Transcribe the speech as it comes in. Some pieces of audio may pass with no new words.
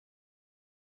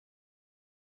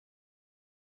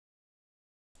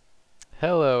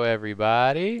Hello,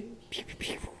 everybody.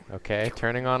 Okay,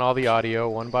 turning on all the audio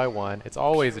one by one. It's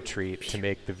always a treat to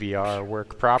make the VR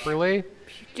work properly.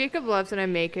 Jacob loves when I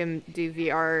make him do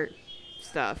VR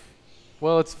stuff.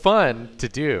 Well, it's fun to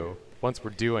do once we're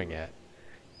doing it.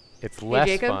 It's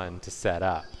less fun to set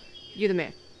up. You the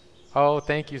man. Oh,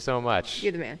 thank you so much.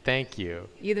 You the man. Thank you.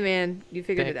 You the man. You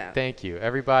figured it out. Thank you.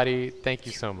 Everybody, thank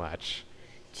you so much.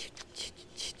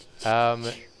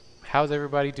 How's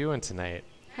everybody doing tonight?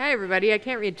 Hi, everybody. I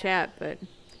can't read chat, but...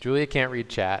 Julia can't read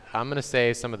chat. I'm going to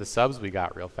say some of the subs we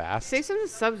got real fast. Say some of the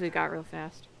subs we got real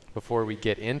fast. Before we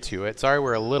get into it. Sorry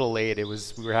we're a little late. We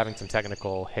were having some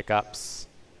technical hiccups.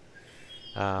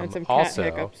 And some cat also,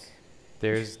 hiccups.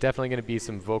 There's definitely going to be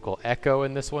some vocal echo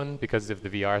in this one because of the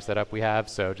VR setup we have,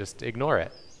 so just ignore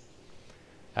it.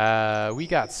 We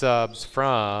got subs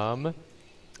from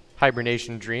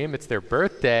Hibernation Dream. It's their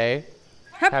birthday.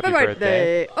 Happy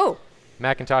birthday. Oh.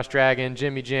 Macintosh Dragon,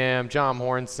 Jimmy Jam, John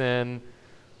Hornson,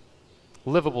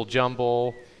 Livable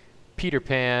Jumble, Peter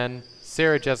Pan,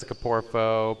 Sarah Jessica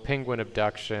Porfo, Penguin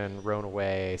Abduction,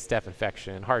 Ronaway, Steph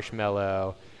Infection, Harsh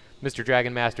Mellow, Mr.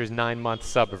 Dragon Master's 9-month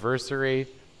sub-anniversary,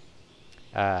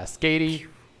 Skatey,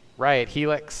 Riot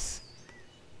Helix,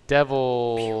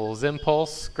 Devil's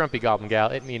Impulse, Grumpy Goblin Gal,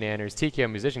 It Me Nanners, TKO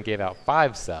Musician gave out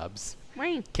 5 subs.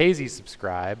 Rain. KZ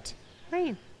subscribed.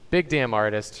 Rain. Big Damn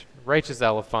Artist, Righteous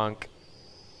Elefunk,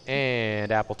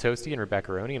 and Apple Toasty, and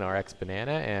Rebecca Roney, and RX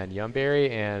Banana, and Yumberry,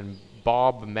 and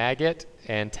Bob Maggot,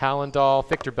 and Talendal,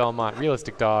 Victor Belmont,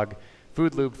 Realistic Dog,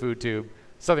 Food Lube, Food Tube,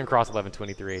 Southern Cross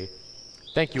 1123.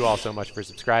 Thank you all so much for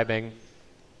subscribing.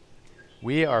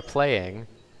 We are playing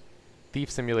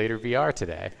Thief Simulator VR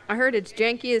today. I heard it's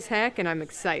janky as heck, and I'm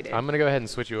excited. I'm going to go ahead and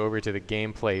switch you over to the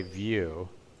gameplay view.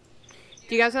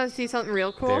 Do you guys want to see something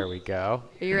real cool? There we go.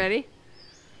 Are you ready?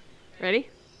 Ready?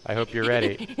 I hope you're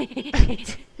ready.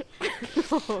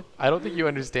 I don't think you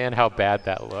understand how bad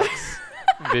that looks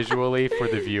visually for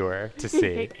the viewer to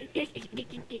see.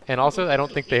 And also, I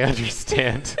don't think they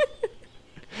understand.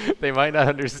 They might not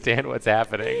understand what's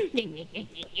happening.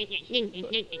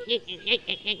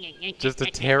 Just a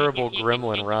terrible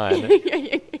gremlin run.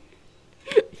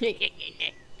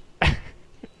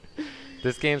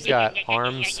 This game's got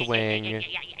arm swing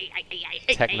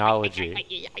technology.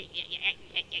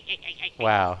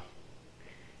 Wow.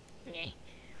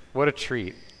 What a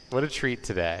treat. What a treat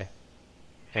today.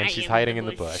 And she's hiding in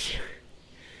the bush.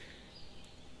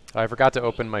 Oh, I forgot to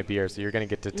open my beer, so you're going to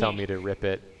get to tell me to rip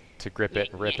it, to grip it,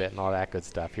 and rip it, and all that good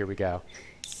stuff. Here we go.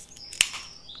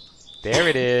 There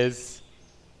it is.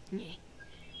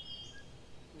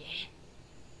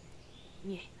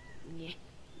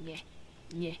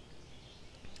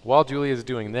 While Julia is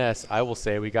doing this, I will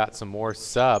say we got some more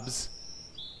subs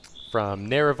from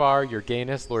Nerevar,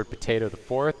 Urganus, Lord Potato the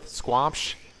Fourth,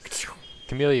 Squamsh,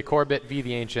 Camellia Corbett, V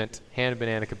the Ancient, Hannah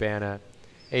Banana Cabana,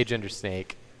 Agender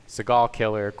Snake, Seagal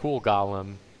Killer, Cool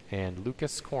Golem, and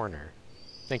Lucas Corner.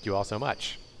 Thank you all so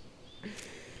much.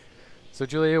 So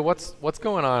Julia, what's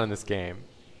going on in this game?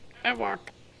 I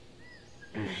walk.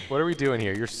 What are we doing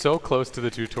here? You're so close to the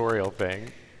tutorial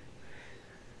thing.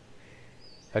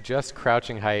 Adjust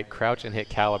crouching height, crouch and hit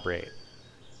calibrate.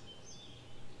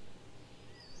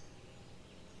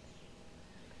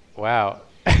 Wow.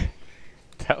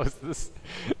 That was the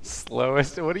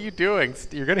slowest. What are you doing?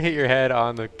 You're going to hit your head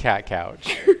on the cat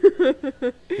couch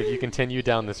if you continue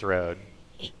down this road.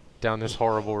 Down this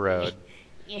horrible road.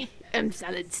 I'm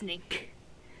Solid Snake.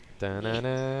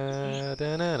 Da-na-na,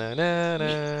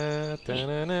 da-na-na-na-na,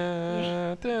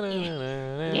 da-na-na,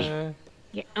 da-na-na-na-na.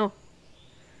 Yeah. Oh.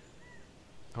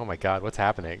 Oh my god, what's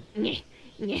happening?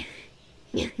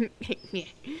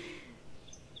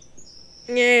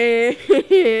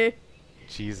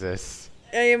 Jesus.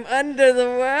 I am under the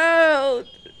world.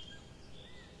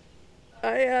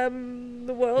 I am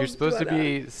the world. You're supposed to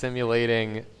be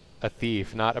simulating a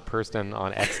thief, not a person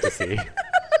on ecstasy.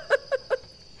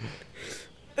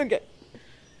 Okay.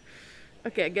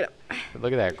 Okay, get up.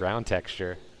 Look at that ground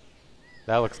texture.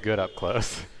 That looks good up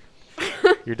close.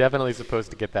 You're definitely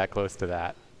supposed to get that close to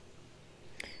that.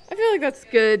 I feel like that's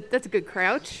good. That's a good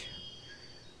crouch.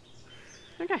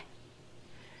 Okay.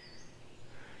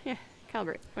 Yeah,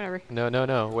 calibrate. Whatever. No, no,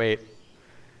 no. Wait.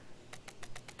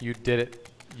 You did it.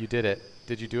 You did it.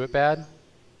 Did you do it bad?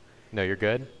 No, you're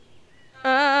good?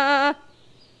 It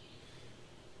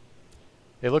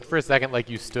looked for a second like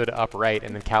you stood upright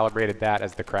and then calibrated that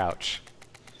as the crouch.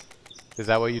 Is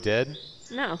that what you did?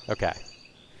 No. Okay.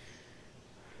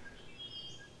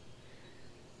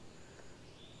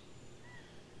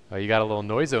 Oh, you got a little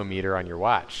noisometer on your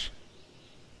watch.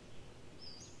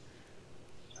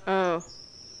 Oh.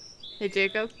 Hey,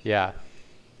 Jacob. Yeah.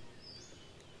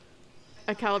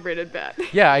 a calibrated bet.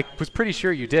 Yeah, I was pretty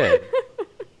sure you did.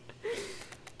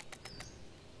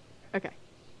 Okay.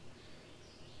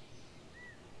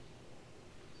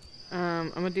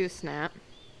 I'm gonna do a snap.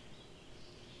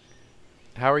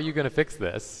 How are you going to fix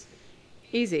this?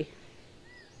 Easy.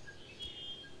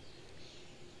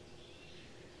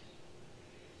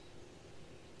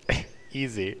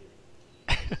 Easy.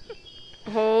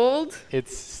 Hold.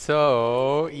 It's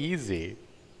so easy.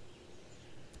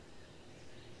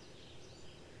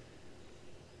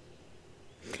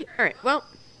 All right, well.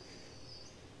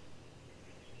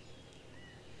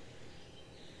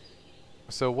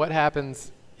 So what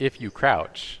happens if you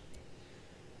crouch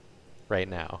right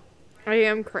now? I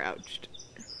am crouched.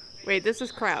 Wait, this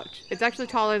is crouch. It's actually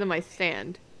taller than my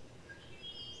stand.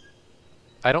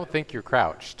 I don't think you're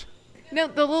crouched. No,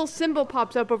 the little symbol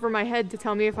pops up over my head to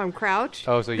tell me if I'm crouched.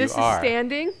 Oh, so you are. This is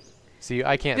standing. See,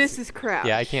 I can't. This is crouch.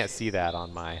 Yeah, I can't see that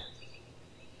on my.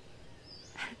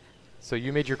 So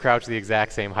you made your crouch the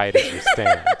exact same height as your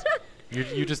stand.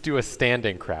 You just do a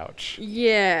standing crouch.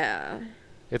 Yeah.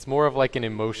 It's more of like an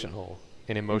emotional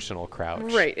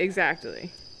crouch. Right,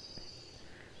 exactly.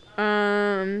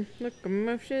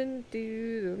 Locomotion,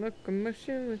 do the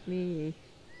locomotion with me.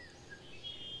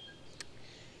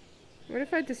 What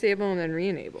if I disable and then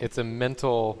re-enable? It's a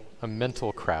mental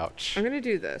crouch. I'm gonna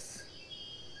do this.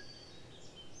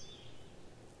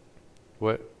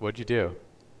 What'd you do?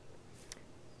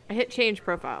 I hit change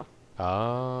profile.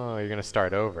 Oh, you're gonna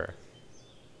start over.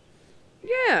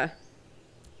 Yeah.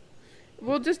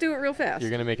 We'll just do it real fast.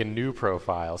 You're gonna make a new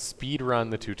profile. Speed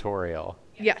run the tutorial.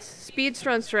 Yes. Speed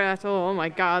strun strat. Oh my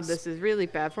god, this is really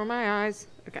bad for my eyes.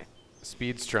 Okay.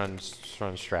 Speed strun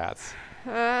strats.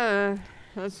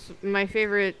 That's my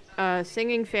favorite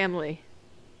singing family.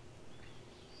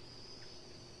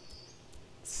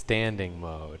 Standing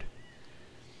mode.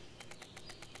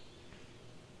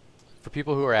 For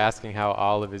people who are asking how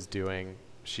Olive is doing,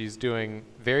 she's doing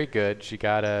very good. She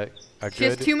got She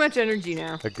has too much energy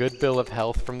now. a good bill of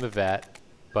health from the vet,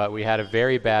 but we had a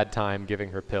very bad time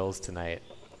giving her pills tonight,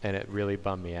 and it really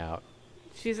bummed me out.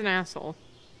 She's an asshole.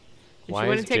 And Why she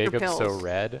wouldn't is take her Jacob pills. so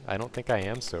red? I don't think I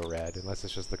am so red, unless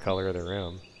it's just the color of the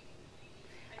room.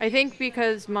 I think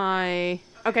because my...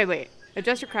 Okay, wait.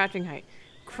 Adjust your crouching height.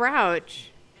 Crouch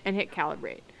and hit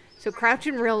calibrate. So crouch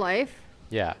in real life,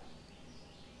 Yeah.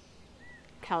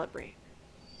 calibrate.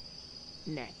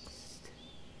 Next.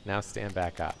 Now stand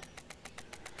back up.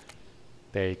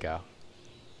 There you go.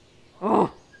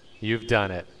 Oh! You've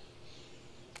done it.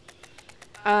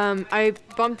 I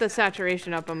bumped the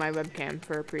saturation up on my webcam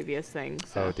for a previous thing,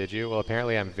 so... Oh, did you? Well,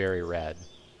 apparently I'm very red.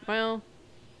 Well...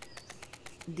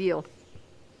 Deal.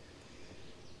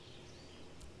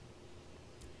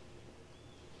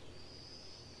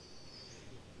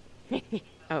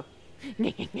 Oh.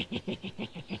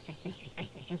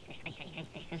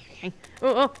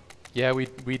 Oh. Yeah,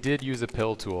 we did use a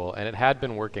pill tool, and it had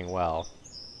been working well.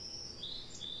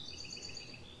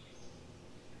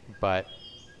 But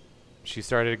she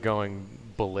started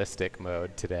going ballistic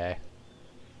mode today.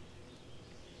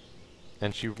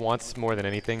 And she wants more than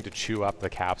anything to chew up the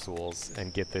capsules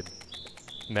and get the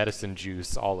medicine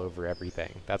juice all over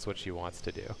everything. That's what she wants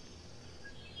to do.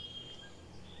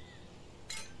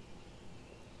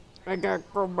 I got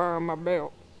crowbar on my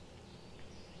belt.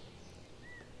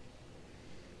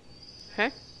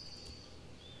 Okay.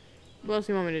 What else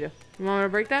do you want me to do? You want me to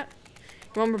break that?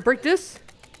 You want me to break this?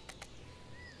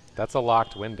 That's a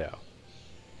locked window.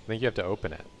 I think you have to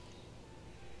open it.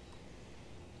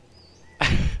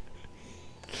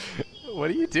 What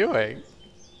are you doing?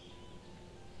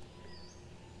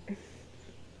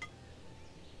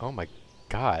 Oh my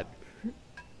god.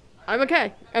 I'm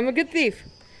okay. I'm a good thief.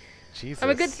 Jesus. I'm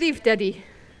a good thief, Daddy.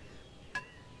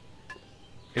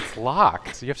 It's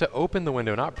locked. You have to open the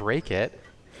window, not break it.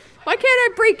 Why can't I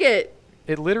break it?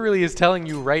 It literally is telling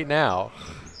you right now.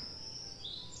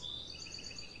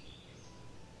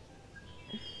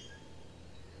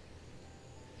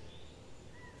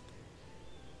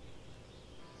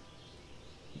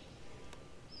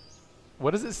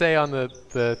 What does it say on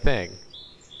the thing?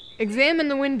 Examine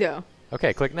the window.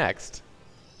 Okay, click next.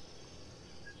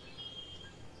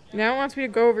 Now it wants me to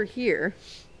go over here.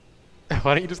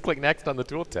 Why don't you just click next on the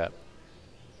tooltip?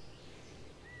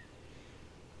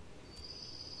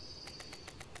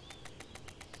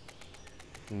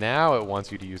 Now it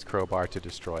wants you to use crowbar to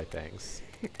destroy things.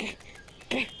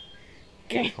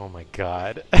 Oh my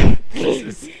god.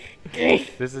 This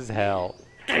is hell.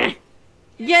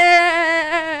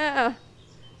 Yeah!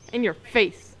 In your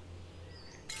face.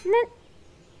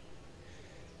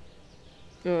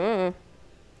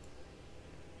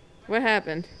 What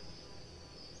happened?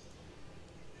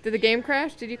 Did the game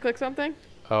crash? Did you click something?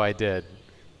 Oh, I did.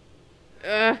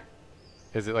 Uh,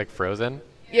 Is it like frozen?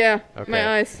 yeah, Okay.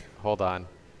 my eyes. Hold on.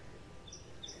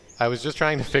 I was just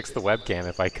trying to fix the webcam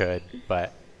if I could,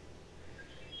 but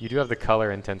you do have the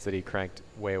color intensity cranked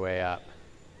way, way up.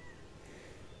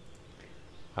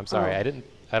 I'm sorry, Oh.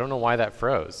 I don't know why that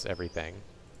froze everything.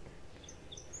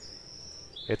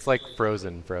 It's like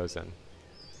frozen.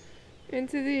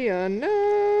 Into the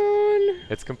unknown.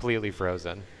 It's completely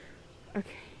frozen.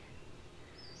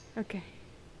 Okay.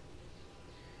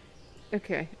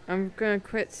 Okay, I'm gonna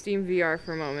quit Steam VR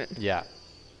for a moment. Yeah.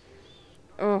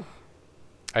 Oh,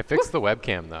 I fixed the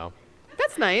webcam though.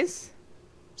 that's nice.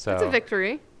 So That's a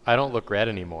victory. I don't look red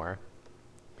anymore.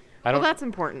 Well, that's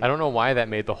important. I don't know why that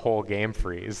made the whole game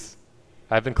freeze.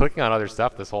 I've been clicking on other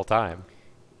stuff this whole time.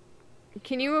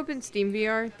 Can you open Steam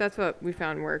VR? That's what we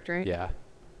found worked, right? Yeah.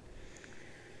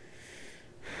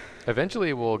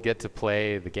 Eventually we'll get to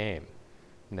play the game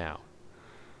now.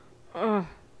 Ugh.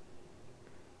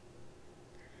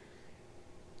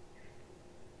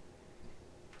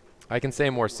 I can say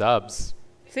more subs.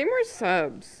 Say more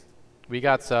subs. We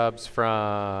got subs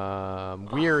from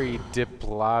Weary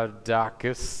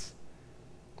Diplodocus,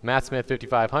 Matt Smith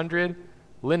 5500,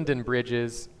 Lyndon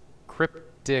Bridges,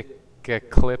 Cryptic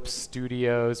Eclipse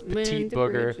Studios, Petite Linda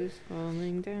Booger, Bridge is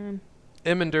falling down.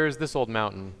 Emmenders, This Old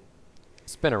Mountain,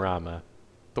 Spinorama,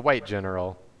 The White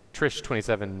General, Trish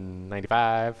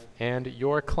 2795, and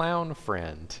Your Clown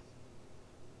Friend.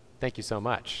 Thank you so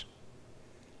much.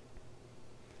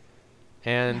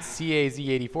 And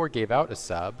CAZ84 gave out a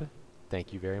sub.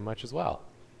 Thank you very much as well.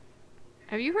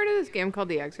 Have you heard of this game called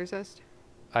The Exorcist?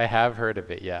 I have heard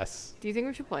of it, yes. Do you think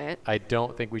we should play it? I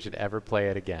don't think we should ever play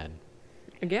it again.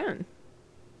 Again?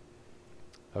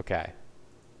 Okay.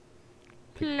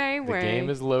 Play The game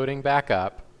is loading back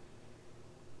up.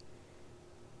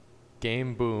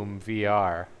 Game Boom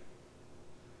VR.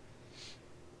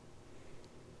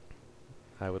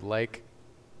 I would like...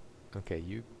 Okay,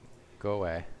 you go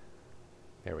away.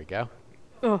 There we go.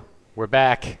 Oh, We're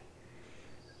back.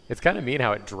 It's kind of mean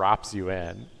how it drops you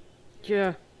in.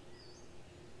 yeah.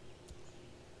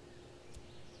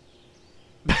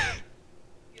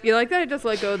 You like that I just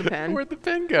let go of the pen? Where'd the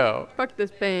pen go? Fuck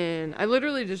this pen. I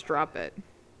literally just drop it.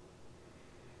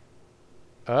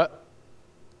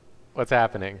 What's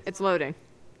happening? It's loading.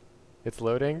 It's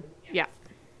loading? Yeah.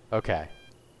 Okay.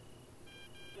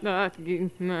 No.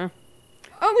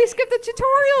 Oh, we skipped the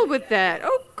tutorial with that.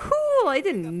 Oh, cool. I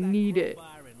didn't need it.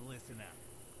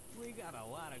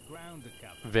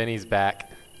 Vinny's back.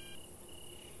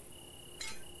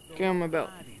 Get on my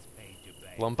belt.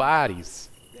 Lombardi's.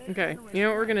 Okay, you know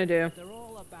what we're gonna do? They're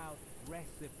all about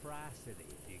reciprocity,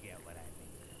 if you get what I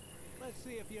mean. Let's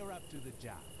see if you're up to the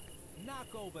job. Knock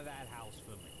over that house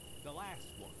for me. The last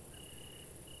one.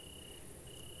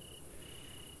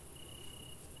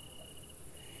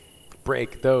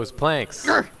 Break those planks.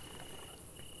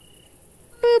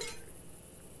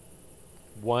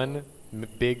 One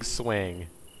big swing.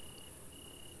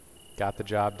 Got the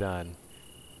job done.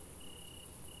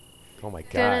 Oh my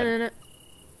god. Da-na-na-na.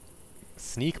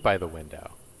 Sneak by the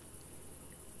window.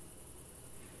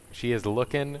 She is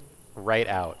looking right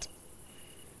out.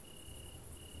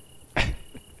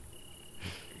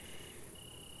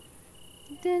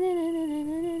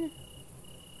 Da-na-na-na-na-na-na.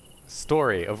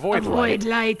 Story. Avoid Avoid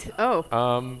light. light.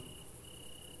 Oh.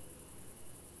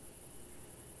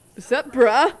 What's up,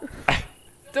 bruh?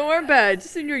 Don't worry about it.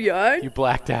 Just in your yard. You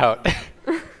blacked out.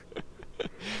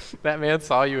 That man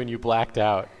saw you and you blacked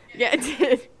out. Yeah, it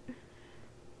did.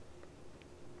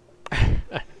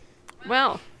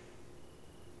 Well.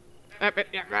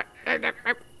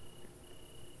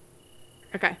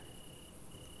 Okay.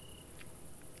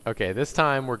 Okay, this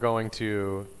time we're going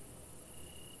to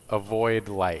avoid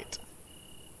light.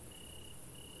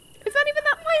 It's not even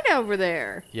that light over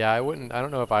there. Yeah, I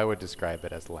don't know if I would describe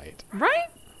it as light. Right?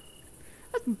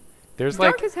 That's There's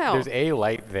dark like as hell. there's a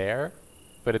light there,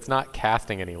 but it's not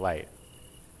casting any light.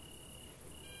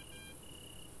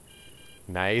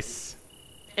 Nice.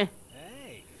 Hey,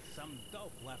 some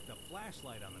dope left a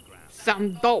flashlight on the ground.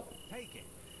 some dope. Take it,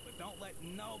 but don't let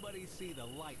nobody see the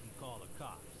light and call the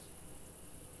cops.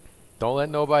 Don't let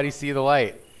nobody see the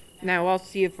light. Now I'll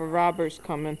see if a robber's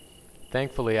coming.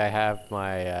 Thankfully, I have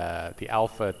my the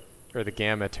alpha or the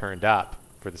gamma turned up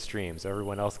for the stream, so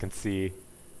everyone else can see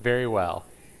very well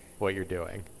what you're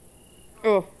doing.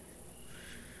 Oh.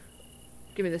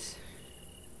 Give me this.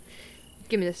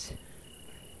 Give me this.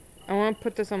 I want to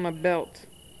put this on my belt.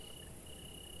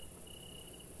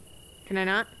 Can I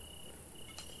not?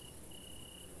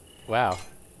 Wow.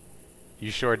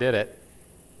 You sure did it.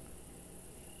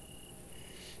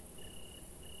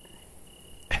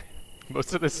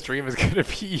 Most of the stream is gonna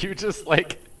be you just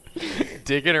like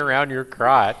digging around your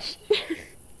crotch.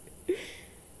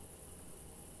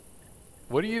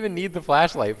 What do you even need the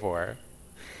flashlight for?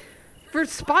 For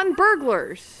spotting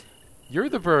burglars. You're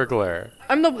the burglar.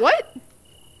 I'm the what?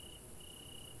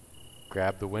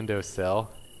 Grab the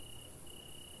windowsill.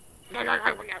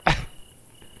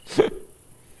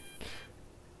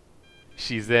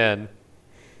 She's in.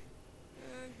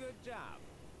 Good job.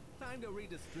 Time to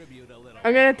redistribute a little.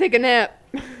 I'm gonna take a nap.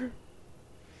 I'm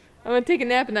gonna take a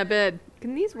nap in that bed.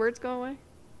 Can these words go away?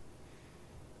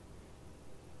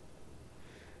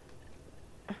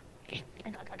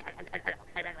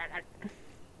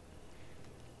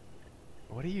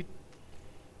 What are you...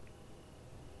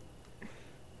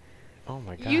 Oh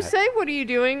my god. You say, "What are you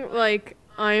doing?" Like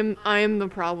I'm the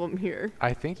problem here.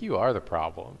 I think you are the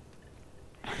problem.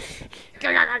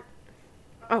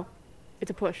 Oh, it's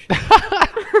a push.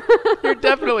 You're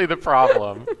definitely the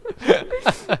problem.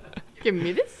 Give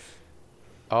me this.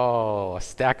 Oh, a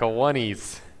stack of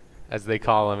oneies, as they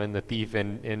call them in the thief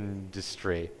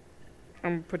industry.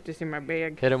 I'm gonna put this in my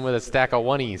bag. Hit him with a stack of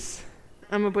oneies.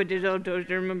 I'm gonna put this old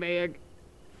toaster in my bag.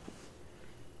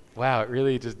 Wow, it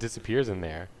really just disappears in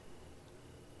there.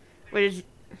 What is...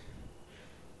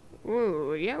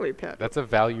 Ooh, yellow pepper. That's a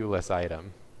valueless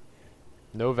item.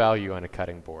 No value on a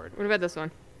cutting board. What about this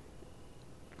one?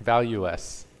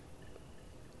 Valueless.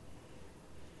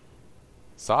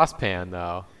 Saucepan,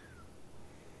 though.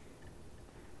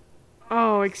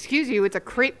 Oh, excuse you, it's a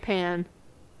crepe pan.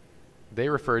 They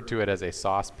referred to it as a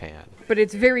saucepan. But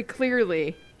it's very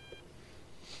clearly...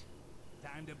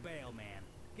 Time to bail, man.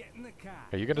 Get in the car.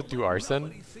 Are you gonna do arson?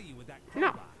 Nobody see you with that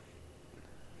No. crowbar.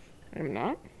 I'm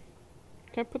not.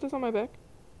 Can I put this on my back?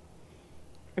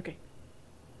 Okay.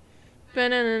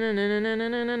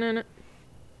 Ba-na-na-na-na-na-na-na-na-na.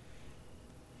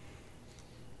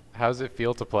 How's it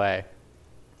feel to play?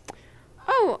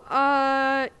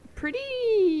 Oh,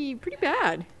 pretty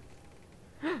bad.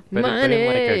 But in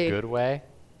like a good way?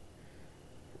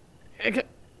 Okay.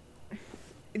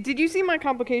 Did you see my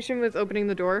complication with opening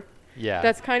the door? Yeah.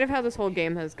 That's kind of how this whole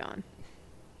game has gone.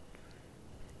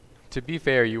 To be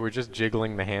fair, you were just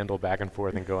jiggling the handle back and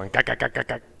forth and going gak, gak, gak, gak,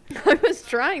 gak. I was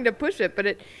trying to push it, but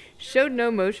it showed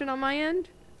no motion on my end.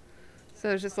 So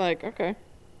I was just like, okay.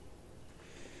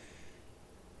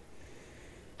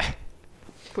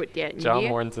 Put that in John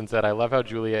here. Mortensen said, I love how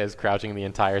Julia is crouching the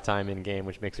entire time in game,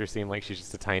 which makes her seem like she's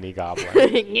just a tiny goblin.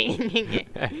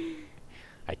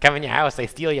 I come in your house, I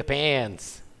steal your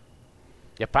pans.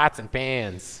 Your pots and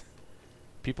pans.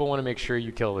 People want to make sure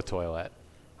you kill the toilet.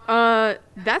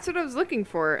 That's what I was looking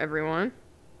for, everyone.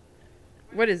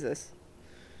 What is this?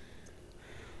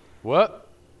 What?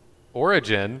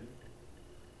 Origin?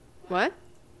 What?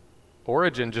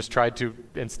 Origin just tried to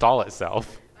install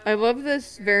itself. I love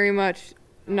this very much.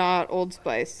 Not Old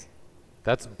Spice.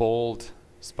 That's bold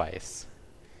spice.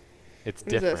 It's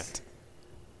What is different. this?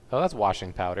 Oh, that's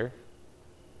washing powder.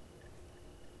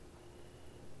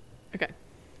 Okay.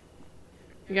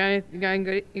 You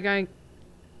got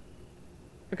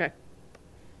Okay.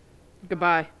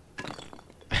 Goodbye.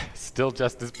 Still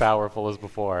just as powerful as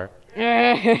before.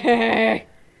 Okay.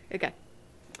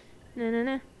 Na na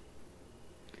na.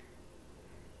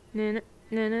 Na na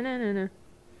na na na na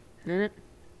na na.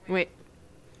 Wait.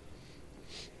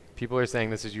 People are saying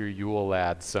this is your Yule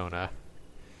Lad Sona.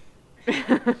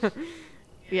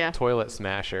 Yeah. Toilet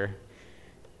smasher.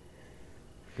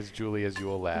 Because Julia's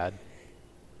Yule Lad.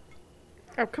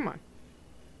 Oh, come on.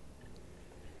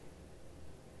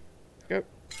 Go.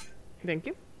 Thank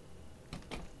you.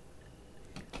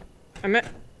 I'm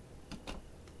at.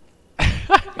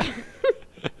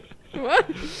 What?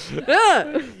 Ah!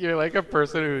 You're like a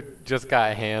person who just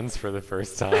got hands for the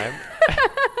first time.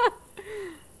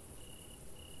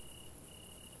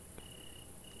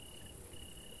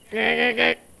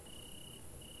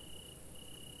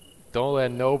 Don't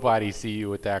let nobody see you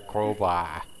with that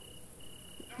crowbar.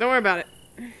 Don't worry about it.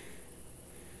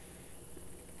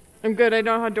 I'm good. I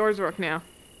know how doors work now.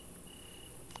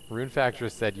 Rune Factor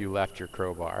said you left your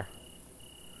crowbar.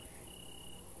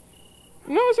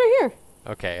 No, it's right here.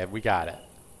 Okay, we got it.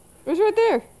 It was right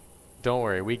there. Don't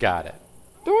worry, we got it.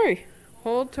 Don't worry.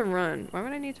 Hold to run. Why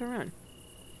would I need to run?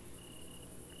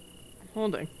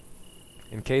 Holding.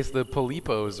 In case the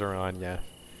Polipos are on ya.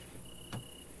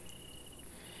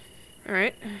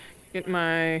 Alright. Get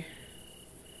my... I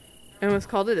almost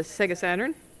called it a Sega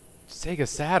Saturn. Sega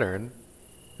Saturn?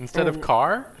 Instead of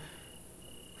car?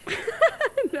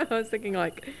 No, I was thinking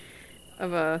like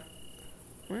of a...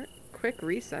 What? Quick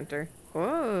recenter.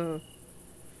 Whoa.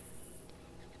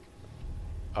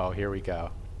 Oh, here we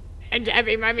go. I'm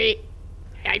driving my meat.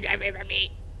 I'm driving my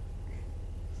meat.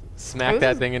 Smack Oh, that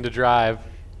this is- thing into drive.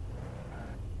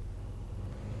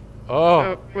 Oh.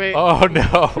 Oh, wait. Oh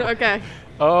no. Okay.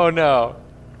 Oh no.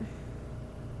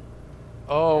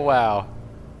 Oh wow.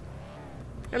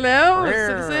 Hello,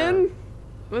 citizen.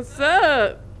 What's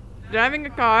up? Driving a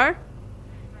car.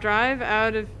 Drive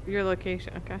out of your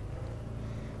location. Okay.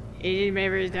 80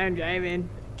 members down driving.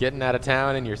 Getting out of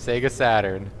town in your Sega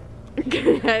Saturn.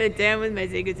 Getting out of town with my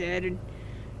Sega Saturn.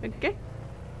 Okay.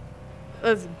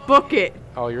 Let's book it.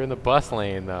 Oh, you're in the bus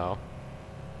lane though.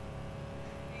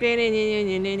 Dang,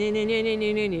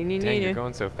 you're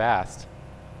going so fast.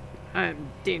 I'm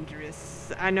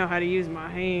dangerous. I know how to use my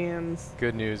hands.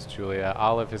 Good news, Julia.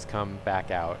 Olive has come back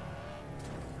out.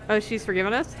 Oh, she's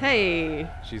forgiven us? Hey.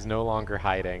 She's no longer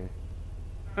hiding.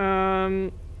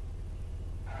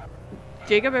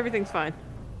 Jacob, everything's fine.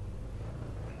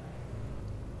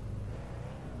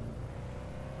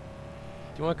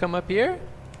 Do you want to come up here?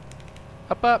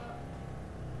 Up, up.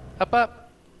 Up,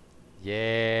 up.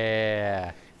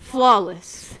 Yeah.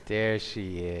 Flawless. There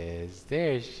she is.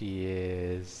 There she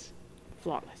is.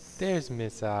 Flawless. There's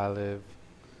Miss Olive.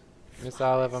 Miss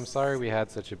Olive, I'm sorry we had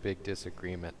such a big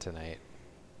disagreement tonight.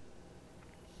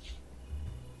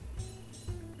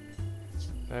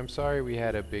 I'm sorry we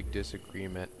had a big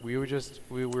disagreement. We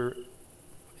were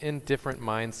in different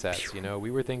mindsets, you know. We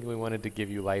were thinking we wanted to give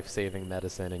you life-saving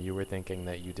medicine, and you were thinking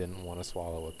that you didn't want to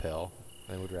swallow a pill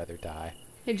and would rather die.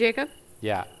 Hey, Jacob,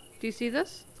 Yeah. do you see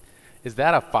this? Is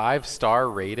that a 5-star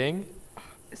rating?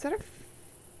 Is that a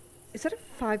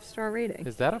 5-star rating?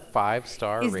 Is that a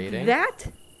 5-star rating? Is that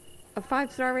a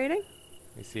 5-star rating?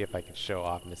 Let me see if I can show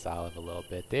off Miss Olive a little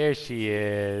bit. There she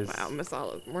is. Wow, Miss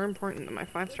Olive, more important than my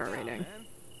 5-star Good job, rating. man.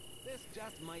 This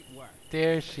just might work.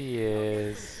 There she Get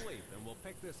is. to sleep, and we'll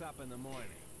pick this up in the morning.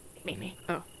 Me.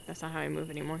 Oh, that's not how I move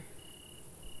anymore.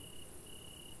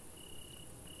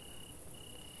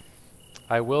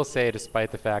 I will say,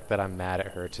 despite the fact that I'm mad at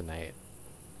her tonight,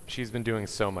 she's been doing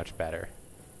so much better.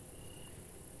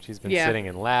 She's been Yeah. sitting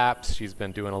in laps. She's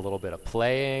been doing a little bit of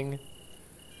playing.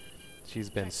 She's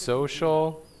been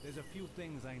social. There's a few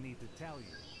things I need to tell you.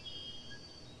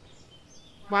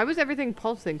 Why was everything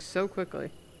pulsing so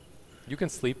quickly? You can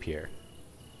sleep here.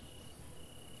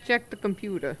 Check the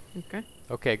computer. Okay.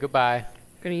 Okay, goodbye.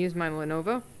 Gonna use my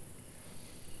Lenovo.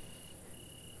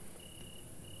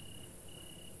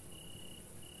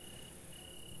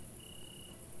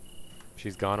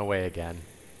 She's gone away again.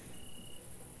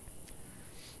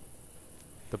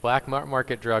 The black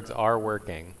market drugs are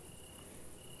working.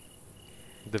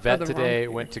 The vet the wrong today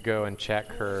computer. went to go and check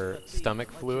her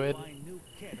stomach fluid. Buy new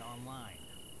kit online.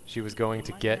 She was going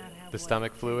to get the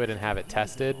stomach fluid and have it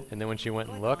tested, and then when she went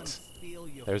and looked, Steal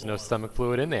your there's no phone. stomach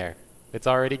fluid in there. It's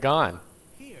already gone.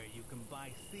 Here you can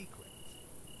buy secrets.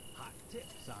 Hot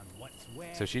tips on what's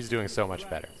where. So she's doing so much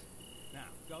Right. better. Now,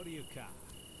 go to your car.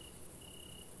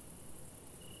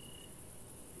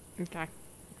 Okay.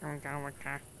 I'm going with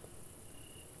car.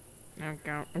 I'm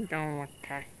going with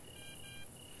car.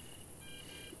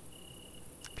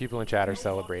 People in chat are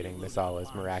celebrating Miss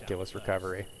Olive's miraculous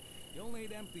recovery. You'll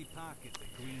need empty pockets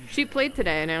of green. She played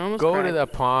today and I almost Go cried. to the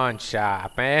pawn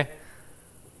shop, eh?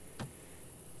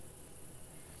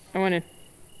 I went in.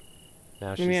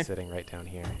 Now Give me she's a- sitting right down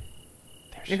here.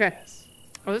 There she Okay. is.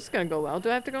 Oh, this is gonna go well. Do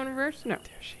I have to go in reverse? No.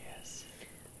 There she is.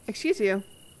 Excuse you.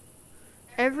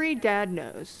 Every dad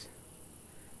knows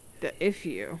that if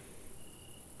you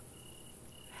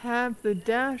have the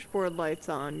dashboard lights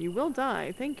on, you will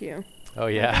die. Thank you. Oh My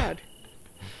yeah. God.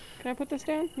 Can I put this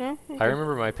down? No? I Okay.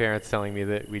 remember my parents telling me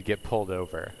that we'd get pulled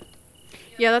over,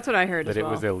 Yeah, that's what I heard that as it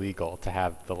well. was illegal to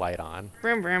have the light on.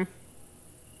 Brim brim.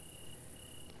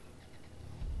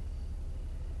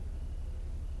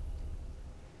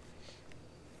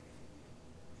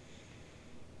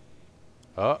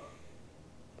 Oh,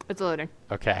 It's loading.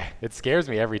 okay. It scares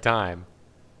me every time.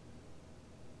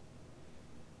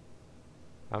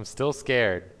 I'm still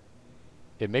scared.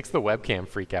 It makes the webcam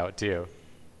freak out too.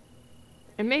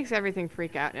 It makes everything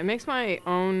freak out. It makes my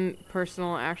own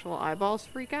personal actual eyeballs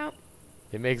freak out.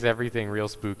 It makes everything real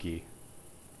spooky.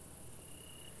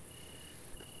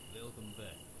 Welcome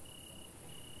back.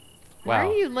 Why Wow.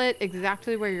 are you lit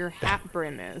exactly where your hat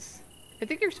brim is? I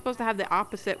think you're supposed to have the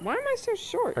opposite. Why am I so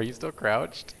short? Are you still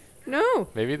crouched? No.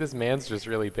 Maybe this man's just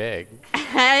really big.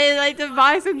 I'd like to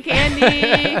buy some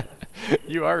candy.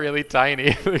 You are really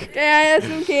tiny. Can I have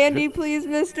some candy, please, The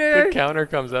mister? counter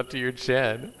comes up to your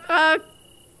chin.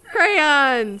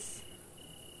 Crayons.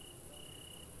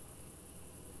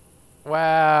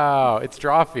 Wow, it's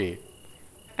Drawfee.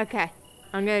 Okay,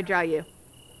 I'm gonna draw you.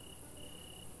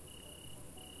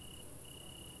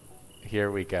 Here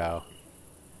we go.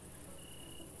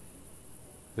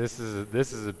 This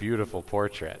is a beautiful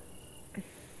portrait.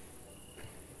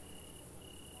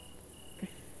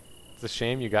 It's a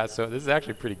shame you got so. This is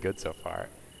actually pretty good so far.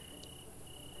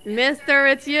 Mister,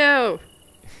 it's you.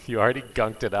 You already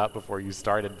gunked it up before you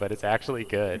started, but it's actually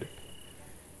good.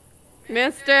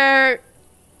 Mister.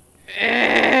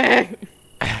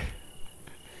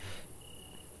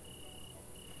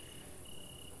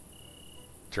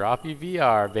 Droppy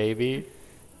VR, baby.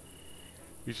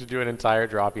 We should do an entire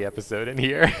Droppy episode in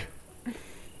here.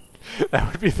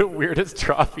 That would be the weirdest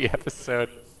Droppy episode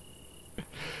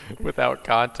without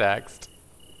context.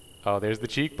 Oh, there's the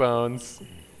cheekbones.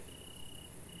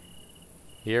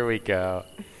 Here we go.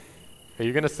 Are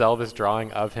you going to sell this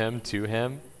drawing of him to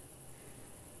him?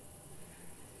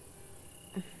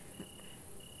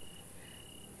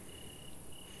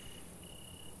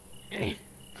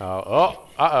 Uh-oh.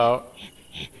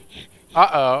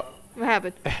 What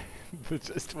happened?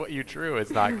 Just what you drew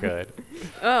is not good.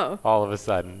 Oh. All of a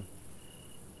sudden.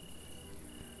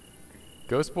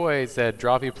 Ghost Boy said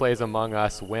Droppy plays Among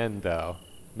Us when, though.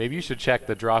 Maybe you should check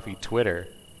the Droppy Twitter.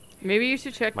 Maybe you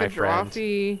should check my the friend.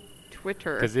 Droppy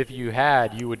Twitter. Because if you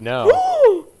had, you would know.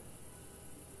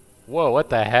 Whoa, what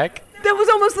the heck? That was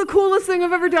almost the coolest thing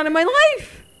I've ever done in my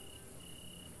life.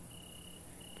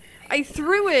 I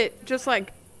threw it just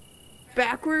like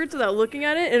backwards without looking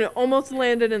at it, and it almost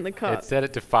landed in the cup. It said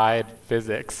it defied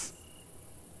physics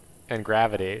and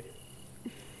gravity.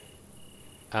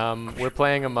 We're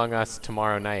playing Among Us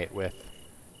tomorrow night with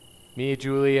me,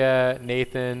 Julia,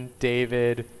 Nathan,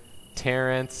 David,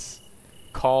 Terrence,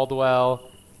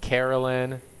 Caldwell,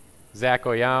 Carolyn, Zach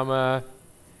Oyama,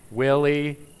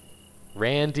 Willie,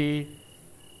 Randy.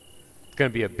 It's going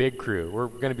to be a big crew. We're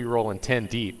going to be rolling 10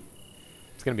 deep.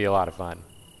 It's going to be a lot of fun.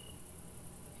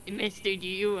 Mister, do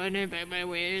you want to buy my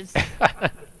wares?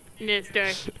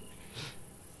 Mister,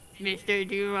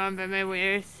 do you want to buy my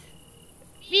wares?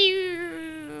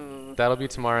 Meow. That'll be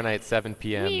tomorrow night, 7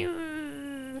 p.m.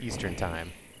 Meow. Eastern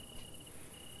Time.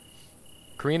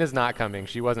 Karina's not coming.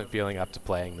 She wasn't feeling up to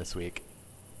playing this week.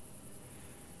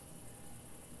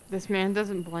 This man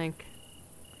doesn't blink.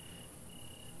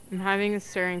 I'm having a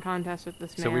staring contest with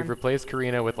this man. So we've replaced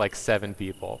Karina with like 7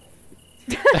 people.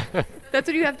 That's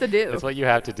what you have to do. That's what you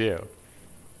have to do.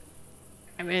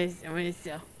 I'm gonna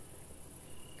sell.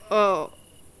 Oh.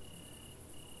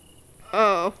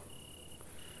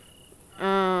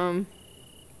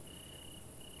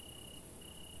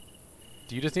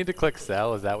 Do you just need to click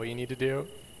sell? Is that what you need to do?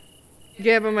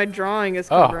 Yeah, but my drawing is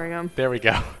covering them. There we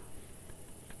go.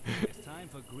 It's time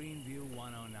for Greenview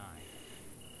 109.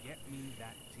 Get me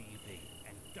that TV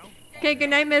and don't. Okay, good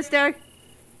night, mister.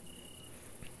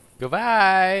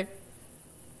 Goodbye.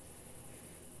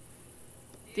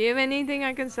 Do you have anything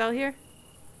I can sell here?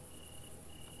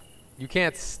 You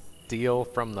can't steal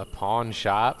from the pawn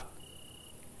shop.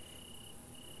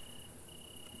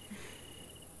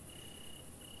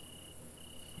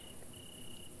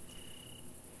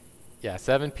 Yeah,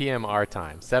 7 p.m. our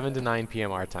time. 7 to 9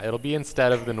 p.m. our time. It'll be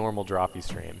instead of the normal Droppy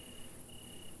stream.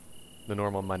 The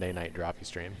normal Monday night Droppy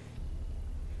stream.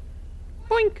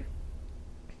 Boink.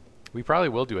 We probably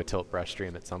will do a tilt brush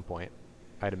stream at some point,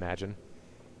 I'd imagine.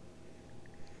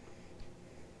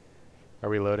 Are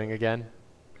we loading again?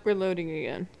 We're loading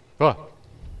again. Oh.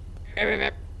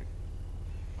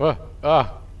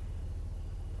 Oh.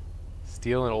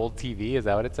 Steal an old TV, is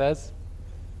that what it says?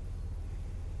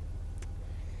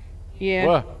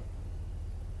 Yeah.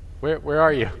 Whoa. Where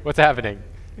are you? What's happening?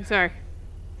 I'm sorry.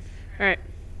 Alright.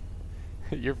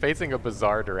 You're facing a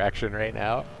bizarre direction right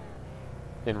now.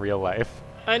 In real life.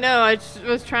 I know, I just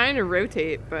was trying to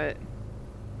rotate, but...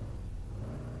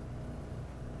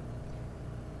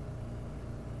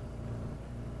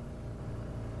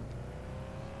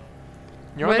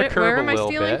 You're on the curb where a am I little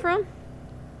stealing bit. from?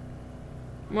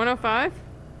 105?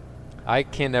 I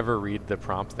can never read the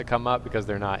prompts that come up because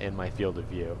they're not in my field of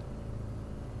view.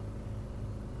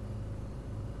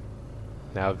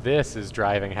 Now this is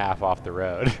driving half off the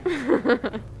road.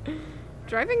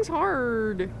 Driving's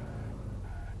hard.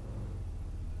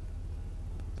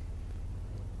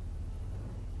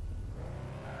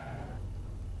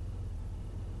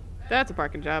 That's a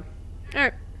parking job.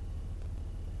 Alright.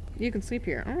 You can sleep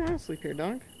here. I don't want to sleep here,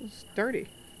 dog. It's dirty.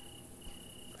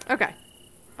 Okay.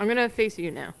 I'm gonna face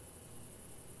you now.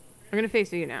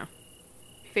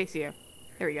 Face you.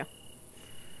 There we go.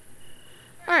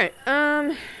 Alright,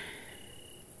 Where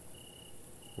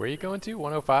are you going to?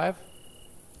 105?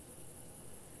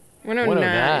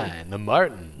 109. The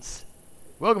Martins.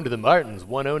 Welcome to the Martins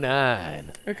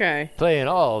 109. Okay. Playing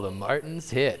all the Martins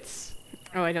hits.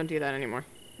 Oh, I don't do that anymore.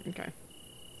 Okay.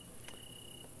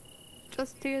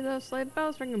 Just hear those sleigh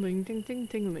bells ring-a-ling, ting-ting,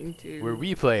 ting-a-ling too. Where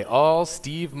we play all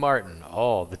Steve Martin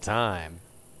all the time.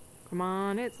 Come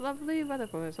on, it's lovely weather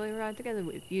for a sleigh ride together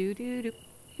with you. Doo-doop,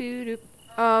 doo-doop.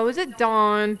 Oh, is it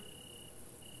dawn?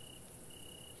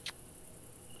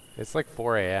 It's like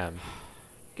 4 a.m.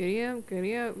 Giddy up,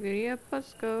 giddy up, giddy up,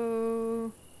 let's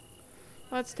go.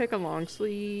 Let's take a long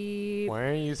sleep. Why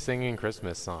are you singing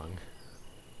Christmas song?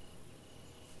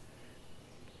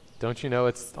 Don't you know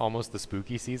it's almost the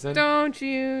spooky season? Don't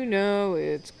you know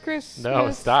it's Christmas No,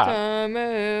 stop. time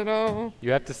at all?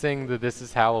 You have to sing the This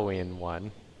Is Halloween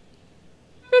one.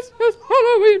 This is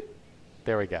Halloween.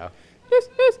 There we go. This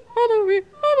is Halloween.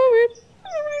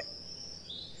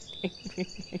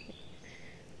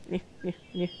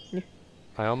 Halloween.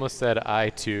 I almost said I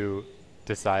too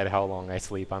decide how long I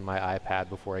sleep on my iPad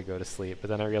before I go to sleep, but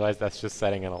then I realized that's just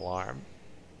setting an alarm.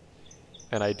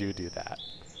 And I do that.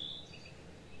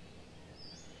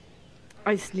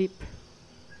 I sleep.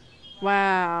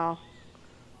 Wow.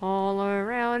 All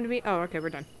around me. Oh, okay,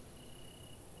 we're done.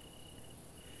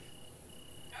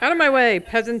 Out of my way,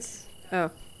 peasants. Oh.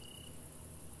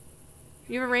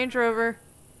 You have a Range Rover.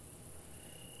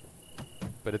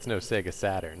 But it's no Sega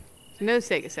Saturn. No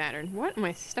Sega Saturn. What am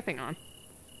I stepping on?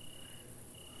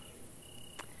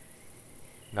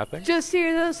 Nothing? Just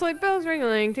hear those sleigh bells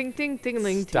ringling, ting ting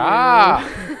tingling. Stop!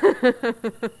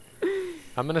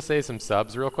 I'm going to say some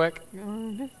subs real quick.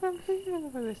 I'm going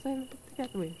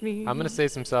to say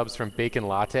some subs from Bacon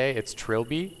Latte. It's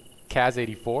Trilby,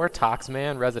 Kaz84,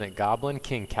 Toxman, Resident Goblin,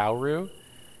 King Cowroo,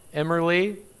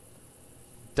 Emmerly,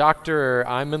 Dr.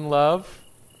 I'm in Love.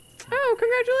 Oh,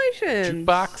 congratulations!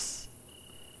 Jukebox,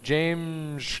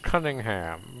 James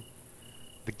Cunningham,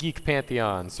 The Geek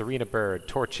Pantheon, Serena Bird,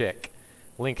 Torchic,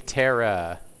 Link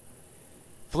Terra,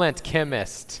 Flint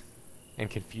Chemist, and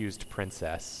Confused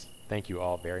Princess. Thank you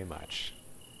all very much.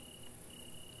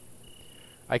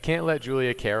 I can't let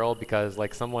Julia Carroll because,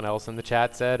 like someone else in the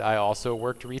chat said, I also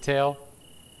worked retail.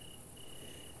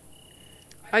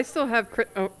 I still have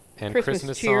And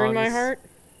Christmas cheer in my songs- heart.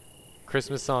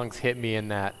 Christmas songs hit me in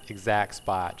that exact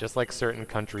spot, just like certain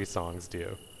country songs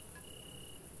do.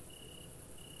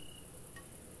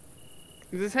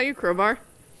 Is this how you crowbar?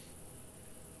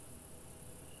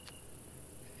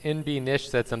 NB Nish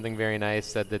said something very nice,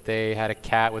 said that they had a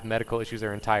cat with medical issues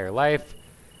their entire life.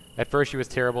 At first she was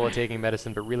terrible at taking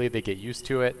medicine, but really they get used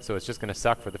to it, so it's just going to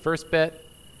suck for the first bit.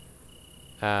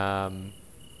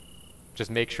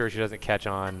 Just make sure she doesn't catch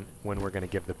on when we're going to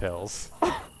give the pills.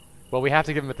 Well, we have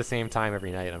to give them at the same time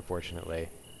every night, unfortunately.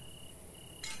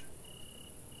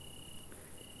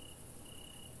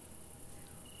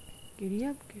 Giddy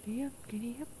up, giddy up,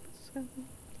 giddy up, let's go.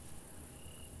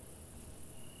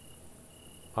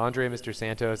 Andre Mr.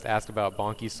 Santos asked about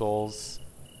Bonky Souls.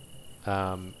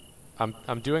 I'm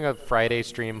doing a Friday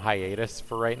stream hiatus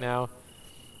for right now,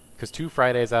 because 2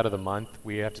 Fridays out of the month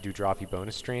we have to do droppy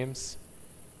bonus streams.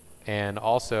 And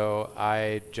also,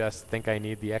 I just think I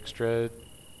need the extra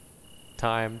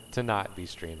time to not be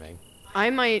streaming. I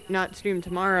might not stream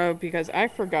tomorrow because I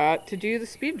forgot to do the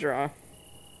speed draw.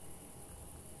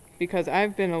 Because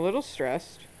I've been a little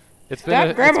stressed. It's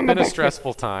been a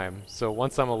stressful time, so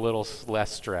once I'm a little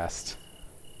less stressed,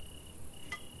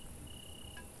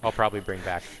 I'll probably bring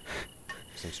back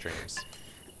some streams.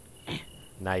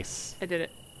 Nice. I did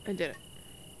it. I did it.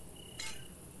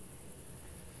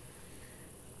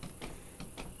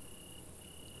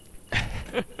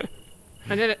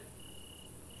 I did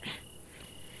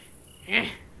it.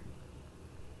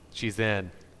 She's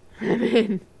in. I'm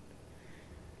in.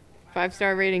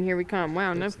 5-star rating, here we come.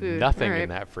 Wow, There's no food. nothing All right. in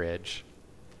that fridge.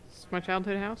 It's my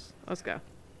childhood house. Let's go.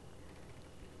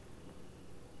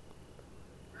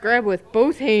 Grab with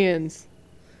both hands.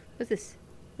 What's this?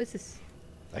 What's this?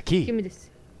 A key. Give me this.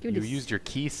 Give me You this. used your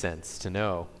key sense to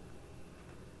know.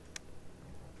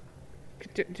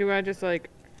 Do I just like...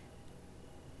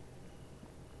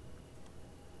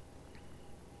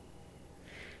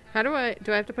 How do I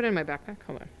have to put it in my backpack?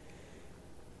 Hold on.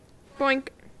 Boink.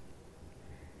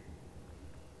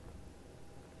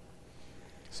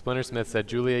 Splinter Smith said,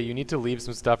 Julia, you need to leave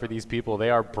some stuff for these people. They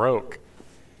are broke.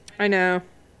 I know.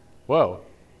 Whoa.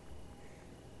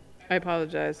 I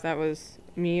apologize. That was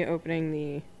me opening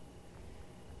the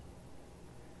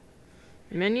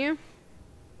menu.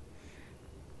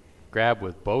 Grab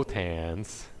with both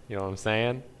hands. You know what I'm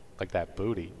saying? Like that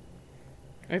booty.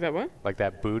 Like that what? Like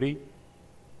that booty.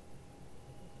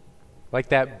 Like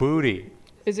that booty.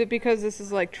 Is it because this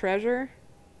is like treasure?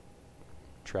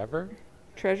 Trevor?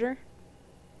 Treasure?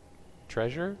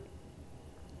 Treasure?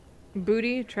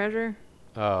 Booty? Treasure?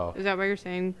 Oh. Is that why you're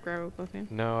saying grab with both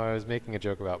hands? No, I was making a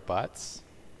joke about butts.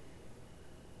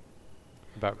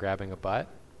 About grabbing a butt?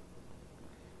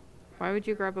 Why would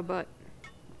you grab a butt?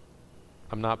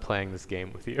 I'm not playing this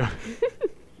game with you.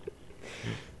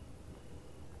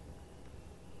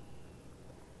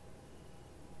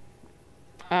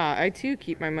 I too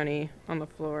keep my money on the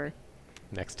floor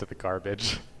Next to the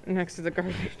garbage. next to the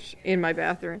garbage in my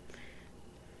bathroom.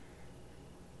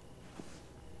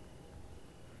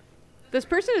 This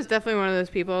person is definitely one of those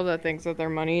people that thinks that their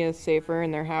money is safer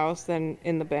in their house than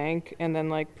in the bank, and then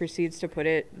like proceeds to put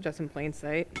it just in plain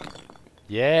sight.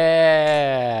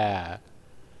 Yeah!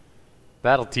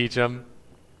 That'll teach them.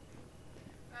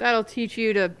 That'll teach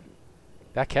you to...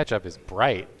 That ketchup is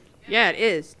bright. Yeah, it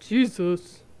is.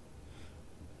 Jesus.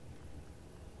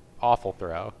 Awful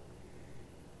throw.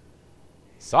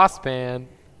 Saucepan.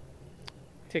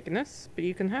 Taking this, but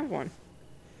you can have one.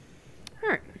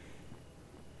 Alright.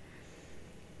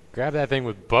 Grab that thing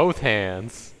with both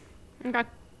hands. Okay.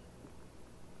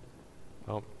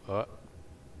 Oh,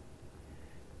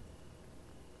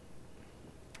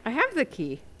 I have the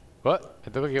key. what?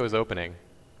 It looked like it was opening.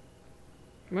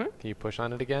 What? Can you push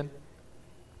on it again?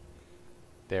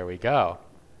 There we go.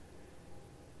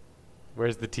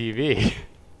 Where's the TV?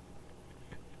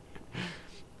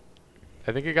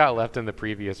 I think it got left in the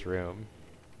previous room.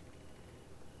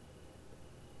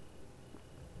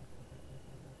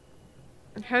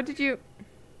 How did you...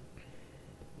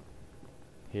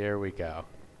 Here we go.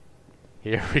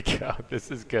 Here we go.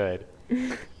 This is good.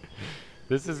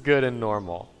 This is good and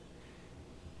normal.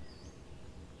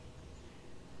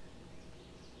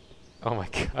 Oh my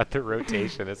god, the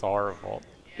rotation is horrible.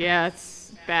 Yeah,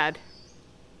 it's bad.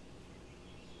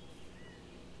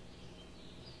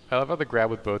 I love how the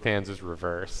grab with both hands is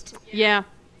reversed. Yeah.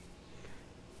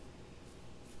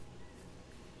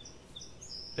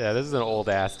 Yeah, this is an old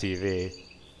ass TV.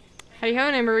 Howdy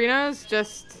ho, Neighborinos.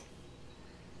 Just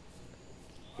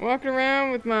walking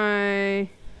around with my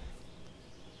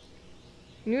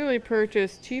newly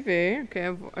purchased TV. Okay,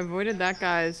 I've avoided that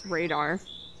guy's radar.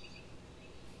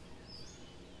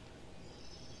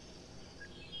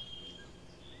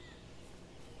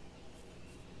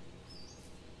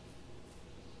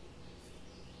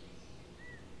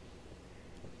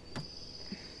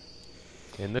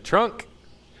 In the trunk.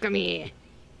 Come here.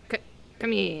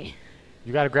 Come here.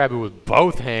 You gotta grab it with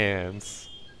both hands.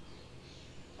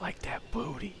 Like that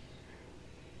booty.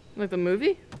 Like the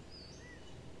movie?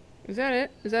 Is that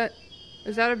it?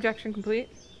 Is that objection complete?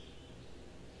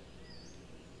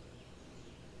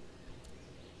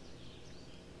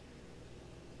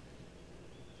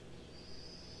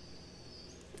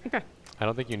 Okay. I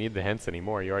don't think you need the hints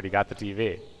anymore. You already got the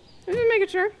TV. I'm just making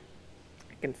sure.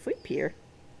 I can sleep here.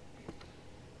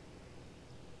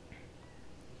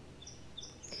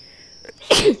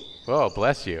 Whoa,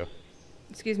 bless you.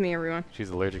 Excuse me, everyone. She's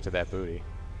allergic to that booty.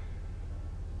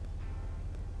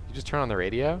 You just turn on the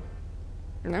radio?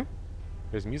 No?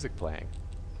 There's music playing.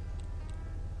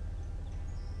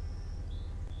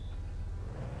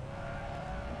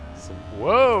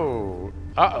 Whoa!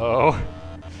 Uh-oh.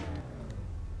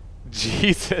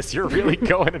 Jesus, you're really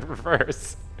going in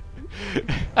reverse.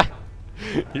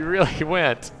 You really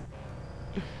went.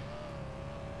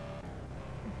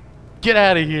 Get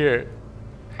out of here.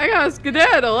 I got a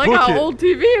skedaddle. I Book got it. old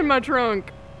TV in my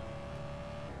trunk.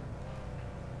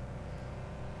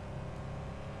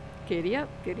 Giddy up,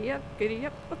 giddy up, giddy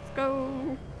up. Let's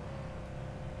go.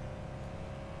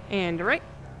 And right.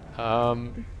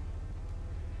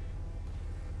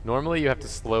 Normally you have to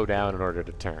slow down in order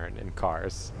to turn in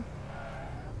cars.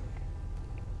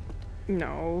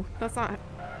 No, that's not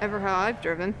ever how I've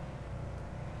driven.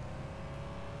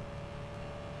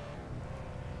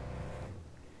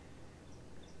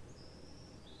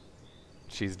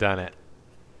 She's done it.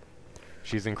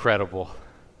 She's incredible.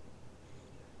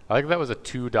 I like that was a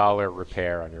 $2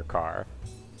 repair on your car.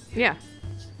 Yeah.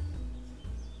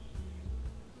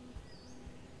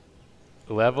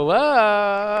 Level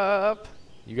up!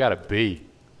 You got a B.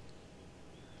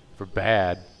 For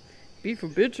bad. B for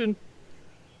bitchin'.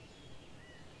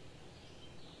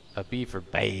 A B for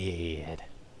bad.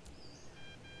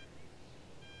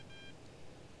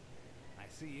 I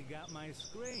see you got my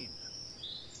screen.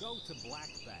 Go to Black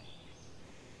Bank.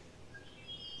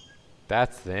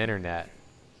 That's the internet.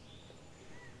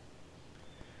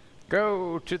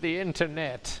 Go to the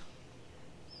internet.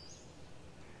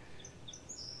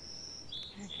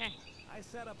 Okay. I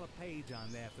set up a page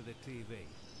on there for the TV.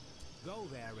 Go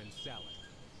there and sell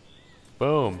it.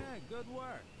 Boom. Yeah, good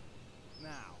work.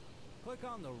 Now, click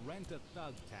on the Rent a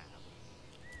Thug tab.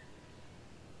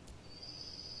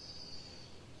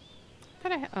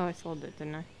 Oh, I sold it,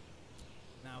 didn't I?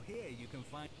 Now here you can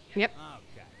find... Yep.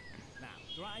 Okay. Now,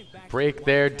 Drive back to Break the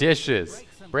their White House, dishes. break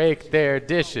some Break dishes. their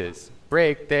dishes.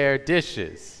 Break their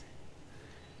dishes.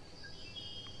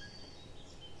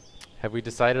 Have we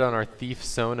decided on our Thief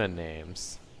Sona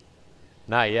names?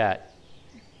 Not yet.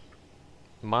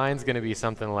 Mine's gonna be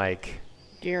something like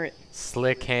Garrett.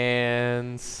 Slick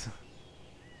Hands,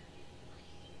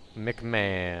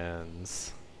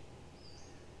 McMahons.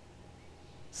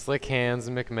 Slick Hands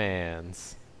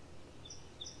McMahons.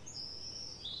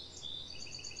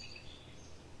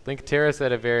 Link Terra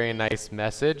said a very nice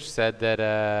message, said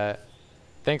that,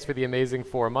 thanks for the amazing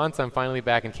 4 months. I'm finally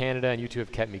back in Canada and you two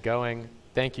have kept me going.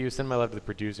 Thank you. Send my love to the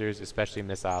producers, especially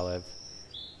Miss Olive.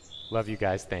 Love you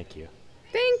guys. Thank you.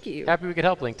 Thank you. Happy we could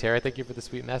help, Link Terra. Thank you for the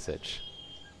sweet message.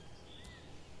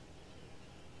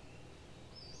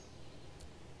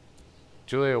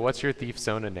 Julia, what's your Thief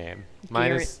Sona name?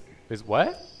 Mine is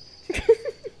what?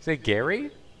 Say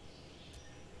Gary?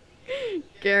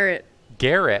 Garrett.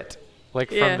 Garrett.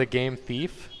 Like Yeah. from the game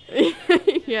Thief?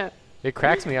 Yeah. It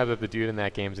cracks me up that the dude in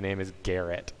that game's name is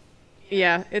Garrett.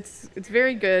 Yeah, it's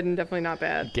very good and definitely not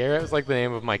bad. Garrett was like the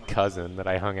name of my cousin that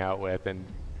I hung out with, and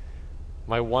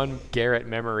my one Garrett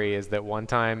memory is that one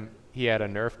time he had a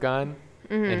Nerf gun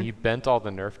and he bent all the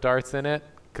Nerf darts in it,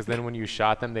 because then when you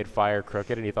shot them they'd fire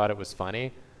crooked, and he thought it was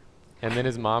funny. And then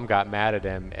his mom got mad at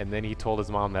him, and then he told his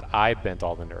mom that I bent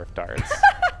all the Nerf darts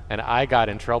and I got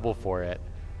in trouble for it,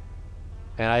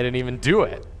 and I didn't even do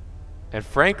it. And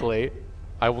frankly,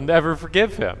 I will never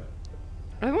forgive him.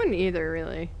 I wouldn't either,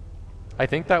 really. I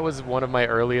think that was one of my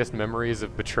earliest memories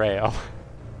of betrayal.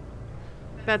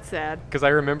 That's sad. Because I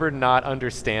remember not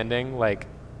understanding, like,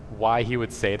 why he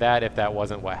would say that if that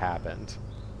wasn't what happened.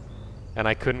 And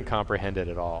I couldn't comprehend it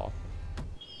at all.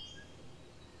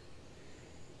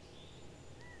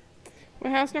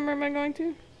 What house number am I going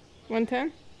to?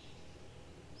 110?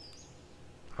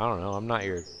 I don't know. I'm not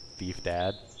your thief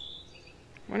dad.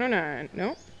 109.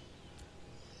 Nope.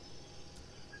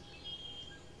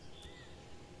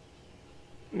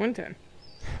 $110.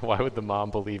 Why would the mom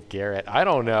believe Garrett? I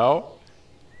don't know.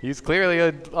 He's clearly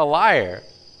a liar.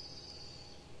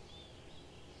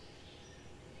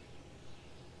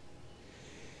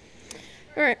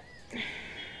 All right.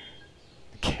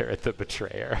 Garrett the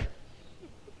betrayer.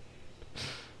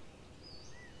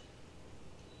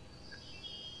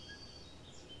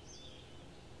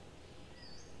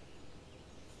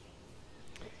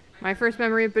 My first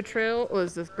memory of betrayal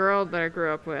was this girl that I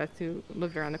grew up with who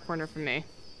lived around the corner from me.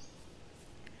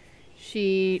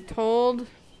 She told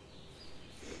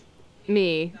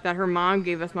me that her mom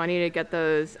gave us money to get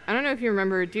those. I don't know if you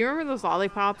remember. Do you remember those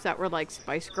lollipops that were like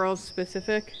Spice Girls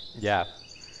specific? Yeah.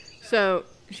 So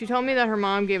she told me that her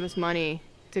mom gave us money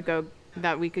to go,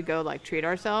 that we could go like treat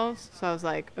ourselves. So I was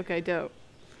like, okay, dope.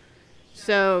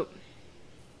 So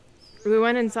we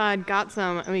went inside, got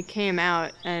some, and we came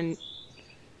out, and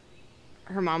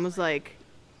her mom was like,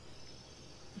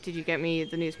 did you get me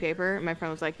the newspaper? And my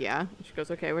friend was like, yeah. And she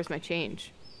goes, okay, where's my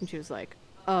change? And she was like,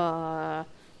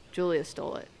 Julia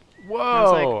stole it. Whoa. And I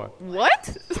was like,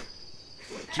 what?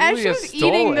 As she Julia was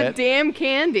stole eating the it? damn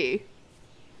candy.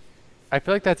 I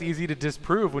feel like that's easy to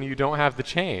disprove when you don't have the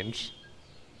change,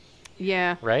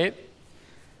 Yeah. right?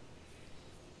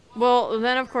 Well,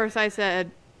 then of course I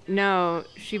said, no,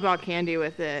 she bought candy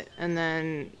with it. And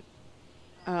then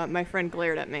my friend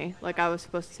glared at me like I was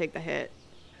supposed to take the hit.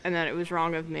 And that it was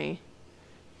wrong of me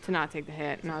to not take the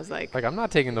hit. And I was like, Like, I'm not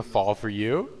taking the fall for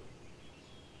you.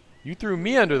 You threw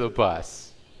me under the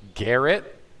bus,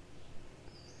 Garrett.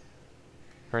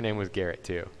 Her name was Garrett,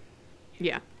 too.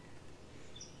 yeah.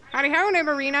 Howdy ho,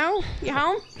 neighborino. You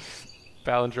home?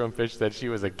 Palindrome Fish said she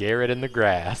was a Garrett in the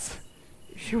grass.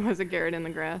 She was a Garrett in the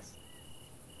grass.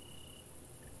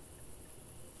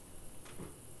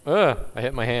 Ugh, I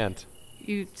hit my hand.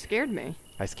 You scared me.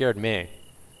 I scared me.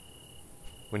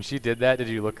 When she did that, did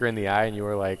you look her in the eye and you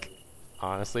were like,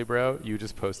 honestly, bro, you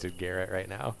just posted Garrett right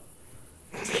now?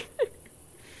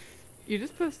 You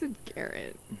just posted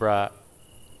Garrett. Bruh,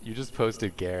 you just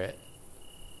posted Garrett.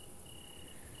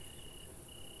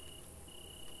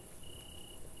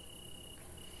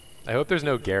 I hope there's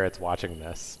no Garretts watching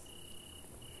this.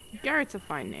 Garrett's a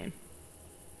fine name.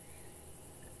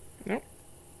 Nope.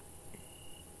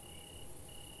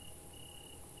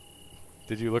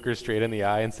 Did you look her straight in the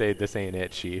eye and say, this ain't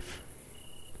it, Chief?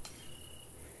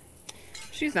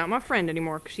 She's not my friend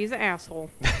anymore because she's an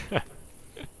asshole.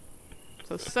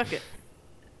 So suck it.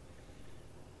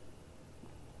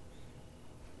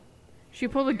 She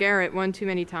pulled a Garrett one too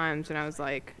many times, and I was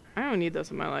like, I don't need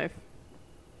this in my life.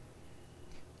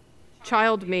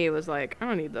 Child me was like, I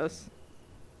don't need this.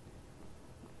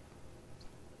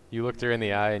 You looked her in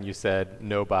the eye and you said,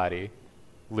 nobody.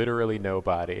 Literally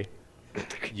nobody.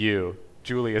 You.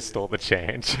 Julia stole the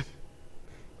change.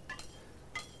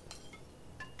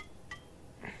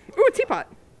 Ooh, a teapot.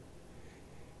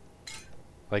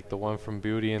 Like the one from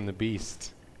Beauty and the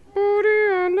Beast. Beauty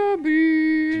and the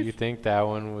Beast. Do you think that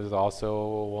one was also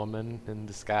a woman in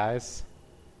disguise?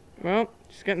 Well,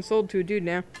 she's getting sold to a dude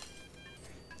now.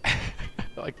 I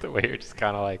like the way you're just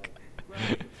kind of like...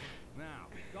 Now,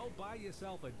 go buy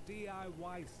yourself a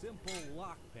DIY simple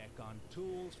lockpick on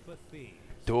Tools for Thieves.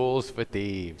 Tools for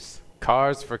Thieves.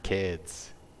 Cars for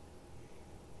kids.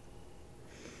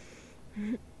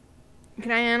 Can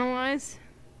I analyze?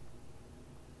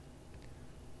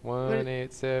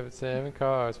 1877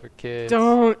 cars for kids.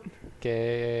 Don't.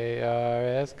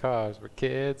 KARS cars for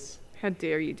kids. How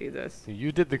dare you do this?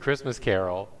 You did the Christmas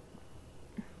Carol.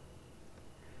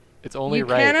 It's only You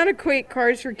right. cannot equate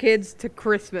Cars for Kids to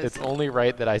Christmas. It's only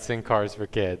right that I sing Cars for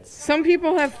Kids. Some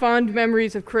people have fond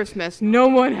memories of Christmas. No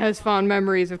one has fond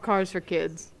memories of Cars for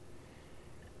Kids.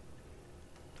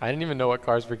 I didn't even know what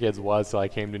Cars for Kids was till I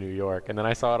came to New York, and then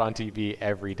I saw it on TV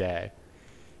every day.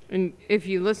 And if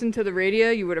you listened to the radio,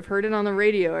 you would have heard it on the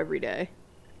radio every day.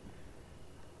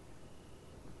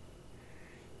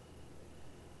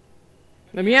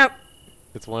 Let me out.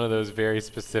 It's one of those very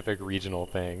specific regional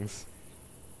things.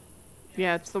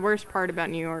 Yeah, it's the worst part about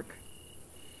New York.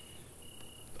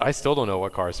 I still don't know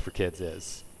what Cars for Kids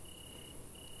is.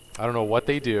 I don't know what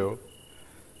they do.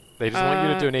 They just want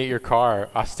you to donate your car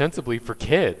ostensibly for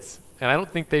kids. And I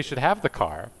don't think they should have the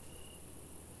car.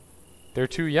 They're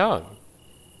too young.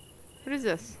 What is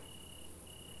this?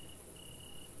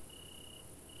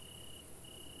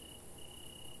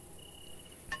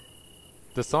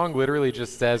 The song literally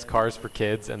just says Cars for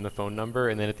Kids and the phone number,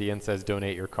 and then at the end says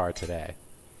donate your car today.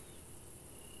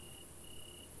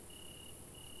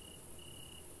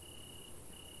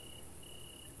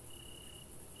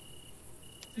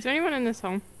 Is there anyone in this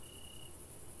home?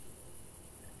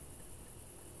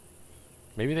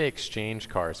 Maybe they exchange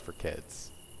cars for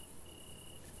kids.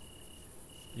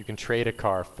 You can trade a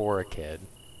car for a kid.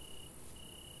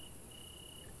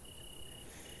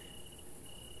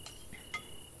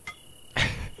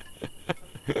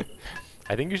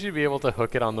 I think you should be able to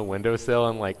hook it on the windowsill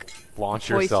and like launch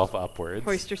yourself upwards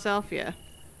Hoist yourself, yeah.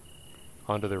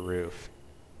 onto the roof.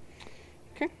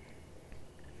 Okay.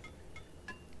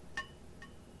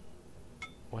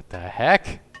 What the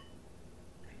heck?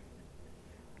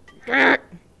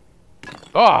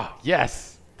 Oh,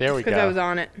 yes. There we go. Because I was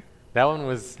on it. That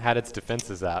one had its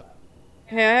defenses up.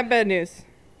 Hey, I have bad news.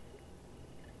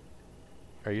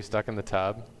 Are you stuck in the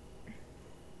tub?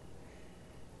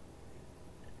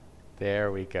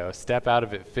 There we go. Step out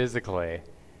of it physically.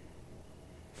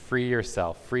 Free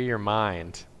yourself. Free your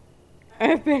mind. I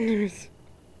have bad news.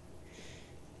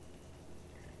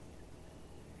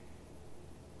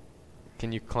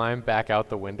 Can you climb back out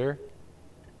the window?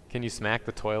 Can you smack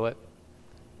the toilet?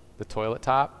 The toilet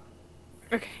top?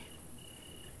 Okay.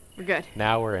 We're good.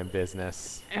 Now we're in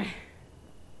business.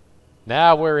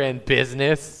 Now we're in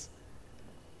business.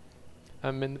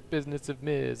 I'm in the business of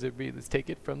misery. Let's take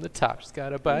it from the top. She's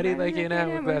got a body like an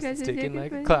hourglass. It's ticking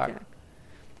like a clock.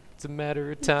 It's a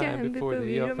matter of time before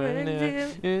the open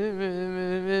out.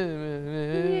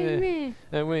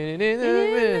 I went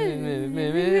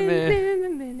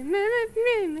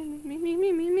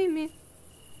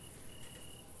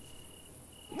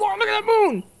Whoa, look at that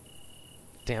moon!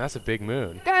 Damn, that's a big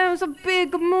moon. That was a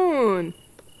big moon.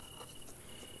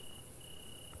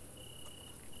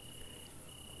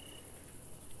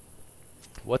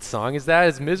 What song is that?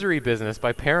 It's Misery Business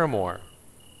by Paramore.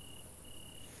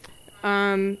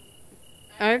 I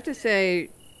have to say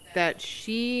that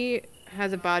she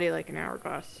has a body like an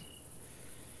hourglass.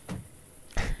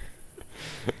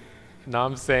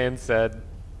 Nam Sain said,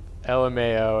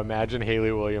 LMAO, imagine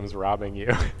Haley Williams robbing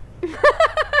you.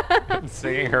 And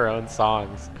singing her own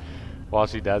songs while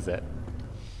she does it.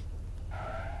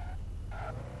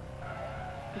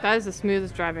 That is the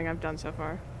smoothest driving I've done so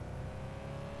far.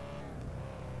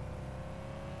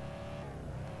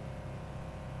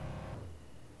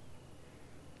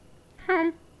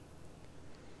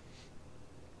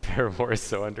 Paramore is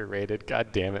so underrated.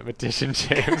 God damn it, Magician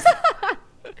James.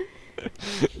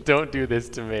 Don't do this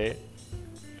to me.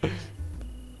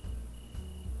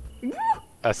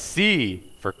 A C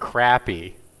for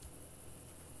crappy.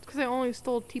 It's because I only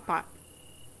stole a teapot.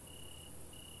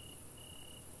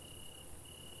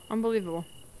 Unbelievable.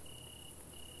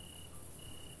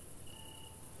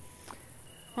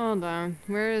 Hold on.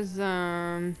 Where is,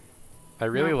 I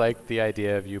really like the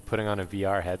idea of you putting on a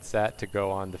VR headset to go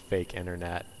on the fake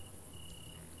internet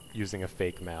using a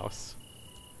fake mouse.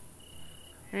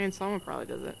 I mean, someone probably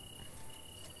does it.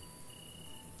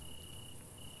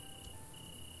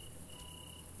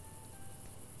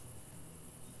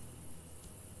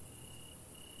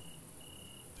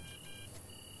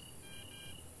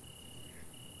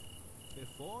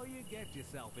 Before you get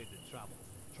yourself into trouble,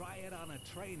 try it on a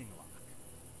training lock.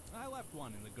 I left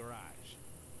one in the garage.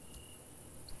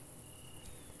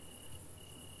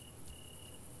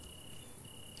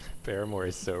 Barrymore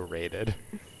is so rated.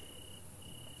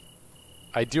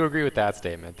 I do agree with that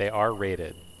statement. They are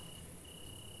rated.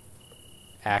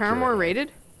 Paramore Accurately.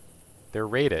 rated? They're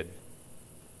rated.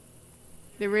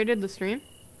 They rated the stream?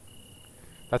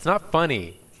 That's not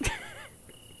funny.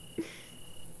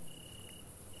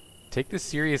 Take this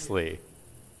seriously.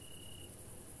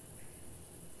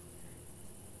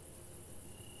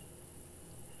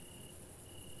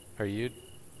 Are you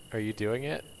doing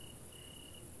it?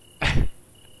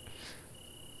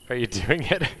 Are you doing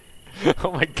it?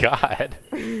 Oh my god.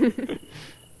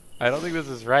 I don't think this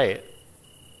is right.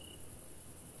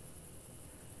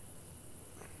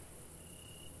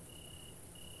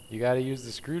 You gotta use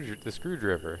the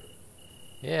screwdriver.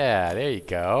 Yeah, there you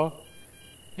go.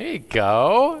 There you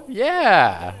go.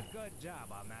 Yeah. Did a good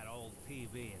job on that old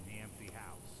TV in the empty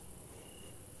house.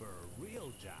 For a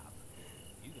real job,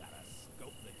 you gotta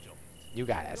scope the joint. You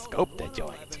gotta scope the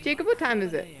joint. Jacob, what time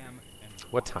is it?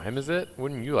 What time is it?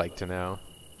 Wouldn't you like to know?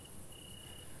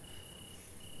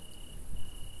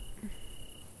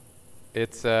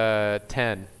 It's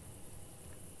 10.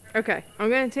 Okay, I'm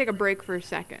gonna take a break for a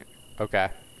second. Okay.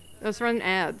 Let's run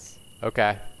ads.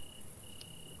 Okay.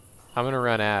 I'm gonna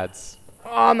run ads.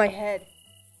 Oh, my head.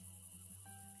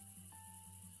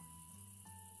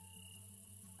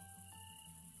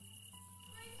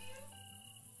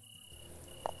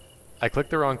 I clicked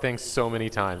the wrong thing so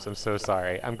many times. I'm so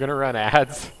sorry. I'm gonna run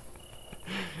ads.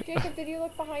 Jacob, did you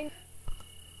look behind?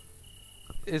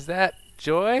 Is that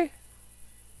Joy?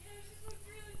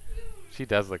 She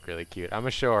does look really cute. I'm gonna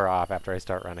show her off after I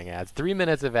start running ads. 3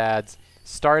 minutes of ads,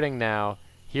 starting now.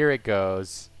 Here it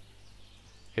goes.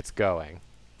 It's going.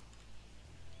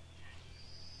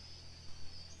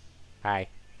 Hi.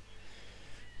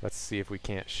 Let's see if we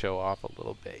can't show off a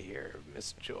little bit here,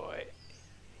 Miss Joy.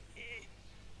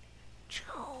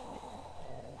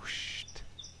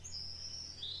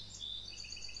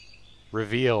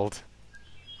 Revealed.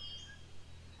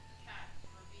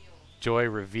 Joy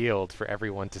revealed for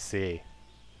everyone to see.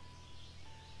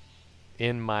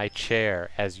 In my chair,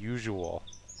 as usual.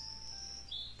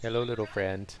 Hello, little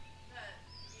friend.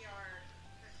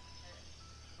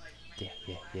 Yeah,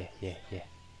 yeah, yeah, yeah, yeah.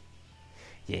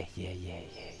 Yeah, yeah, yeah, yeah, yeah,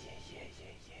 yeah,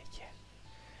 yeah, yeah, yeah.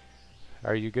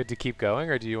 Are you good to keep going,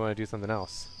 or do you want to do something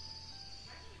else?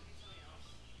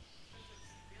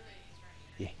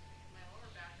 Yeah.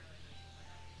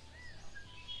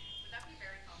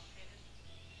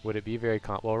 Would it be very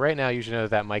well, right now you should know that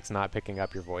that mic's not picking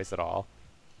up your voice at all.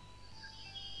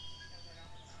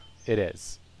 It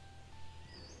is.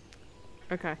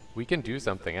 Okay. We can do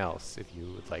something else if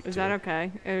you would like to. Is that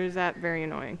okay? Or is that very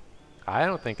annoying? I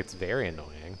don't think it's very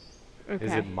annoying. Okay.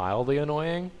 Is it mildly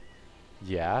annoying?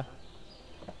 Yeah.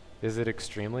 Is it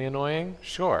extremely annoying?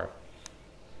 Sure.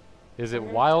 Is it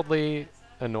wildly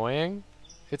annoying?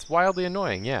 It's wildly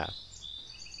annoying, yeah.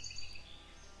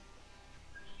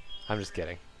 I'm just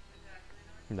kidding.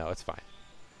 No, it's fine.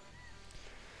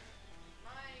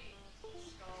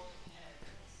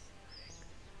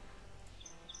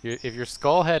 If your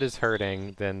skull head is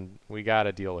hurting, then we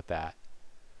gotta deal with that.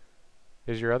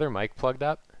 Is your other mic plugged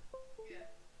up? Yeah.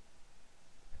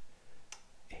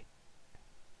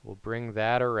 We'll bring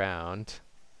that around.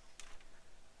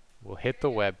 We'll hit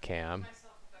the webcam.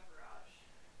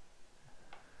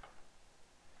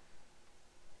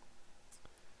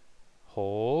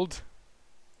 Hold.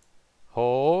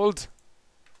 Hold.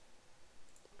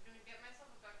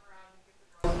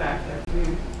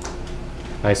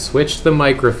 I switched the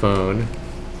microphone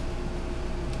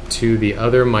to the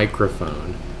other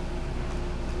microphone.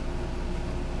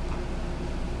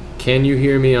 Can you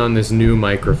hear me on this new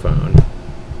microphone?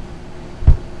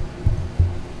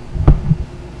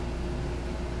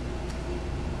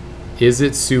 Is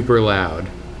it super loud?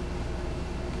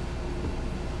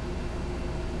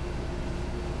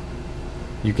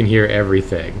 You can hear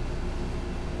everything.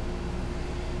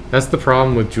 That's the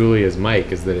problem with Julia's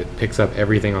mic, is that it picks up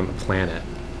everything on the planet.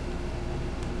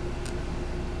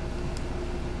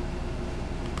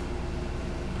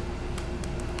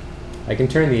 I can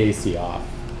turn the AC off.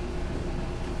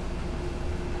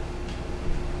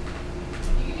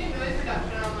 You can do noise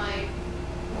reduction on my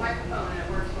microphone and it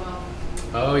works well.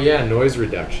 Oh yeah, noise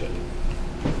reduction.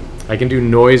 I can do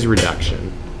noise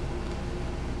reduction.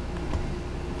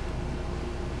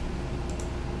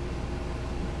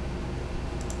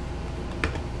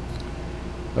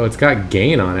 Oh, it's got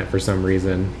gain on it for some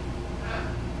reason.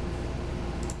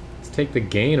 Let's take the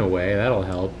gain away. That'll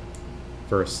help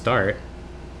for a start.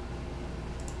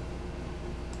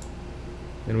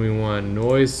 Then we want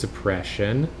noise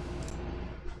suppression.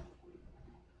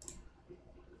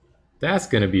 That's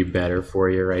gonna be better for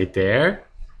you right there.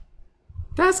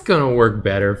 That's gonna work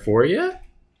better for you.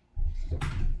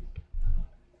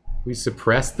 We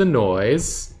suppress the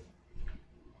noise.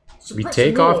 We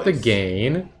take off the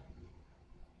gain.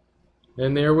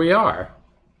 And there we are.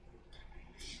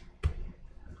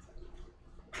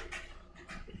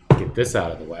 Get this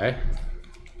out of the way.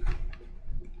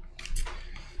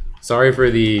 Sorry for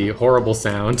the horrible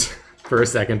sound for a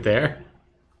second there.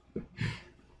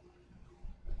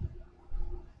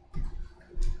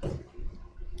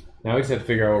 Now we just have to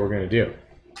figure out what we're going to do.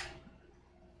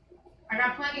 I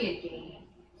got plenty of games.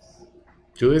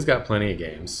 Julie's got plenty of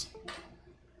games.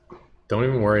 Don't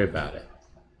even worry about it.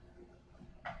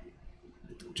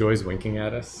 Joy's winking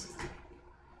at us.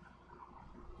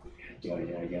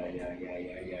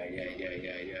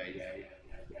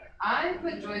 I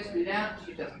put Joy's food out,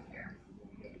 she doesn't care.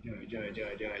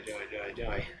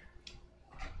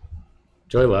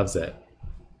 Joy loves it.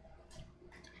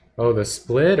 Oh, the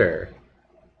splitter.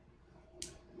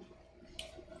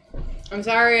 I'm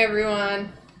sorry,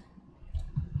 everyone.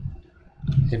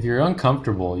 If you're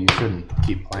uncomfortable, you shouldn't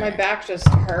keep playing. My back just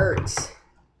hurts.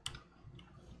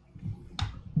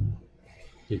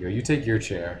 Here you go. You take your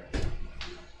chair.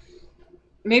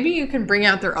 Maybe you can bring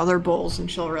out their other bowls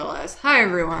and she'll realize. Hi,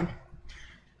 everyone.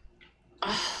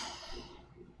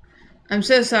 I'm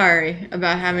so sorry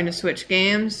about having to switch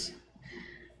games.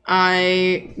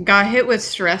 I got hit with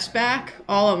stress back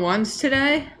all at once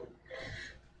today.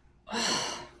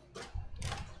 It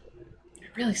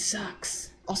really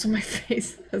sucks. Also, my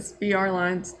face has VR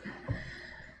lines.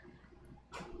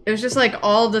 It was just like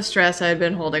all the stress I had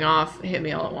been holding off hit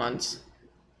me all at once.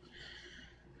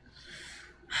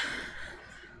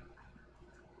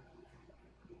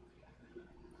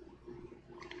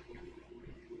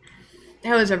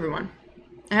 How is everyone?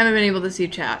 I haven't been able to see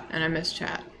chat, and I miss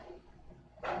chat.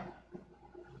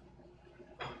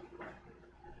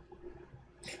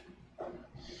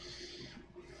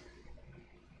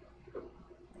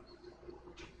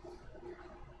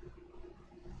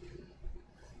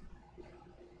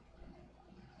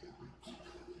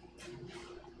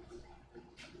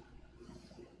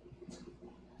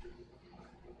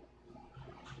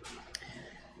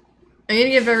 I'm gonna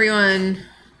give everyone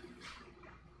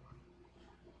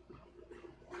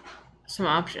some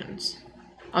options.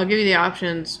 I'll give you the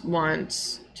options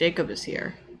once Jacob is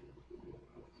here.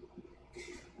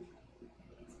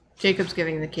 Jacob's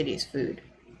giving the kitties food.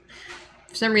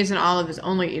 For some reason, Olive is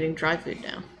only eating dry food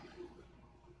now.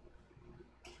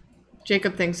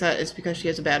 Jacob thinks that it's because she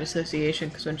has a bad association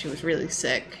because when she was really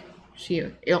sick, she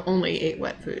only ate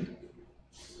wet food.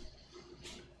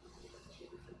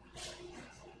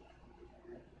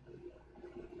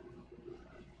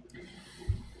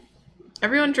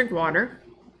 Everyone drink water.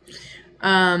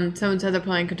 Someone said they're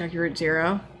playing Kentucky Route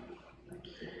Zero.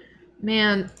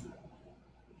 Man,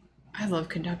 I love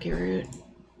Kentucky Route.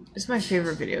 It's my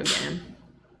favorite video game.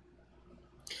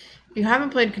 If you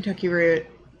haven't played Kentucky Route,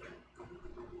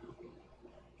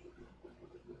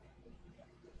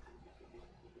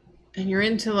 and you're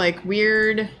into like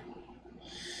weird,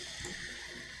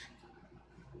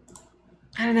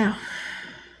 I don't know.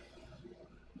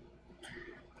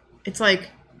 It's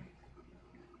like,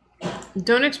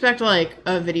 don't expect like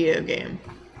a video game.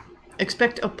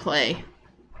 Expect a play.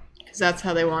 Because that's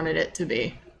how they wanted it to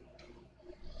be.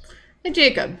 Hey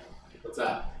Jacob. What's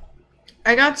up?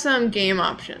 I got some game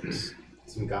options.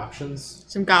 Some goptions?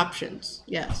 Some goptions,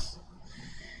 yes.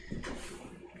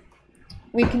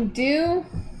 We can do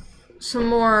some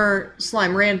more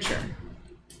Slime Rancher.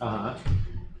 Uh-huh.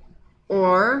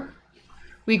 Or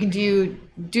we can do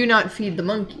Not Feed the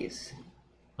Monkeys.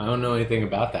 I don't know anything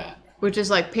about that. Which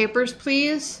is like Papers,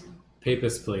 Please.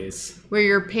 Papers, Please. Where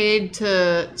you're paid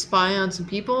to spy on some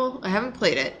people. I haven't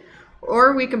played it.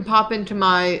 Or we can pop into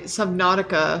my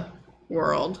Subnautica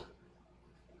world.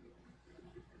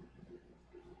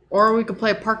 Or we could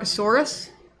play Parkasaurus.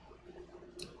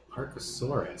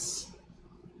 Parkasaurus.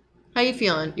 How you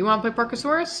feeling? You want to play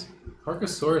Parkasaurus?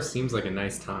 Parkasaurus seems like a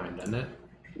nice time, doesn't it?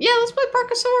 Yeah, let's play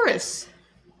Parkasaurus.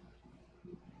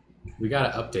 We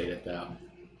gotta update it, though.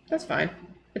 That's fine.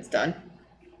 It's done.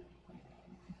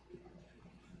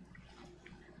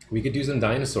 We could do some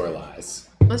dinosaur lies.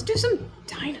 Let's do some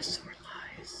dinosaur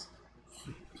lies.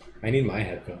 I need my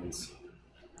headphones.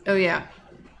 Oh, yeah.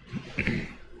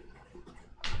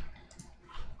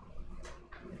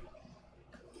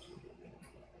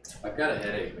 I've got a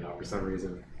headache now for some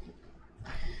reason.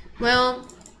 Well,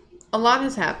 a lot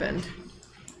has happened.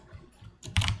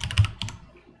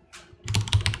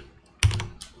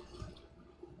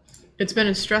 It's been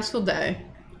a stressful day.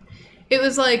 It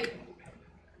was like,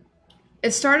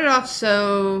 it started off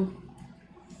so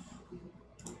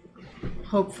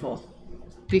hopeful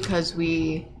because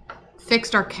we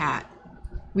fixed our cat.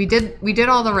 We did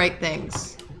all the right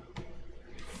things.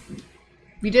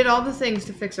 We did all the things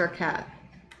to fix our cat.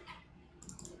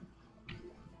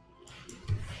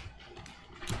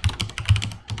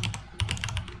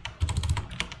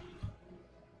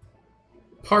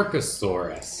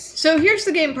 Parkasaurus. So here's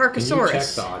the game Parkasaurus. Can you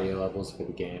check the audio levels for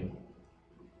the game?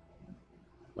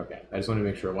 Okay, I just want to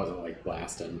make sure it wasn't like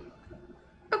blasting.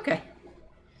 Okay.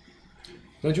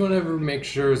 Don't you want to ever make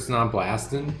sure it's not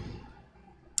blasting?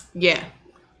 Yeah.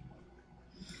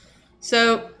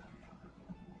 So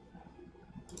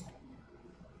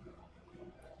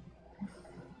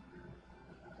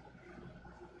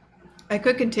I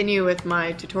could continue with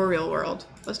my tutorial world.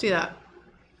 Let's do that.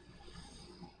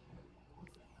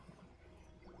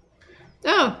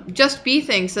 Oh, Just Bee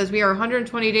Thing says we are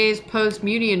 120 days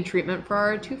post-Munion treatment for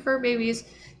our 2 fur babies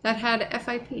that had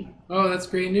FIP. Oh, that's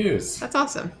great news. That's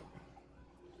awesome.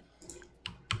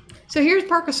 So here's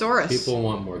Parkasaurus. People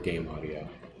want more game audio.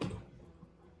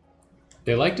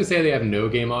 They like to say they have no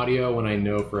game audio when I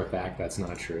know for a fact that's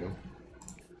not true.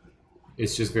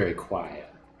 It's just very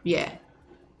quiet. Yeah.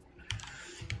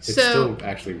 It's still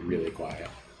actually really quiet.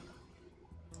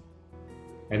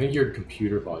 I think your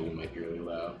computer volume might be really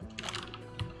low.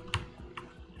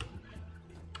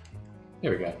 There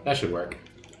we go. That should work.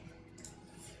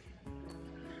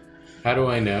 How do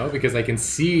I know? Because I can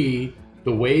see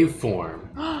the waveform.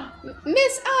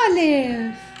 Miss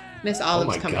Olive! Miss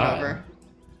Olive's coming God. over.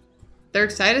 They're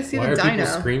excited to see Why the are dino.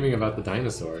 people screaming about the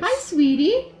dinosaurs? Hi,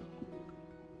 sweetie.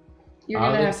 You're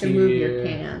gonna have Olive's to move your here.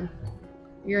 can.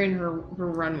 You're in her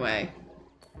runway.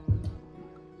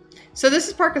 So this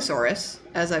is Parkasaurus,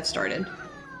 as I've started.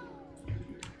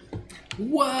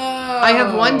 Whoa! I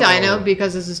have one dino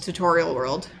because this is tutorial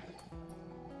world.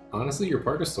 Honestly, your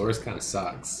Parkasaurus kind of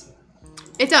sucks.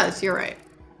 It does, you're right.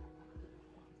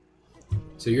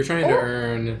 So you're trying to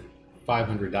earn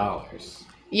 $500.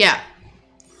 Yeah,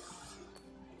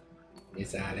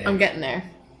 Is that it? I'm getting there.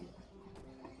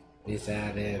 Is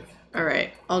that it? All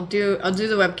right, I'll do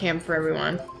the webcam for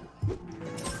everyone.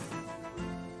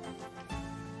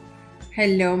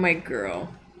 Hello, my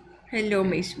girl. Hello,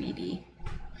 my sweetie.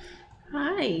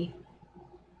 Hi.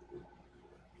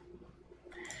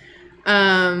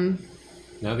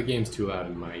 Now the game's too loud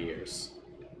in my ears.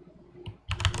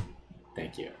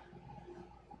 Thank you.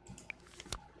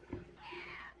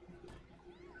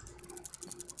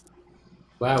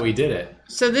 Wow, we did it.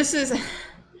 So this is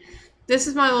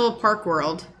my little park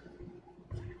world.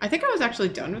 I think I was actually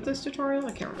done with this tutorial.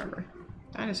 I can't remember.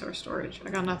 Dinosaur storage. I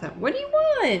got nothing. What do you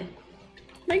want?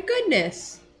 My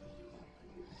goodness.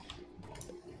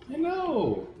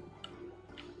 Hello.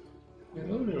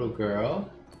 Hello, little girl.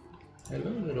 Hello,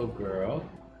 little girl.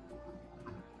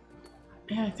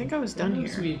 Yeah, I think I was done Hello,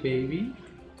 here. sweet baby.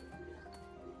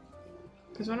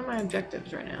 Because one of my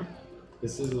objectives right now.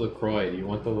 This is LaCroix. Do you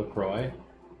want the LaCroix?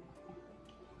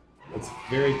 It's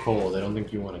very cold. I don't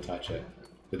think you want to touch it.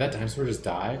 Did that dinosaur just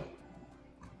die?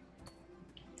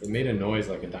 It made a noise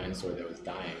like a dinosaur that was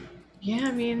dying. Yeah,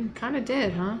 I mean, kind of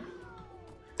did, huh?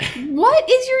 What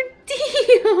is your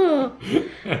deal?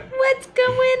 What's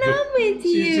going on with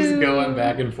you? She's just going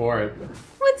back and forth.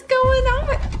 What's going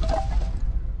on?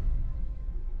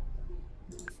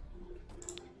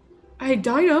 Hey,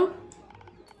 dino.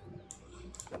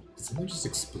 Did something just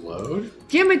explode?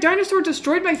 Yeah, my dinosaur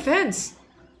destroyed my fence.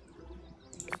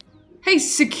 Hey,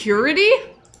 security?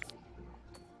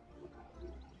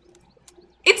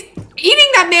 It's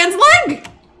eating that man's leg!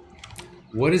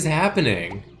 What is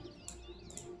happening?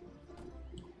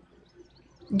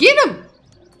 Get him!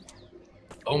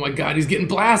 Oh my god, he's getting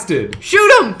blasted!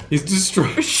 Shoot him! He's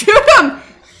destroyed. Shoot him!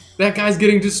 That guy's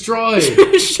getting destroyed! Shoot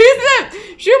him!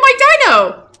 Shoot my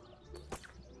dino!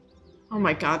 Oh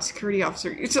my god, security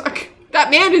officer, you suck. That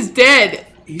man is dead!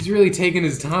 He's really taking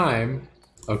his time.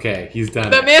 Okay, he's done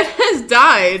That it. man has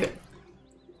died.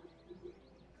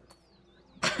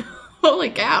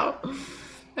 Holy cow.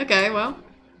 Okay, well.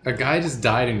 A guy just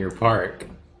died in your park.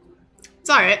 It's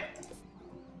alright.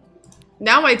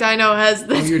 Now my dino has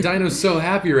the Oh, your dino's so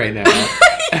happy right now.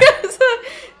 he has a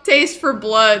taste for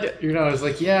blood. Your dino's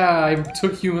like, yeah, I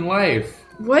took human life.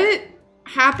 What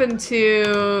happened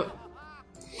to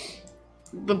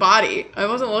the body? I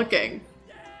wasn't looking.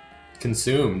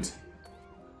 Consumed.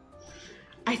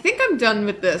 I think I'm done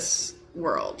with this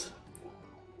world.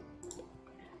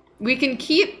 We can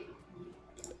keep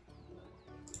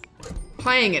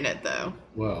playing in it though.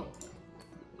 Whoa.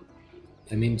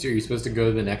 I mean, are you supposed to go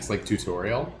to the next, like,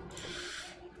 tutorial?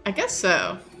 I I guess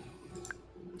so.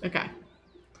 Okay.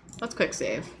 Let's quick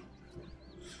save.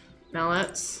 Now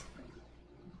let's...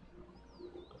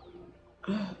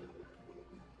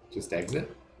 Just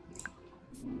exit?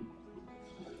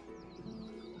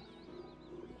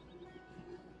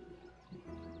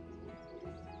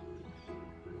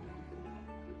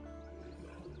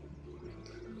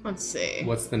 Let's see.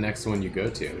 What's the next one you go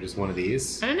to? Just one of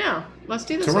these? I don't know. Let's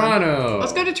do this Toronto! one.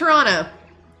 Let's go to Toronto.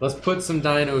 Let's put some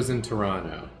dinos in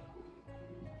Toronto.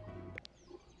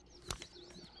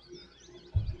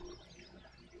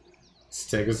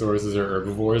 Stegosauruses are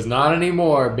herbivores. Not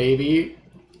anymore, baby.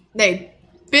 They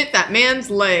bit that man's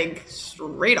leg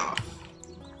straight off.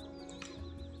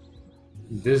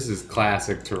 This is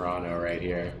classic Toronto right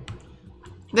here.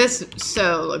 This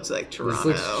so looks like Toronto. This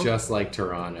looks just like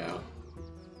Toronto.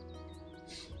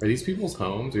 Are these people's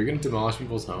homes? Are you going to demolish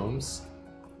people's homes?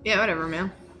 Yeah, whatever, man.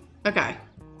 Okay.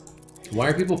 Why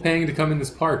are people paying to come in this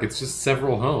park? It's just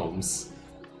several homes.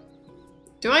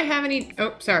 Do I have any...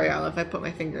 Oh, sorry, Olive. I put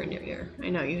my finger in your ear. I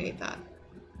know you hate that.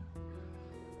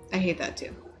 I hate that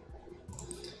too.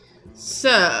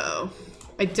 So,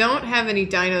 I don't have any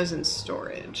dinos in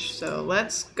storage. So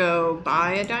let's go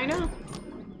buy a dino.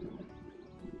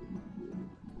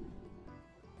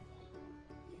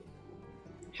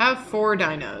 Have 4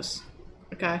 dinos.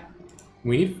 Okay.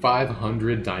 We need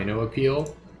 500 dino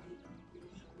appeal.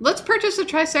 Let's purchase a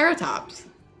Triceratops.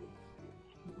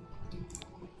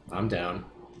 I'm down.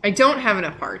 I don't have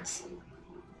enough parts.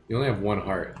 You only have 1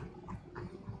 heart.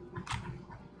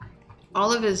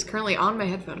 Olive is currently on my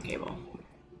headphone cable.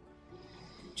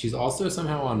 She's also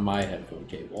somehow on my headphone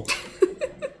cable.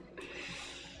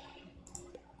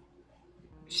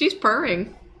 She's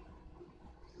purring.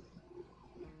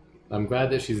 I'm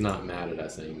glad that she's not mad at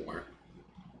us anymore.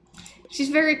 She's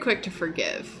very quick to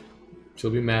forgive. She'll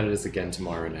be mad at us again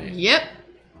tomorrow night. Yep.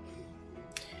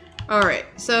 Alright,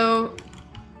 so...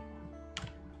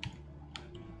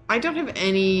 I don't have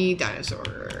any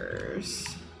dinosaurs.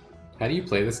 How do you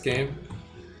play this game?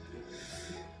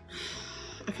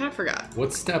 I kind of forgot.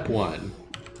 What's step 1?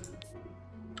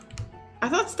 I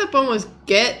thought step 1 was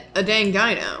get a dang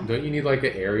dino. Don't you need like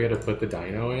an area to put the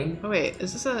dino in? Oh wait,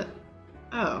 is this a...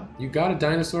 Oh. You got a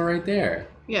dinosaur right there.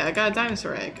 Yeah, I got a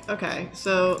dinosaur egg. Okay,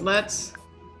 so let's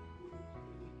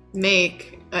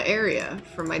make an area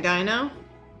for my dino.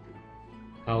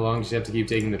 How long does she have to keep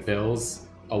taking the pills?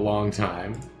 A long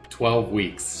time. 12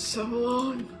 weeks. So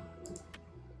long.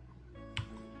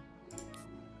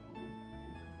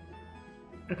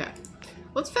 Okay.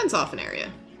 Let's fence off an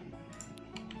area.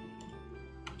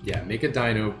 Yeah, make a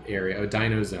dino area, a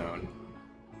dino zone.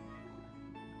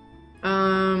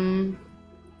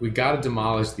 We gotta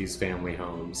demolish these family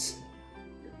homes.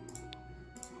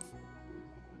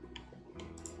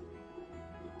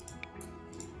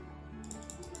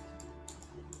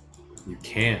 You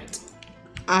can't.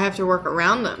 I have to work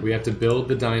around them. We have to build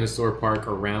the dinosaur park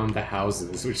around the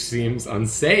houses, which seems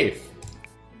unsafe.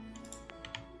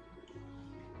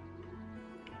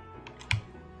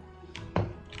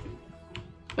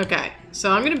 Okay,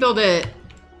 so I'm gonna build it...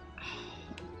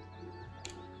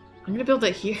 I'm gonna build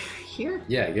it here. Here?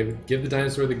 Yeah, give the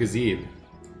dinosaur the gazebo.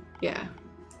 Yeah.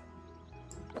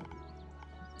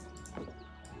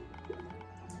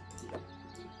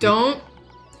 Don't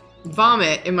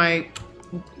vomit in my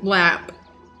lap,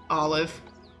 Olive.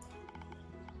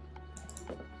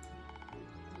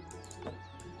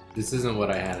 This isn't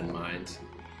what I had in mind.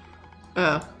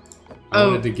 Oh. I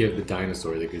wanted to give the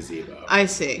dinosaur the gazebo. I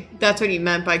see. That's what you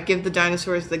meant by give the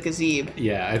dinosaurs the gazebo.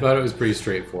 Yeah, I thought it was pretty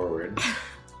straightforward.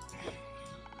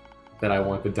 That I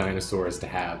want the dinosaurs to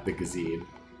have the gazebo.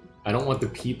 I don't want the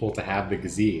people to have the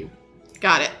gazebo.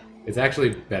 Got it. It's actually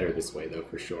better this way, though,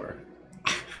 for sure.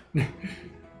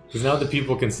 Because now the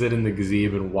people can sit in the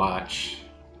gazebo and watch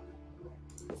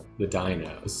the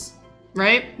dinos.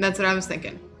 Right? That's what I was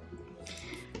thinking.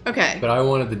 Okay. But I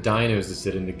wanted the dinos to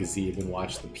sit in the gazebo and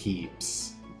watch the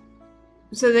peeps.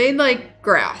 So they like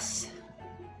grass.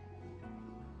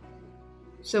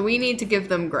 So we need to give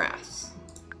them grass.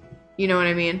 You know what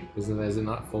I mean? Is it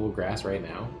not full of grass right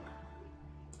now?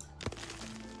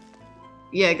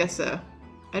 Yeah, I guess so.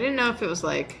 I didn't know if it was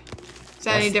like... Is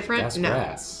that any different? That's no.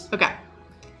 grass. Okay.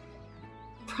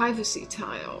 Privacy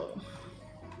tile.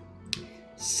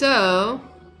 So...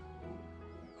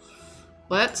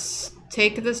 Let's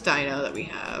take this dino that we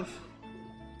have.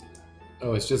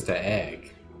 Oh, it's just an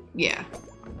egg. Yeah.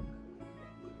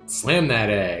 Slam that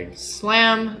egg.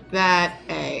 Slam that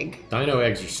egg. Dino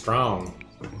eggs are strong.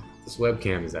 This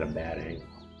webcam is at a bad angle.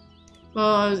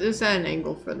 Well, it was at an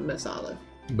angle for the Miss Olive.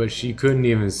 But she couldn't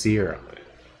even see her on it.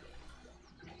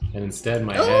 And instead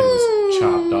my head was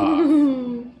chopped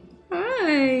off.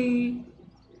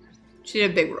 She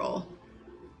did a big roll.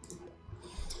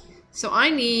 So I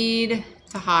need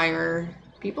to hire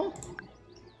people.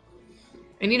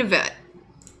 I need a vet.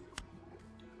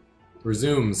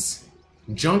 Resumes.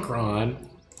 Junkron.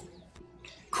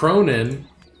 Cronin.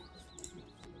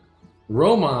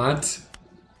 Romont.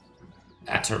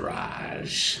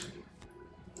 Atterage.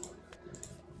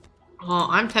 Oh,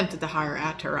 I'm tempted to hire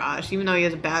Atterage, even though he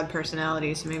has a bad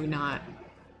personality, so maybe not.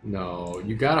 No,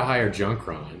 you gotta hire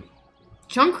Junkron.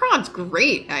 Junkron's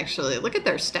great, actually. Look at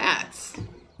their stats.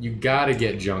 You gotta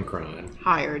get Junkron.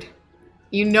 Hired.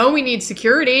 You know we need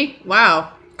security.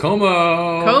 Wow.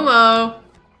 Como. Como.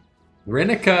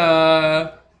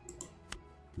 Renica.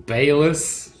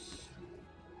 Bayless.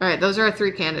 Alright, those are our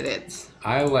 3 candidates.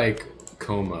 I like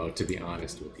Como, to be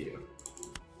honest with you.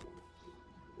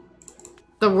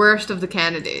 The worst of the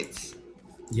candidates.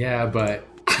 Yeah, but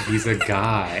he's a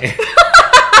guy.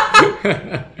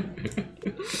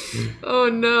 Oh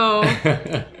no.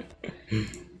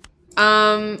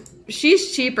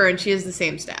 She's cheaper and she has the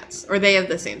same stats. Or they have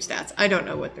the same stats. I don't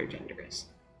know what their gender is.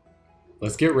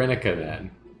 Let's get Renica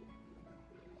then.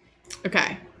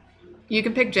 Okay. You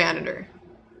can pick janitor.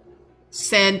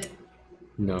 Scent.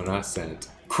 No, not Scent.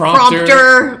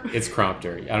 Prompter. It's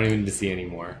Crompter. I don't even need to see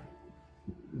anymore.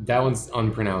 That one's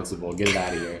unpronounceable. Get it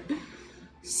out of here.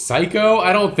 Psycho?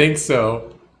 I don't think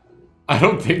so. I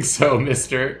don't think so,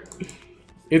 mister.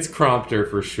 It's Crompter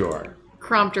for sure.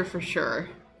 Crompter for sure.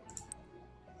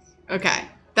 Okay.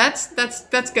 That's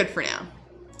good for now.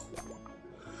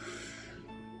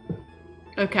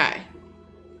 Okay.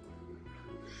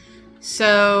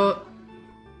 So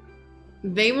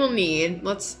they will need,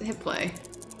 let's hit play.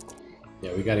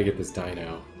 Yeah, we gotta get this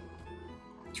dino.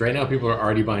 So right now people are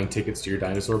already buying tickets to your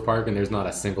dinosaur park and there's not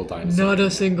a single dinosaur. Not a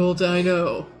single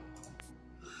dino.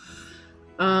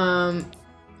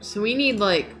 So we need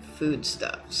like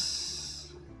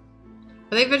foodstuffs.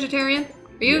 Are they vegetarian?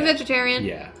 Are you a vegetarian?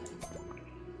 Yeah.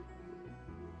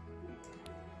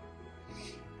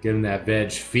 Get them that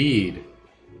veg feed.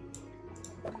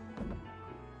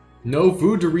 No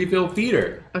food to refill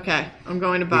feeder. Okay, I'm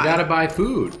going to buy. You gotta buy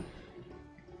food.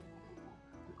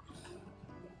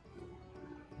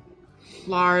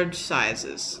 Large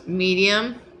sizes.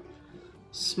 Medium.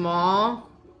 Small.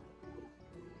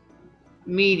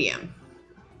 Medium.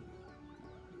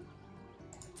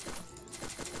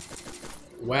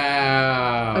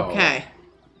 Wow. Okay.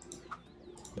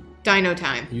 Dino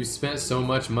time. You spent so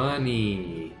much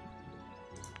money.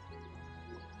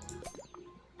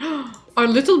 Our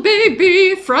little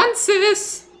baby,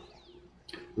 Francis!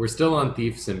 We're still on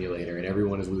Thief Simulator and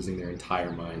everyone is losing their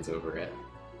entire minds over it.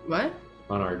 What?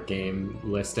 On our game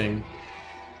listing.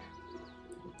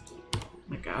 Oh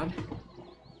my god.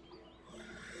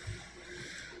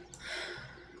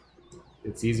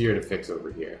 It's easier to fix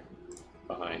over here.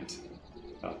 Behind.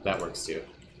 Oh, that works too.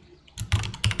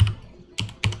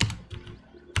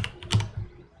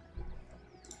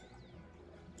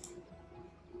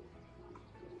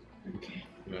 Okay.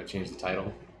 You want to change the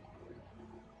title?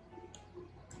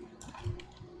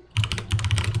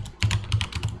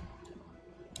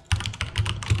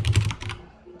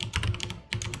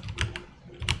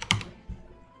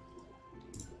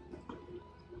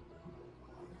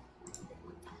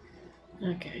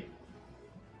 Okay.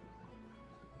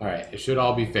 Alright, it should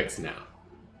all be fixed now.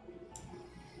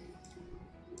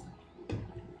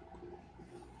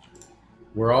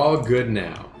 We're all good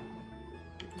now.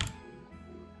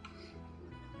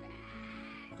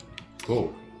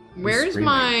 Whoa. Where's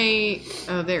my...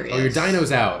 Oh, there he is. Oh, your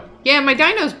dino's out. Yeah, my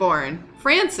dino's born.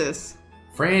 Francis.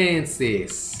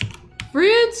 Francis.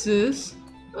 Francis?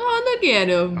 Oh, look at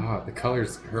him. Oh, the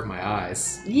colors hurt my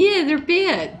eyes. Yeah, they're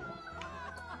bad.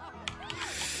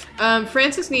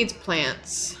 Francis needs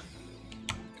plants.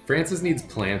 Francis needs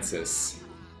Plancis.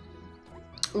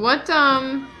 What,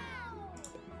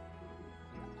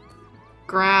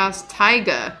 grass,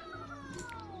 taiga.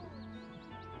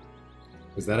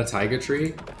 Is that a taiga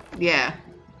tree? Yeah.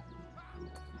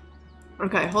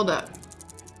 Okay, hold up.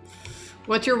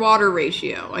 What's your water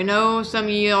ratio? I know some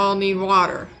of y'all need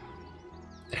water.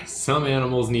 Some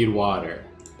animals need water.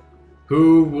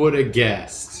 Who would have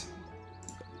guessed?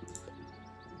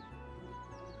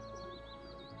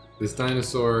 This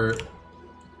dinosaur...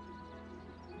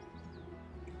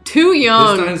 Too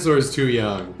young. This dinosaur is too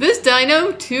young. This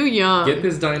dino, too young. Get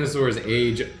this dinosaur's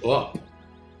age up.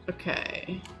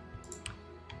 Okay.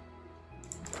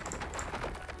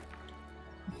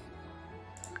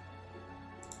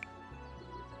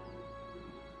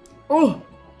 Oh!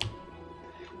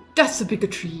 That's a bigger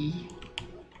tree.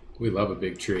 We love a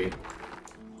big tree.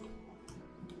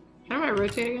 How do I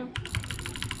rotate again?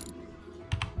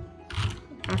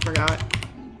 I forgot.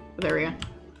 Oh, there we go.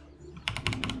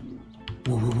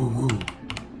 Woo, woo, woo, woo.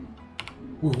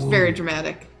 Woo, It's woo. very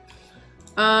dramatic.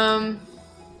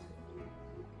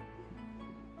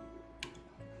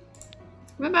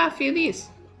 What about a few of these?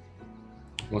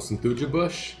 Want some thuja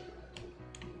bush?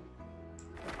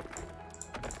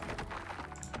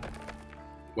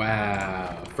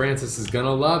 Wow, Francis is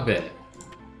gonna love it.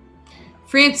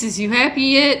 Francis, you happy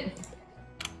yet?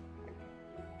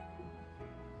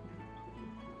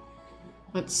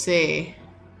 Let's see.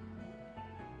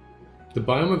 The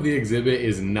biome of the exhibit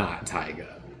is not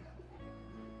taiga.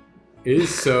 It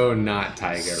is so not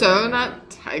taiga. So right now. not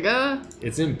taiga?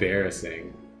 It's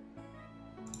embarrassing.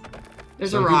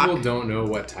 There's Some a rock. people don't know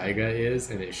what taiga is,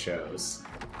 and it shows.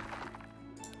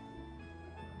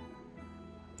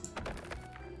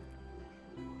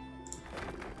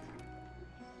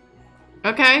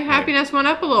 Okay, happiness went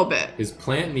up a little bit. His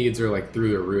plant needs are like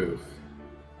through the roof.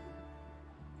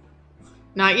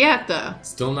 Not yet, though.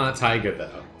 Still not taiga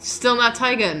though. Still not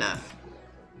taiga enough.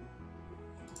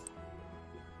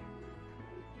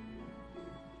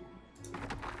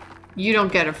 You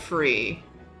don't get a free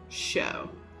show.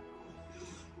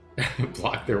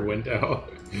 Block their window.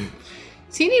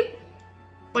 Does he need,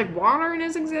 like, water in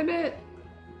his exhibit?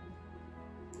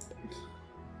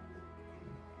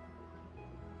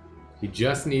 He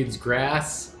just needs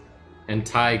grass and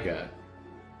taiga.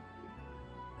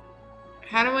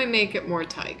 How do I make it more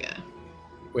taiga?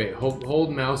 Wait,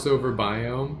 hold mouse over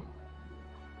biome.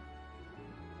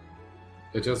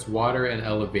 Adjust water and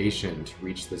elevation to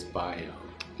reach this biome.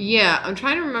 Yeah, I'm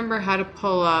trying to remember how to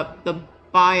pull up the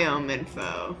biome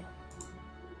info.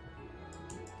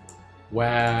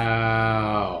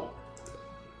 Wow.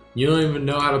 You don't even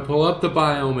know how to pull up the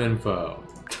biome info.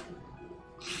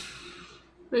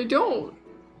 I don't.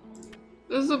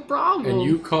 This is a problem. And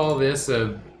you call this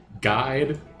a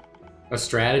guide? A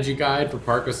strategy guide for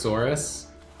Parkasaurus?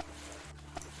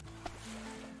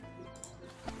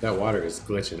 That water is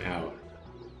glitching out.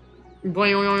 Why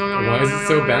is it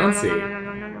so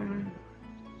bouncy?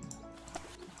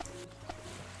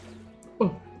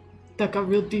 Oh, that got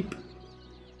real deep.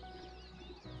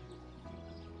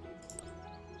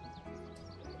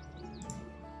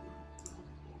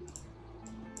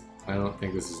 I don't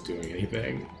think this is doing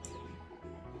anything.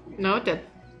 No, it did.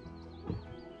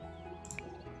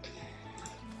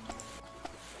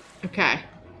 Okay.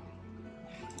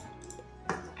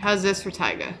 How's this for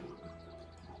taiga?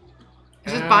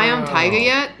 Is this biome taiga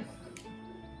yet?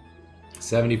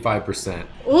 75%.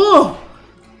 Oh,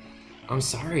 I'm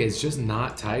sorry, it's just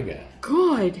not taiga.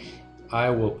 good. I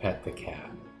will pet the cat.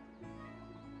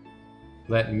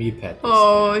 Let me pet this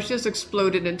Oh, cat. it's just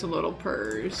exploded into little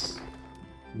purrs.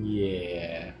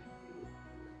 Yeah.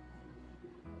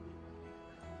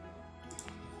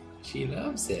 She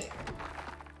loves it.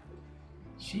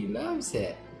 She loves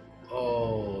it.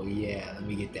 Oh, yeah. Let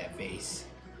me get that face.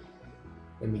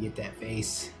 Let me get that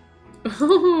face.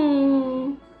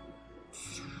 Oh.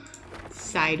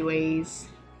 Sideways.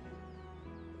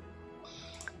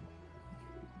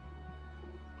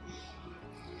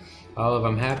 Olive,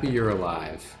 I'm happy you're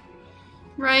alive.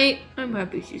 Right? I'm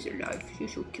happy she's alive.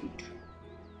 She's so cute.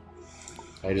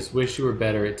 I just wish you were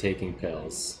better at taking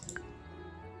pills.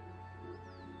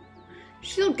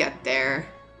 She'll get there.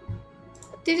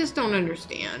 They just don't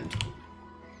understand.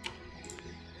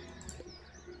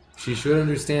 She should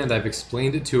understand I've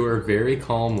explained it to her very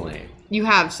calmly. You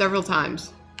have several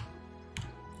times.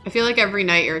 I feel like every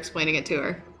night you're explaining it to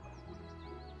her.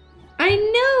 I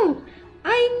know!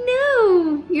 I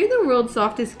know! You're the world's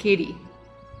softest kitty.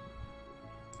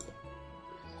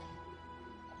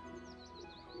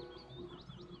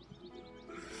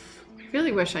 I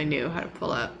really wish I knew how to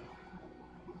pull up.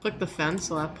 Click the fence,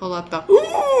 so I'll pull up the...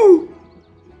 Ooh!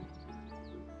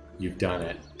 You've done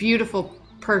it. Beautiful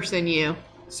person, you.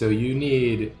 So you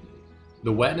need...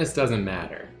 The wetness doesn't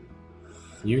matter.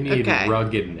 You need Okay.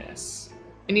 ruggedness.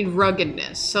 I need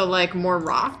ruggedness, so like more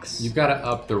rocks? You've got to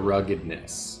up the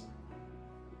ruggedness.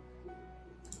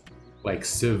 Like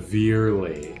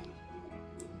severely.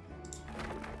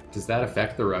 Does that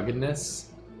affect the ruggedness?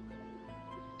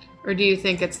 Or do you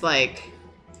think it's like...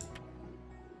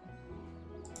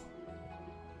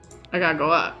 I gotta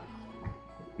go up?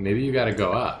 Maybe you got to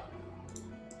go up.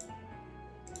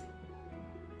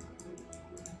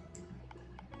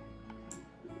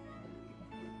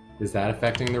 Is that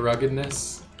affecting the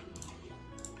ruggedness?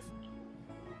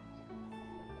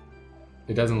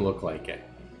 It doesn't look like it.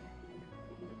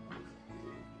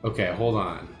 Okay, hold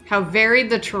on. How varied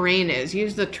the terrain is.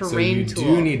 Use the terrain so tool.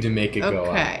 you do need to make it go up.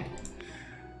 Okay.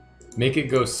 Make it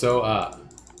go so up.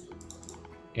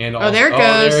 And Oh, also, there it oh,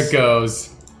 goes. there it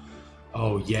goes. Oh,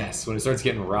 Oh, yes. When it starts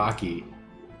getting rocky.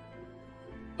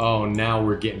 Oh, now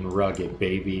we're getting rugged,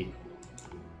 baby.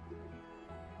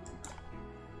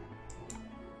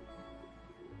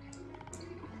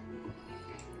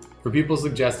 For people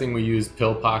suggesting we use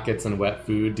pill pockets and wet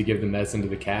food to give the medicine to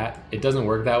the cat, it doesn't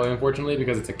work that way, unfortunately,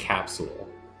 because it's a capsule.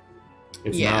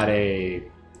 It's not a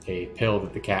pill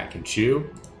that the cat can chew.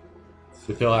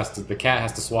 The cat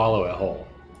has to swallow it whole.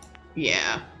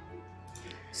 Yeah.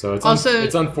 So it's also,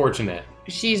 it's unfortunate.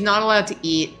 She's not allowed to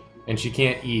eat. And she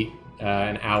can't eat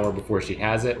an hour before she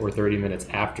has it or 30 minutes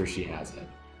after she has it.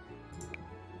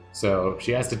 So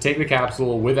she has to take the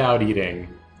capsule without eating.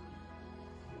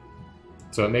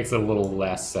 So it makes it a little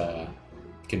less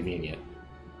convenient.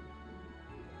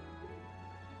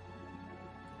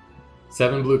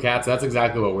 7 blue cats, that's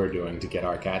exactly what we're doing to get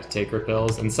our cat to take her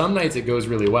pills. And some nights it goes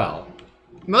really well.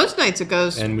 Most nights it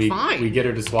goes fine. And we get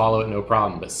her to swallow it, no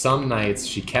problem. But some nights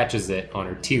she catches it on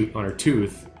her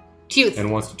tooth.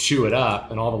 And wants to chew it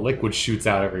up, and all the liquid shoots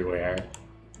out everywhere.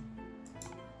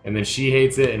 And then she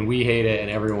hates it, and we hate it, and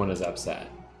everyone is upset.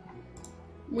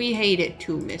 We hate it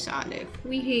too, Miss Olive.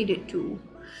 We hate it too.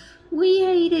 We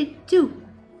hate it too.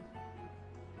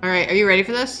 Alright, are you ready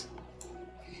for this?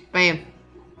 Bam.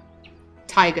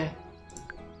 Taiga.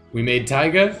 We made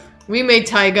Taiga? We made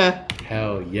Taiga.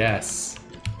 Hell yes.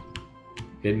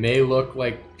 It may look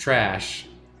like trash.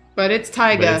 But it's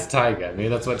Taiga. But it's Taiga. Maybe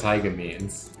that's what Taiga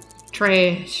means.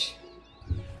 Trash.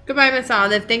 Goodbye, Miss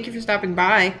Olive. Thank you for stopping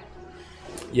by.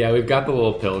 Yeah, we've got the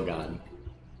little pill gun.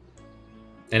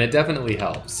 And it definitely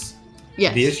helps.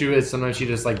 Yes. The issue is sometimes she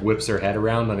just like whips her head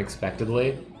around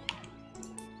unexpectedly.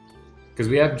 Because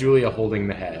we have Julia holding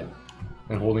the head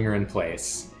and holding her in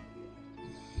place.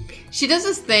 She does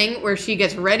this thing where she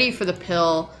gets ready for the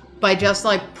pill by just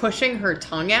like pushing her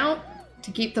tongue out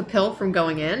to keep the pill from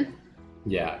going in.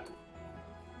 Yeah.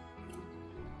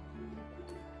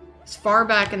 As far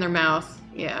back in their mouth.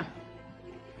 Yeah.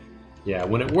 Yeah,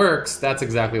 when it works, that's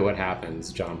exactly what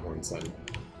happens, John Hornson.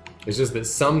 It's just that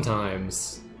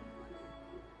sometimes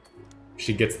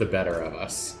she gets the better of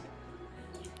us.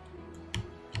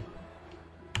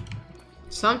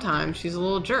 Sometimes she's a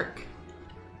little jerk.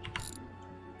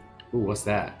 Ooh, what's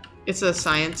that? It's a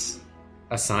science.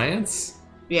 A science?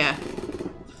 Yeah.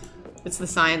 It's the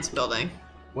science building.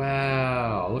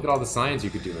 Wow, look at all the science you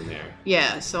could do in there.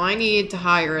 Yeah, so I need to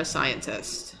hire a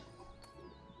scientist.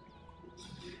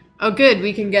 Oh good,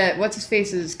 we can get, what's his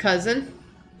face's cousin?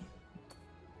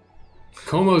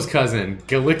 Como's cousin,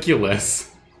 Galliculus.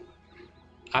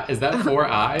 Is that 4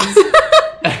 eyes?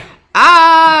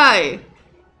 Aye!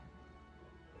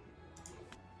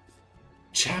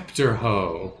 Chapter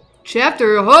Ho.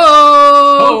 Chapter Ho!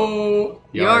 Ho!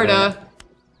 Yarda.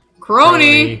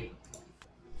 Crony!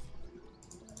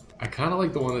 I kind of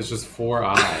like the one that's just 4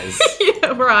 eyes.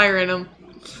 Yeah, we're hiring him.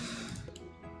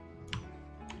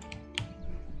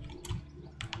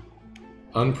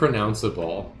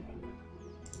 Unpronounceable.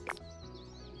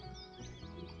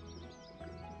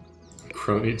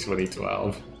 Crony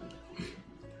 2012.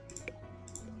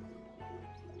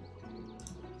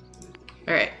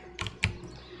 Alright.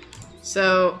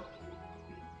 So,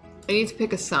 I need to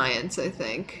pick a science, I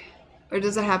think. Or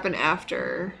does it happen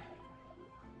after?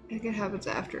 I think it happens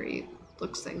after he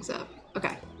looks things up.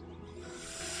 Okay.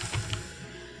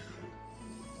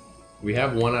 We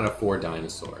have 1 out of 4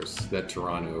 dinosaurs that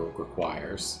Toronto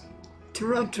requires.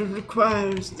 Toronto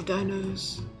requires the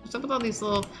dinos. What's up with all these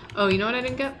little... Oh, you know what I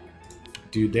didn't get?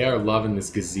 Dude, they are loving this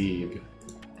gazebo.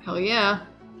 Hell yeah.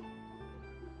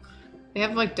 They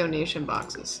have, like, donation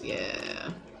boxes.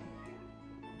 Yeah.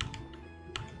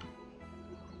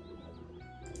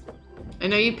 I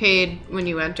know you paid when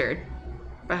you entered,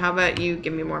 but how about you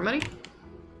give me more money?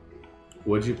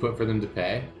 What'd you put for them to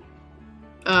pay?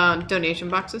 Donation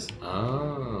boxes.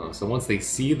 Oh, so once they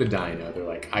see the dino, they're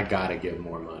like, I gotta give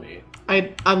more money.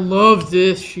 I love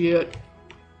this shit.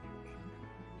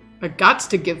 I gots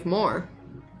to give more.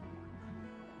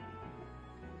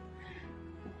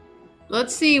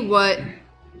 Let's see what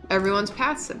everyone's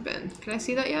paths have been. Can I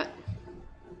see that yet?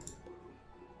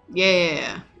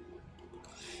 Yeah.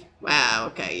 Wow,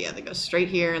 okay, yeah, they go straight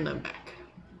here and then back.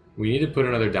 We need to put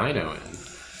another dino in.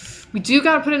 We do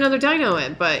gotta put another dino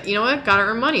in, but you know what? Gotta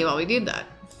earn money while we do that.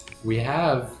 We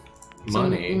have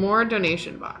money. Some more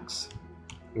donation box.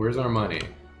 Where's our money?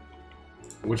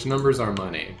 Which number's our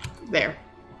money? There.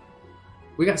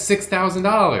 We got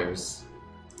 $6,000.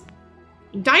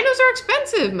 Dinos are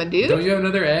expensive, my dude. Don't you have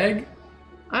another egg?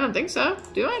 I don't think so.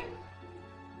 Do I?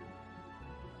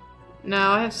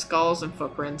 No, I have skulls and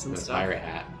footprints and A stuff. pirate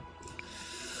hat.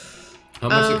 How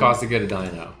much it cost to get a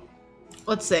dino?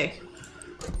 Let's see.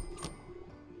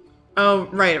 Oh,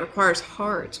 right. It requires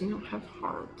hearts. We don't have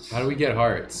hearts. How do we get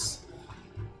hearts?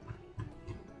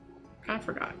 I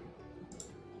forgot.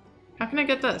 How can I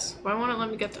get this? Why won't it let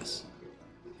me get this?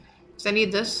 Because I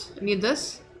need this. I need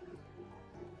this.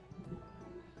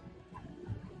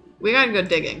 We gotta go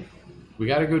digging. We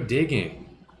gotta go digging.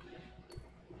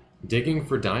 Digging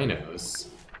for dinos.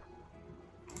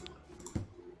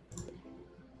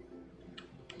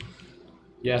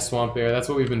 Yeah, Swamp Bear, that's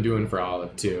what we've been doing for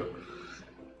Olive, too.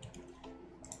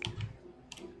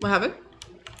 What happened?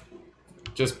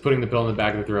 Just putting the pill in the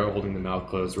back of the throat, holding the mouth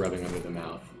closed, rubbing under the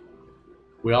mouth.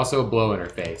 We also blow in her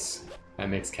face. That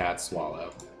makes cats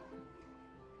swallow.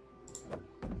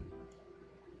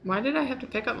 Why did I have to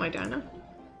pick up my dino?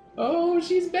 Oh,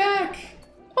 she's back!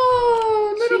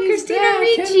 Oh, little She's Christina back.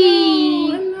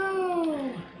 Ricci!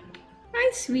 Hello!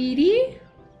 Hi, sweetie.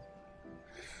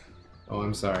 Oh,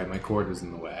 I'm sorry, my cord was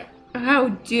in the way. How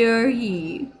dare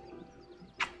he?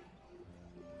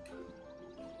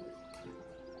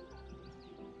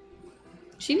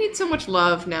 She needs so much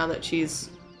love now that she's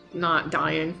not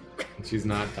dying. She's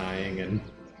not dying and...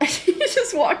 She's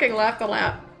just walking lap to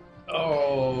lap.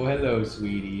 Oh, hello,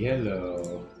 sweetie.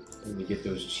 Hello. Let me get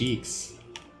those cheeks.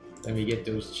 Let me get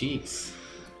those cheeks.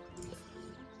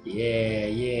 Yeah,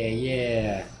 yeah,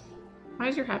 yeah. Why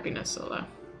is your happiness so low?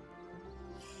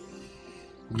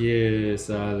 Yes,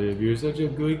 Olive, you're such a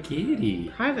good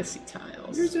kitty. Privacy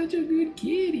tiles. You're such a good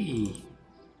kitty.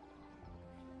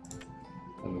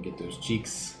 Let me get those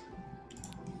cheeks.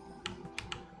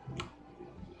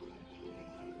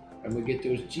 Let me get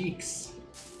those cheeks.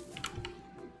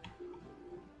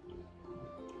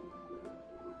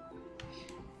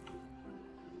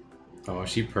 Oh,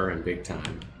 she purring big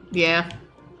time. Yeah.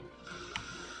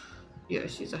 Yeah,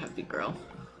 she's a happy girl.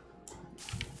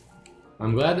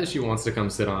 I'm glad that she wants to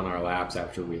come sit on our laps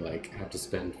after we like have to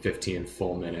spend 15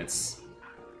 full minutes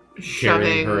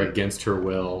carrying her against her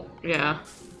will. Yeah.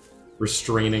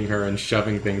 Restraining her and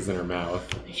shoving things in her mouth.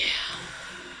 Yeah.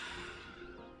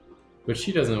 But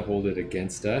she doesn't hold it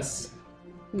against us.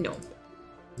 No.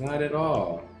 Not at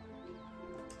all.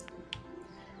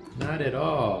 Not at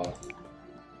all.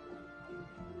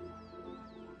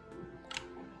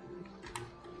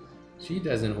 She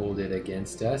doesn't hold it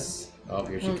against us. Oh,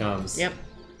 here she comes. Yep.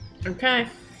 Okay.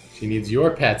 She needs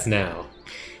your pets now.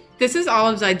 This is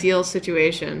Olive's ideal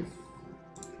situation.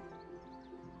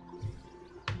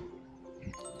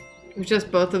 It's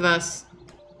just both of us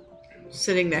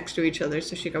sitting next to each other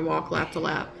so she can walk lap to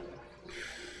lap.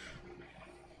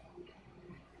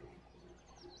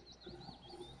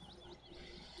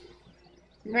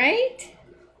 Right?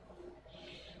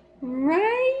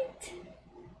 Right?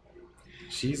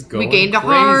 She's going We gained a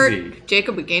crazy. heart.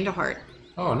 Jacob, we gained a heart.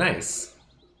 Oh, nice.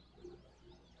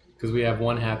 Because we have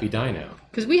one happy dino.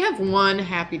 Because we have one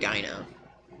happy dino.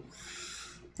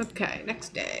 Okay,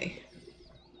 next day.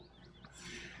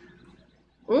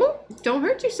 Oh, don't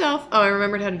hurt yourself. Oh, I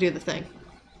remembered how to do the thing.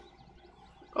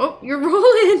 Oh, you're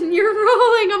rolling. You're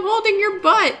rolling. I'm holding your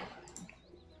butt.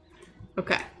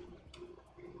 Okay.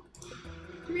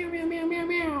 Meow, meow, meow, meow,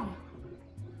 meow.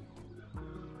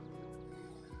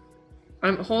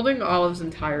 I'm holding Olive's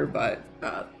entire butt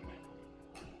up.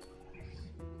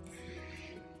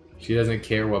 She doesn't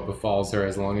care what befalls her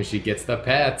as long as she gets the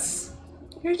pets.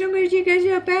 As long as you get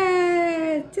your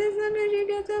pets. As long as you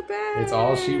get the pets. It's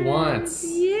all she wants.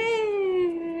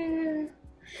 Yeah.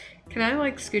 Can I,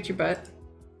 like, scoot your butt?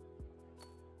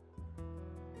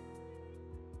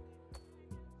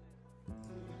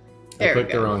 I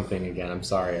clicked the wrong thing again. I'm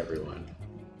sorry, everyone.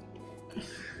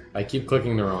 I keep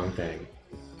clicking the wrong thing.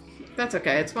 That's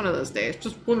okay. It's one of those days.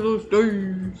 Just one of those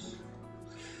days.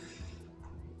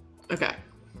 Okay.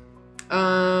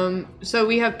 So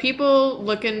we have people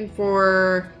looking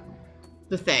for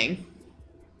the thing.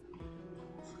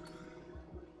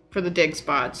 For the dig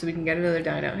spot, so we can get another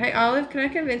dino. Hey, Olive, can I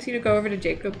convince you to go over to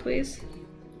Jacob, please?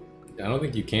 I don't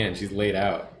think you can. She's laid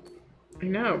out. I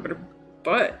know, but her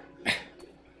butt.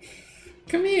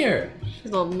 Come here.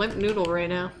 She's a limp noodle right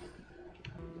now.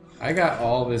 I got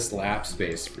all this lap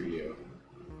space for you.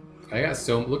 I got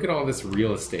so... Look at all this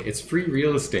real estate. It's free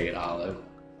real estate, Olive.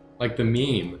 Like the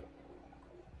meme.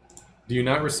 Do you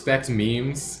not respect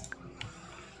memes?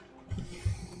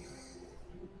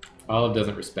 Olive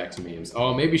doesn't respect memes.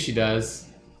 Oh, maybe she does.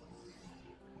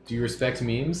 Do you respect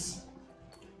memes?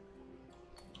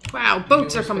 Wow,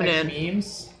 boats are coming in. Memes?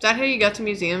 Is that how you got to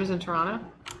museums in Toronto?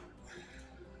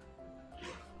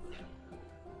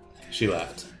 She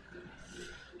left.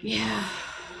 Yeah.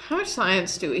 How much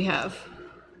science do we have?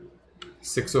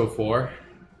 604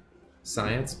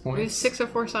 science We have points.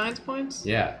 604 science points?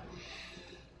 Yeah.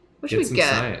 What should Get we some get?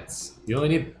 science. You only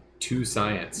need 2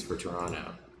 science for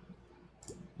Toronto.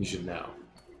 You should know.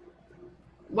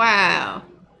 Wow.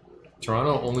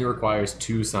 Toronto only requires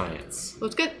 2 science.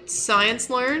 Let's get science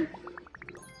learn.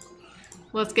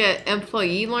 Let's get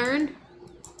employee learn.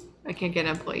 I can't get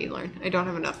employee learn. I don't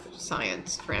have enough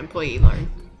science for employee learn.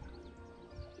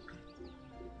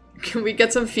 Can we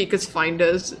get some Ficus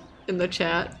Findos in the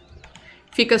chat?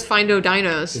 Ficus Findo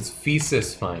dinos. It's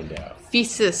Feces Findo.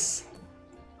 Feces.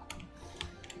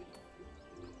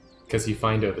 Because he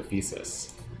Findo the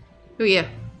Feces. Oh yeah.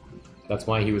 That's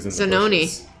why he was in the Zanoni.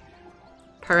 bushes.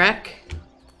 Parek.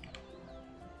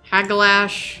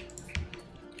 Hagalash.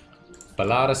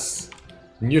 Baladas.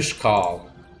 Nyushkal.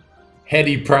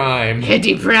 Hetty Prime.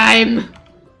 Hetty Prime.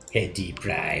 Hetty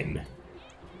Prime.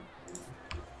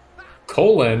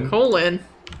 Colon.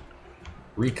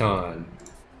 Recon.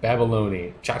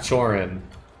 Babyloni. Chachoran.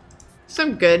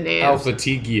 Some good names. Alpha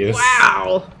Tigius.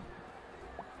 Wow.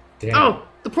 Damn. Oh,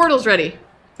 the portal's ready.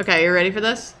 Okay, you ready for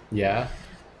this? Yeah.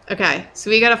 Okay, so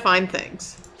we gotta find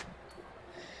things.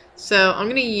 So I'm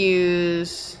gonna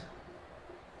use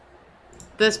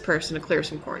this person to clear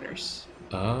some corners.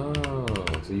 Oh,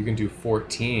 so you can do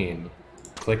 14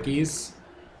 clickies.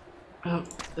 Oh,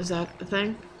 is that a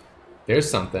thing? There's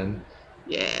something.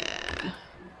 Yeah.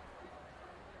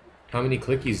 How many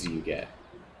clickies do you get?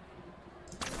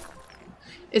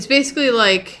 It's basically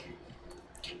like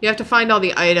you have to find all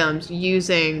the items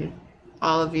using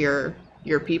all of your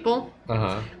people,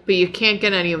 Uh-huh. but you can't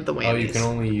get any of the whammies. Oh, you can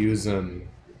only use them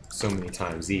so many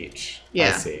times each. Yeah.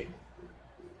 I see.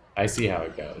 I see how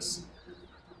it goes.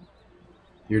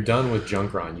 You're done with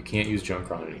Junkron. You can't use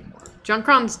Junkron anymore.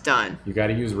 Junkron's done. You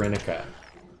gotta use Renica.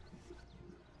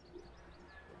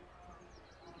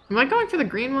 Am I going for the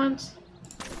green ones?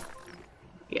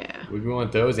 Yeah. We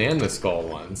want those and the skull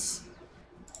ones.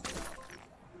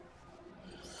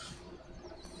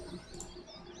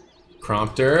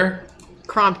 Crompter.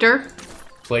 Crompter.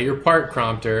 Play your part,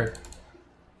 Crompter.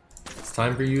 It's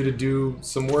time for you to do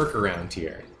some work around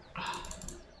here.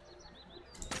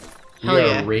 Hell We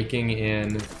yeah. are raking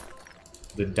in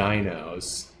the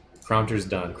dinos. Crompter's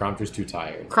done. Crompter's too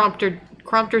tired.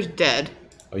 Crompter's dead.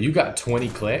 Oh, you got 20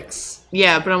 clicks?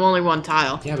 Yeah, but I'm only one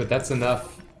tile. Yeah, but that's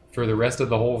enough for the rest of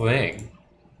the whole thing.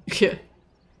 Yeah.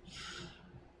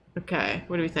 Okay,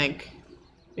 what do we think?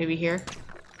 Maybe here?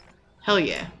 Hell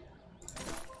yeah.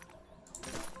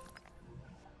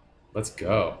 Let's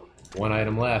go. 1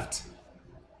 item left.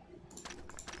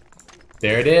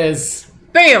 There it is.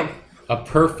 BAM! A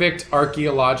perfect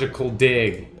archaeological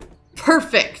dig.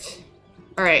 Perfect.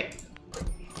 Alright.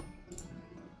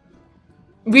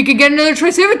 We could get another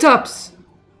Triceratops!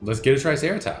 Let's get a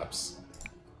Triceratops.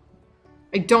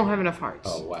 I don't have enough hearts.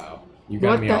 Oh, wow. You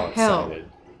got What me the all hell? excited.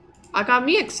 I got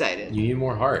me excited. You need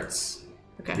more hearts.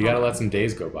 Okay. You gotta let some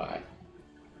days go by.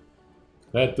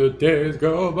 Let the days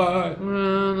go by.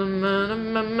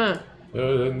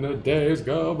 Then the days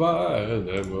go by, and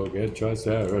then we'll get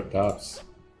Triceratops.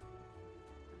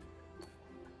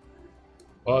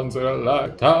 Once in a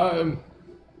lifetime.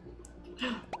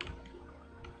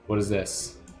 What is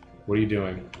this? What are you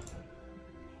doing?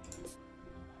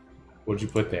 What'd you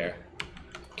put there?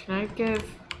 Can I give...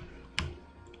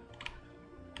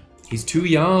 He's too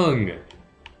young.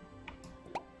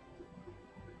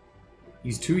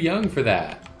 He's too young for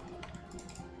that.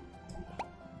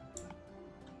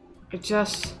 I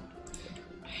just...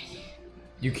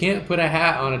 You can't put a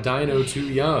hat on a dino too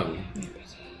young.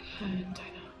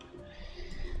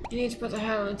 You need to put the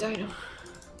hat on the dino.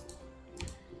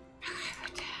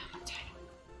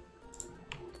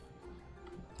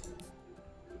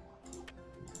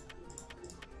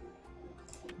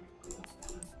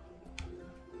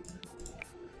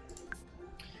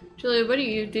 Julia, what do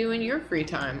you do in your free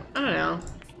time? I don't know.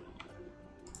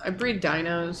 I breed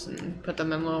dinos and put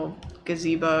them in little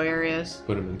gazebo areas.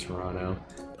 Put him in Toronto.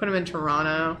 Put them in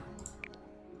Toronto.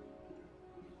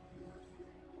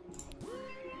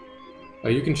 Oh,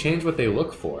 you can change what they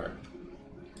look for.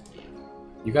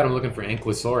 You got them looking for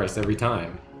Ankylosaurus every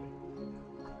time.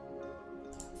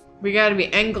 We gotta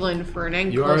be angling for an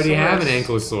Ankylosaurus. You already have an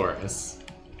Ankylosaurus.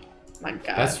 My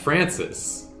god. That's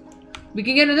Francis. We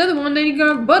can get another one, then you can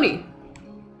have a buddy.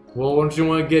 Well, don't you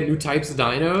want to get new types of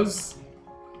dinos?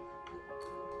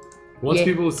 Once Yeah.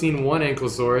 people have seen one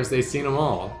Ankylosaurus, they've seen them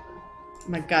all.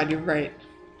 My god, you're right.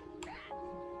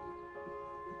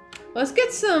 Let's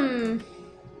get some...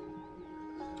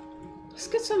 Let's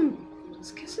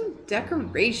get some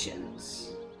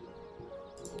decorations.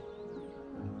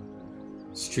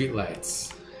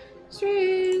 Streetlights.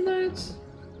 Street lights.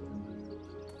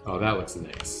 Oh, that looks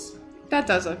nice. That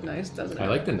does look nice, doesn't it? I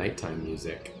like the nighttime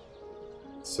music.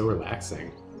 It's so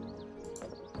relaxing.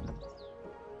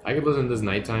 I could listen to this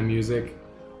nighttime music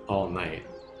all night.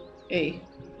 Hey.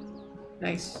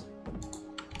 Nice.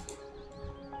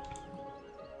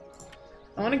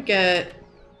 I want to get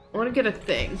a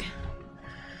thing.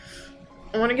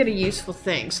 I want to get a useful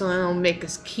thing, so then I'll make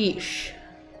us quiche.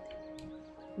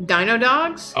 Dino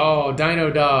dogs? Oh, dino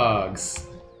dogs.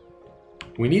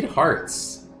 We need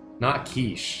hearts, not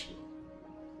quiche.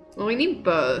 Well, we need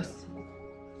both.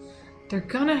 They're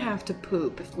gonna have to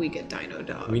poop if we get dino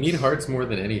dogs. We need hearts more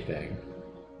than anything.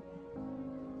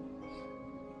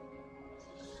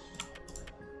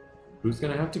 Who's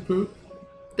gonna have to poop?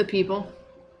 The people.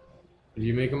 If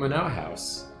you make them an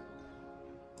outhouse.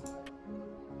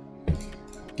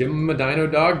 Give them a dino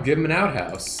dog, give them an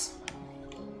outhouse.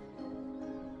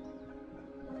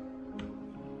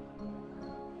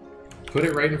 Put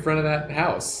it right in front of that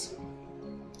house.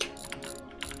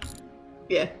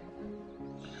 Yeah.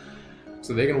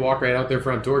 So they can walk right out their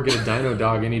front door, get a dino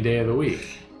dog any day of the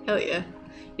week. Hell yeah.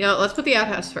 You know, let's put the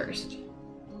outhouse first. You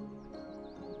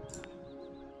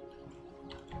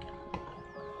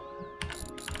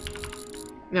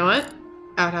know what?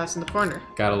 Outhouse in the corner.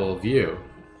 Got a little view.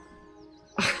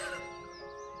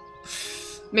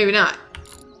 Maybe not.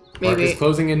 Maybe. Park is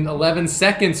closing in 11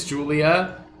 seconds,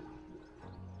 Julia.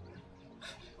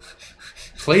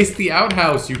 Place the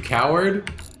outhouse, you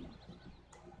coward.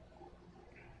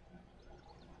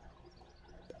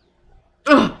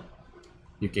 Ugh.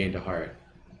 You gained a heart.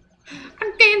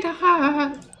 I gained a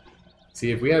heart.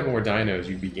 See, if we had more dinos,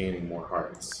 you'd be gaining more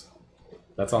hearts.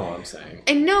 That's all I'm saying.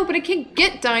 I know, but I can't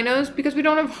get dinos because we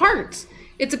don't have hearts.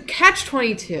 It's a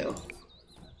catch-22.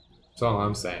 That's all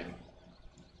I'm saying.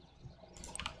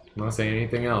 I'm not saying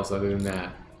anything else other than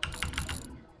that.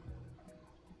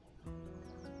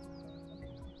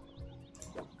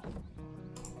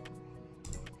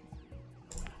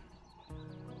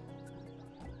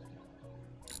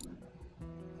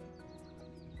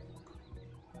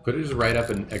 Put it just right up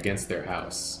against their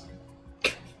house.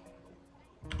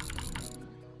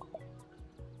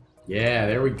 Yeah,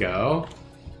 there we go.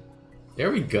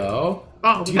 There we go.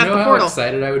 Oh, do we you got know the how portal.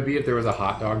 excited I would be if there was a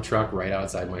hot dog truck right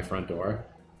outside my front door?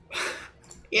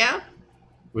 Yeah?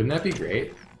 Wouldn't that be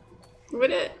great?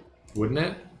 Would it? Wouldn't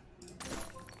it?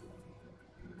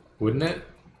 Wouldn't it?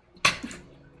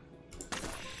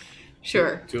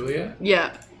 Sure. Julia?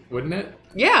 Yeah. Wouldn't it?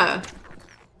 Yeah.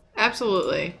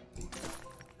 Absolutely.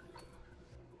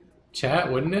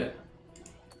 Chat, wouldn't it?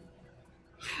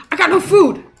 I got no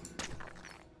food!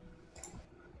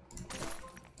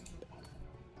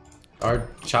 Our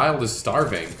child is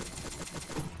starving.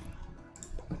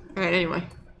 Alright, anyway.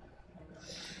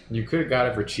 You could have got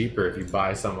it for cheaper if you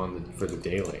buy some for the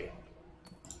daily.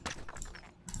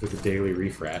 For the daily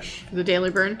refresh. The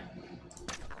daily burn?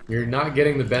 You're not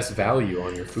getting the best value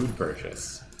on your food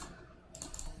purchase.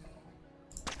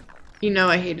 You know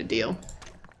I hate a deal.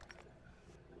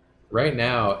 Right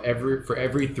now, for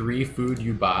every 3 food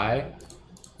you buy,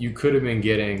 you could have been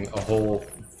getting a whole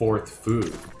 4th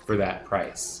food for that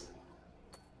price.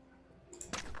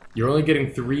 You're only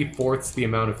getting 3/4 the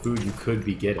amount of food you could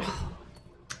be getting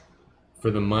for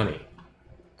the money.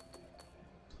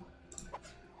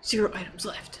 0 items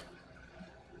left.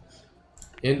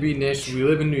 NB Nish, we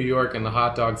live in New York and the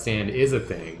hot dog stand is a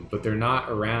thing, but they're not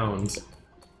around.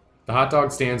 The hot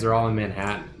dog stands are all in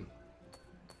Manhattan.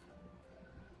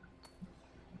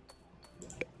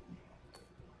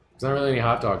 There's not really any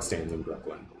hot dog stands in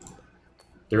Brooklyn.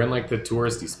 They're in like the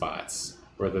touristy spots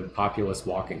or the populous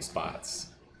walking spots.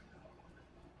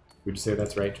 Would you say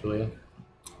that's right, Julia?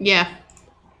 Yeah.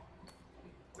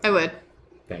 I would.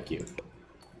 Thank you.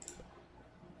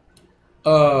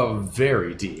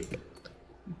 Very deep.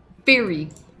 Very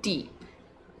deep.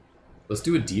 Let's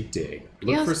do a deep dig.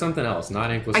 Look Yes. for something else, not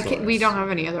Ankylosaurus. We don't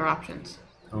have any other options.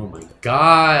 Oh my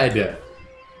god!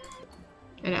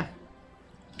 I know.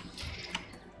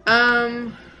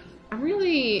 I'm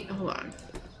really... Hold on.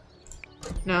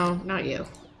 No, not you.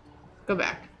 Go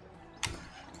back.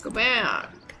 Go back.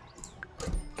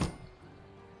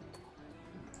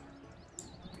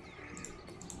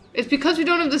 It's because we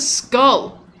don't have the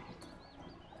skull.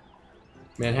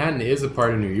 Manhattan is a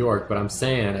part of New York, but I'm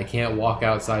saying I can't walk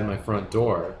outside my front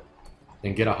door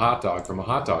and get a hot dog from a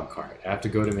hot dog cart. I have to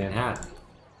go to Manhattan.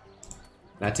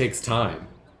 That takes time.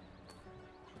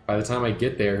 By the time I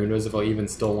get there, who knows if I'll even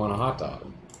still want a hot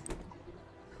dog.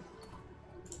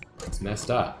 It's messed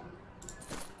up.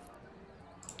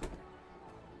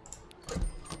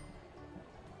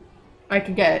 I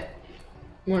could get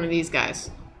one of these guys.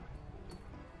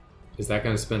 Is that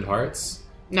going to spend hearts?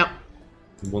 No,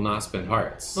 Will not spend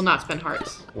hearts. will not spend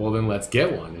hearts. Well, then let's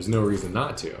get one. There's no reason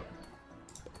not to.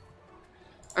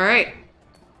 Alright.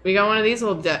 We got one of these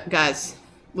little guys.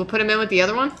 We'll put him in with the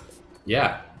other one?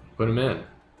 Yeah, put them in.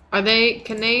 Are they...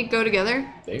 Can they go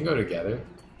together? They can go together.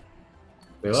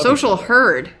 They love Social each other.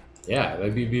 herd. Yeah,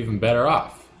 they'd be even better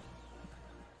off.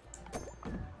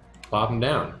 Plop them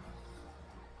down.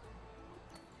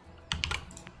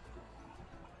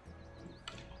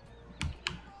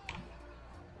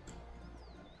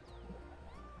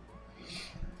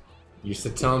 You're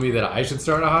still telling me that I should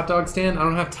start a hot dog stand? I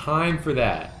don't have time for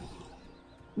that.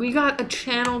 We got a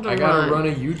channel to run. I gotta run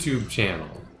a YouTube channel.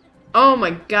 Oh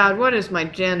my god, what is my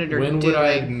janitor doing? When would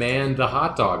I man the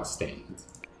hot dog stand?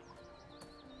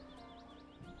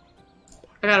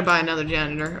 I gotta buy another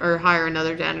janitor, or hire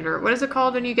another janitor. What is it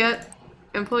called when you get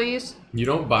employees? You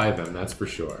don't buy them, that's for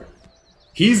sure.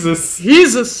 Jesus!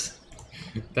 Jesus!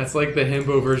 That's like the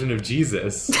himbo version of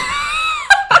Jesus.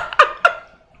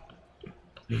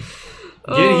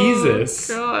 Get Jesus.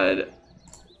 God.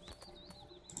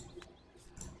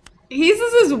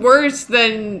 Jesus is worse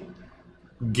than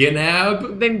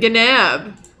Gnab?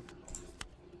 Gnab.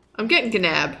 I'm getting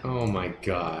Gnab. Oh my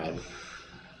god.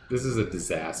 This is a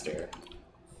disaster.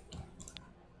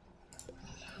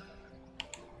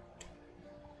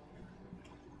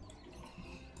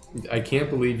 I can't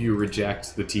believe you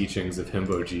reject the teachings of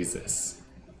Himbo Jesus.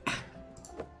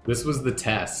 This was the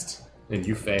test, and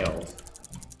you failed.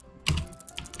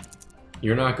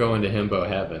 You're not going to Himbo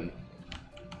heaven.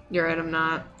 You're right, I'm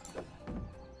not.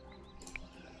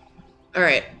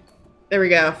 Alright. There we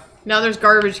go. Now there's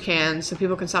garbage cans, so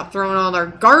people can stop throwing all their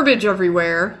garbage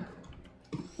everywhere.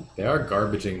 They are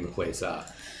garbaging the place up.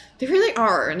 They really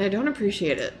are, and I don't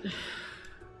appreciate it.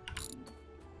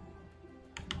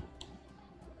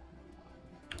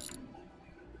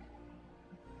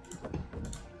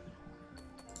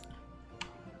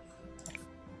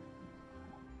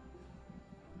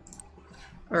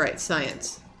 Alright,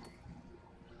 science.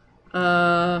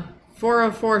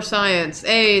 404 science.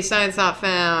 Hey, science not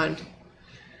found.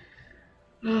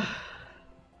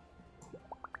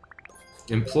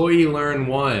 Employee learn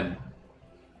 1.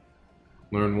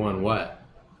 Learn 1 what?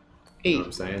 8. You know what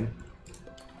I'm saying?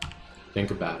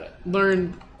 Think about it.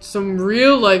 Learn some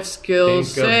real life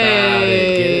skills. Think about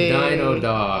it. Get a dino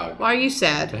dog. Why are you What the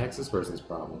sad? heck's this person's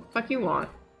problem? Fuck you want?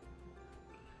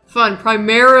 Fun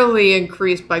primarily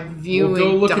increased by viewing Well,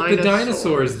 go look dinosaurs. at the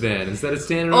dinosaurs then, instead of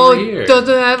standing Oh, over here. it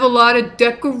doesn't have a lot of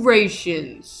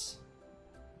decorations.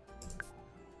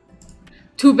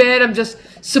 Too bad I'm just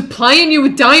supplying you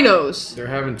with dinos. They're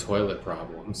having toilet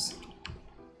problems.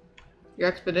 Your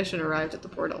expedition arrived at the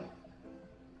portal.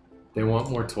 They want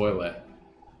more toilet.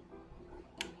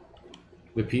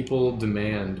 The people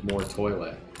demand more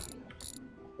toilet.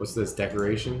 What's this,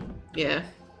 decoration? Yeah,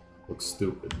 Looks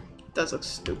stupid. it does look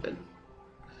stupid.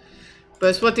 But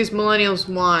it's what these millennials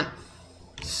want.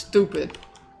 Stupid.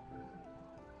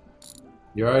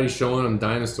 You're already showing them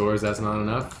dinosaurs, that's not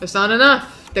enough? It's not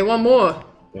enough. They want more.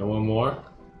 They want more?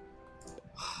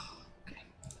 Okay.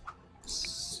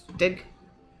 Let's dig.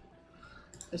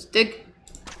 Let's dig.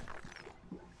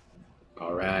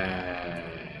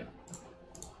 Alright.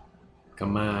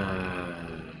 Come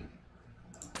on.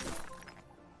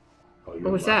 Oh, you're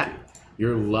What was lucky. that?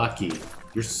 You're lucky.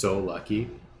 You're so lucky.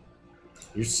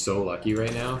 You're so lucky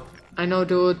right now. I know,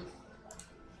 dude.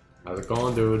 How's it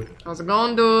going, dude? How's it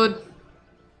going, dude?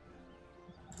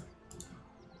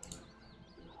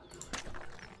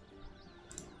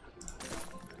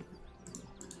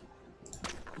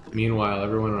 Meanwhile,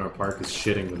 everyone in our park is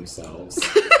shitting themselves.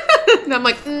 And I'm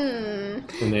like, And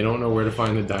they don't know where to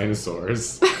find the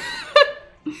dinosaurs.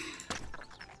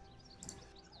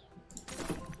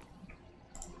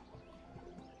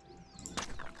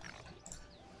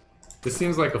 This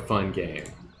seems like a fun game.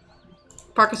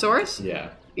 Parkasaurus? Yeah.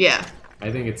 Yeah.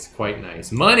 I think it's quite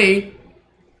nice. Money!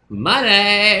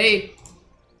 Money!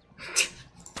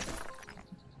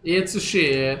 It's a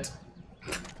shit.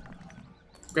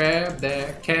 Grab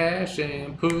that cash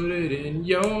and put it in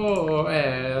your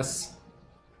ass.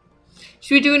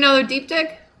 Should we do another deep dig?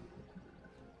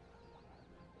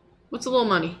 What's a little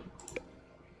money?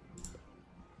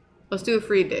 Let's do a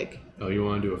free dig. Oh, you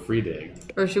want to do a free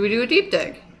dig? Or should we do a deep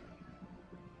dig?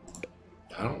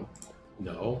 I don't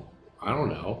know. I don't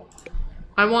know.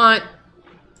 I want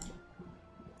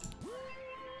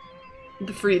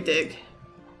the free dig.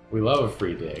 We love a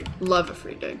free dig. Love a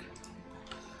free dig.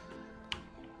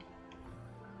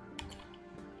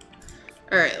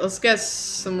 Alright, let's get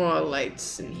some more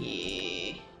lights in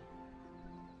here.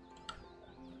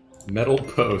 Metal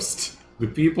post. The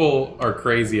people are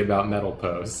crazy about metal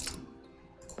post.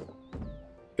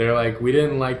 They're like, we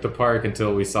didn't like the park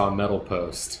until we saw metal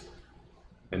post.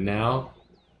 And now,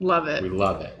 Love it. we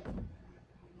love it.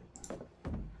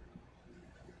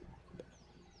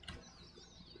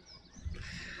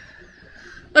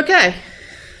 Okay.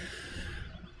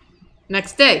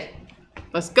 Next day.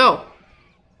 Let's go.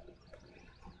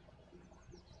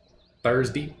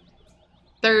 Thursday.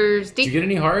 Thursday. Did you get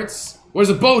any hearts? Where's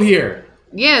a boat here?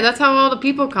 Yeah, that's how all the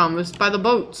people come. Is by the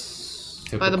boats.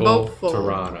 Typical By the boatful.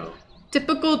 Toronto.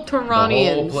 Typical The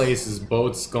Toranians. whole place is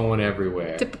boats going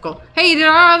everywhere. Typical. Hey, did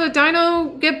our other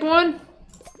dino get born?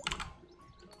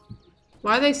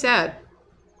 Why are they sad?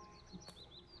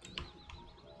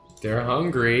 They're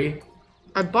hungry.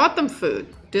 I bought them food.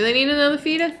 Do they need another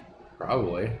feeder?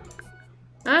 Probably.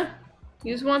 Huh?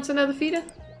 You just want another feeder?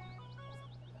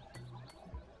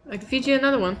 I can feed you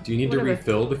another one. Do you need Whatever. to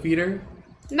refill the feeder?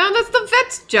 No, that's the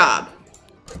vet's job.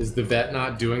 Is the vet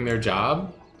not doing their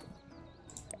job?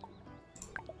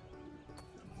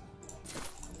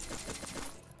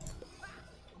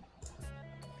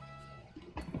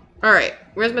 Alright,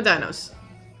 where's my dinos?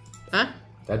 Huh?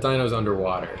 That dino's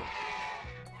underwater.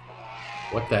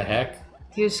 What the heck?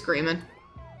 He was screaming.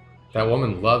 That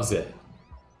woman loves it.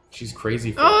 She's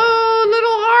crazy for it. Oh, little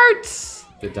hearts!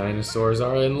 The dinosaurs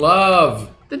are in love!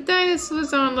 The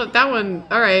dinosaurs are in love. That one,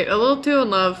 alright, a little too in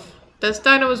love. This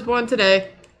dino was born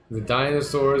today. The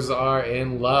dinosaurs are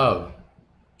in love.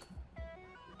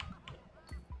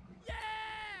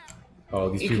 Oh,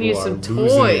 these You can people use are some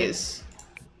losing toys.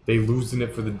 it. They losing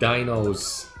it for the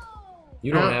dinos.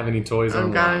 You don't have any toys I don't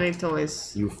on got lock. any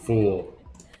toys. You fool.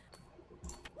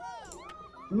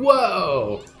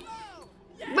 Whoa!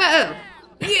 Whoa!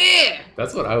 Yeah!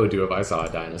 That's what I would do if I saw a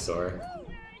dinosaur.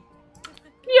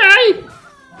 Yay!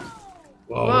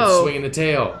 Whoa, Whoa. it's swinging the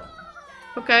tail.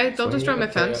 Okay, don't Swinging destroy my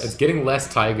the tail. fence. It's getting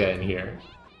less taiga in here.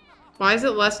 Why is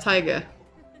it less taiga?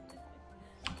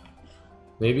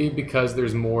 Maybe because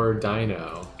there's more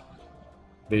dino.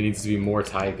 There needs to be more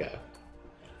taiga.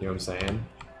 You know what I'm saying?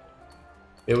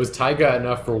 It was taiga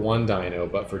enough for one dino,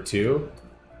 but for two,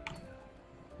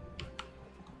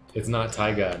 it's not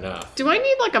taiga enough. Do I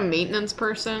need like a maintenance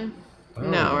person? I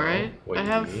don't No, know right? what I you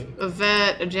have need. a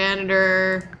vet, a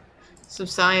janitor, some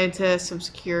scientists, some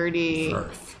security.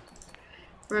 Earth.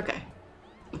 We're okay.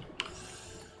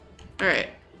 Alright.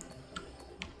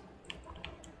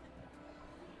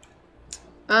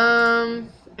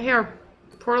 Hey, our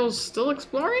portal's still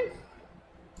exploring?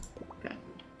 Okay.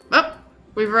 Oh,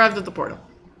 we've arrived at the portal.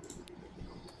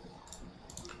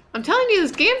 I'm telling you,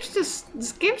 this game's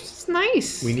just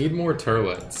nice. We need more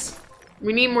turlets.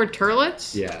 We need more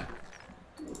turlets? Yeah.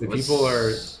 The What's- people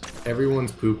are...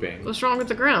 Everyone's pooping. What's wrong with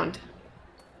the ground?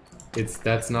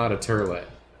 That's not a turlet.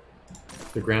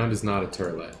 The ground is not a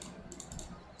turlet.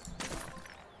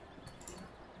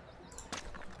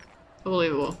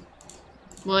 Unbelievable.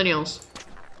 Millennials.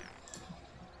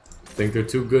 Think they're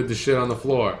too good to shit on the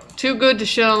floor. Too good to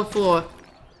shit on the floor.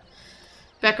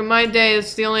 Back in my day,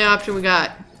 it's the only option we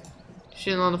got.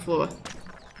 Shitting on the floor.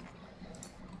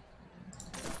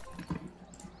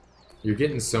 You're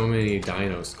getting so many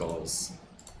dino skulls.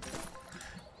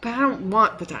 But I don't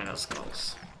want the dino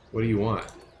skulls. What do you want?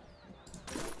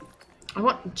 I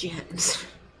want gems.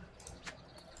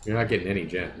 You're not getting any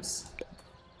gems.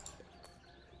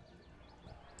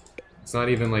 It's not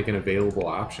even like an available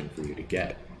option for you to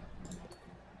get.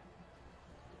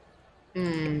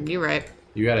 You're right.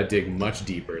 You gotta dig much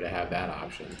deeper to have that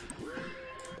option.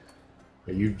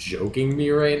 Are you joking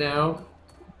me right now?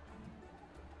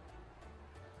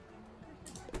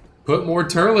 Put more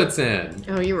turlets in.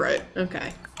 Oh, you're right.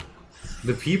 Okay.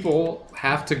 The people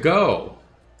have to go.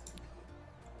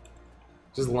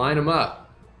 Just line them up.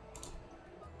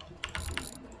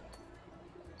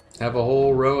 Have a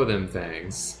whole row of them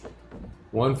things.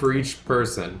 One for each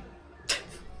person.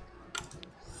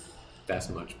 That's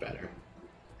much better.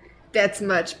 That's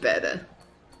much better.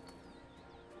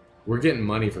 We're getting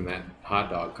money from that hot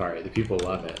dog cart. The people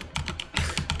love it.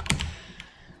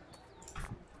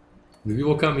 The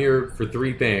people come here for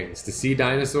three things: to see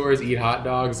dinosaurs, eat hot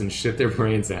dogs, and shit their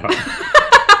brains out.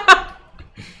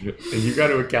 And you got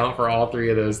to account for all three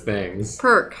of those things.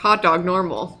 Perk, hot dog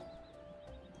normal.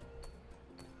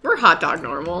 We're hot dog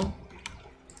normal.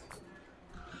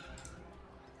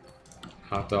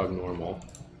 Hot dog normal.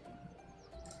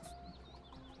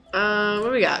 What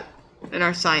do we got in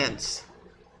our science?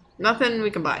 Nothing we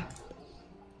can buy.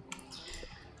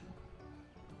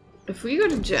 If we go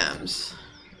to gems,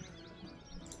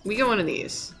 we get one of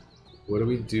these. What do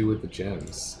we do with the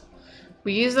gems?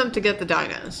 We use them to get the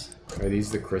dinos. Are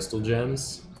these the crystal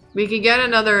gems? We could get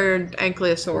another Are we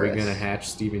Ankylosaurus. gonna hatch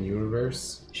Steven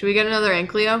Universe? Should we get another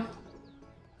Ankylo?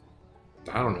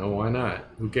 I don't know, why not?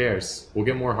 Who cares? We'll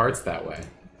get more hearts that way.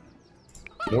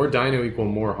 More dino equal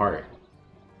more heart.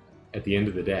 At the end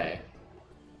of the day.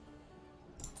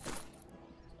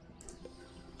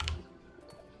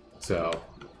 So,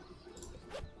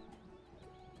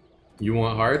 You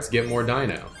want hearts? Get more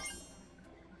dino.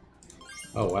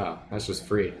 Oh wow, that's just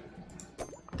free.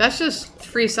 That's just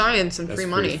free science and free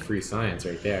money. Free science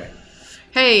right there.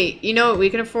 Hey, you know what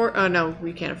we can afford? Oh no,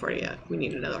 we can't afford it yet. We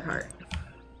need another heart.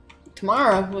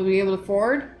 Tomorrow we'll be able to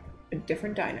afford a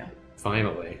different dino.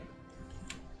 Finally.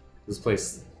 This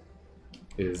place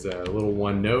is a little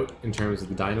one note in terms of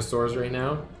the dinosaurs right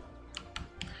now.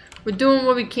 We're doing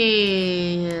what we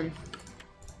can.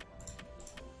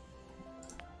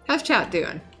 How's chat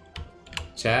doing?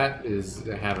 Chat is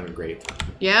having a great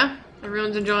time. Yeah?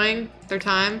 Everyone's enjoying their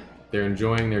time? They're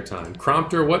enjoying their time.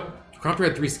 Crompter, what? Crompter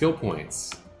had 3 skill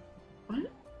points. What?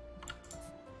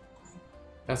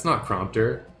 That's not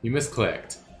Crompter. You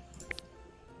misclicked.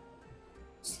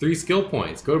 It's 3 skill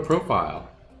points. Go to profile.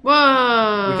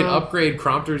 Whoa! We can upgrade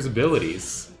Crompter's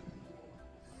abilities.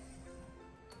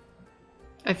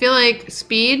 I feel like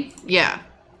speed, yeah.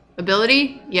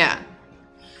 Ability, yeah.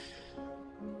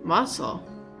 Muscle.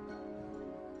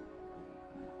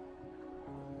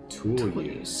 Tool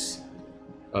use.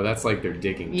 Oh, that's like their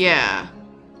digging. Yeah.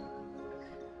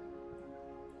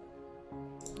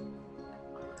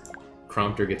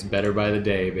 Crompter gets better by the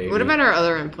day, baby. What about our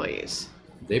other employees?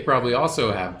 They probably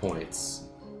also have points.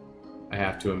 I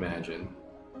have to imagine.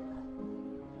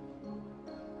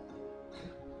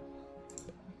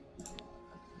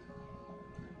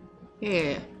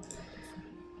 Yeah.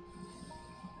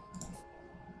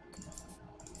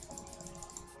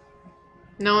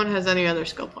 No one has any other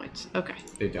skill points. Okay.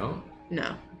 They don't?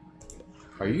 No.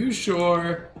 Are you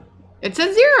sure? It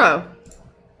says 0.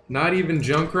 Not even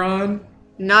Junkron?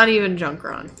 Not even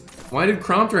Junkron. Why did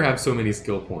Crompter have so many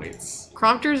skill points?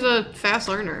 Crompter's a fast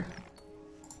learner.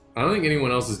 I don't think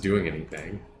anyone else is doing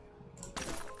anything.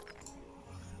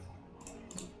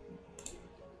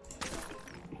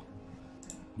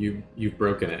 You've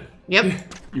broken it. Yep.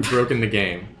 You've broken the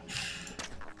game.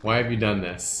 Why have you done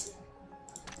this?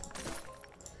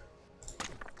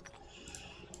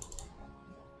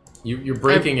 You're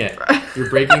breaking it. You're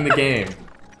breaking the game.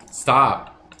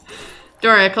 Stop.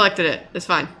 Don't worry, I collected it. It's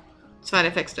fine. It's fine,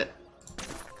 I fixed it.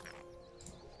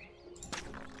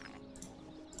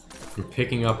 You're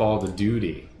picking up all the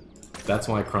duty. That's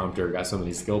why Crompter got so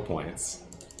many skill points.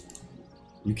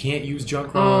 You can't use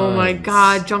Junkron. Oh my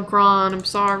god, Junkron, I'm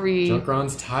sorry.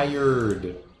 Junkron's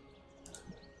tired.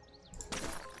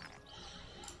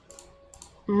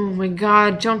 Oh my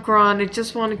god, Junkron, I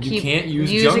just want to keep can't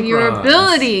use using your Junkrons.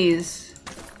 abilities.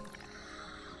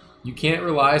 You can't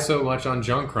rely so much on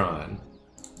Junkron.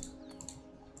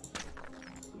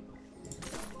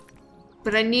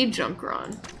 But I need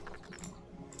Junkron.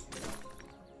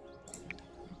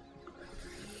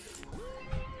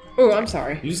 Oh, I'm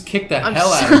sorry. You just kicked the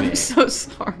hell out of me. I'm so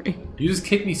sorry. You just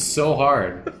kicked me so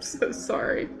hard. I'm so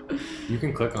sorry. You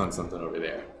can click on something over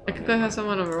there. I could have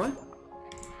someone over what?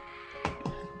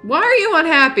 Why are you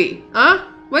unhappy? Huh?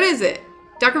 What is it?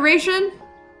 Decoration?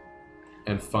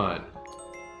 And fun.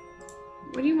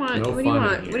 What do you want? No What do you fun in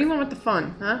want? here. What do you want with the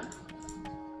fun, huh?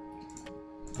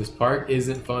 This park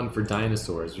isn't fun for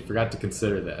dinosaurs. You forgot to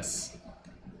consider this.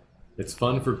 It's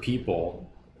fun for people.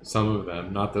 Some of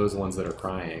them, not those ones that are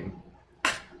crying.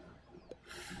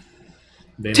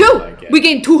 They don't like it. We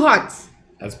gained 2 hearts!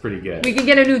 That's pretty good. We can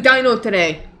get a new dino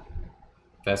today.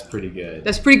 That's pretty good.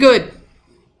 That's pretty good.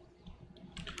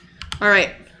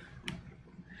 Alright.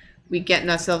 We getting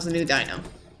ourselves a new dino.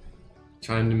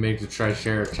 Trying to make the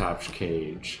Triceratops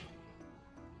cage.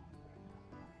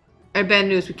 Our bad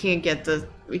news, we can't get the...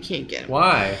 We can't get him.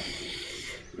 Why?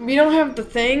 We don't have the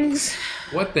things.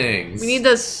 What things? We need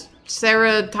this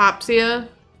ceratopsia.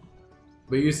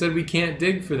 But you said we can't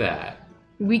dig for that.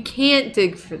 We can't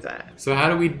dig for that. So how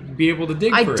do we be able to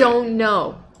dig for I it? don't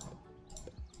know.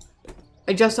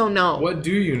 I just don't know. What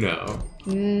do you know?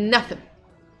 Nothing.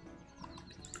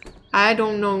 I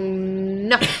don't know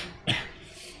nothing.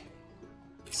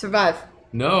 Survive.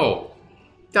 No.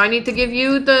 Do I need to give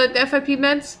you the FIP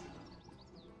meds?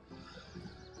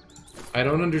 I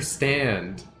don't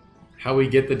understand how we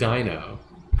get the dino.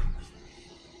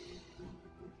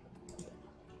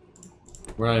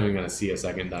 We're not even gonna see a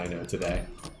second dino today.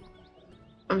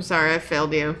 I'm sorry, I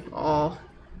failed you all.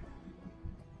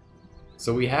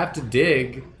 So we have to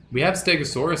dig. We have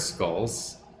Stegosaurus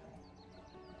skulls.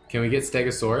 Can we get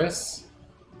Stegosaurus?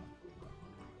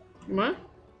 What?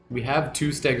 We have 2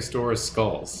 Stegosaurus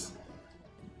skulls.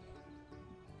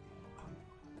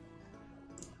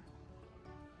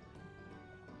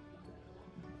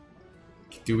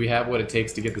 Do we have what it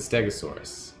takes to get the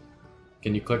Stegosaurus?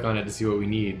 Can you click on it to see what we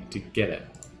need to get it?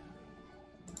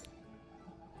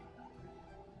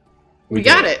 We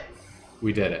got it.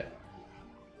 We did it.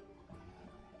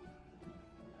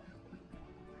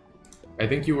 I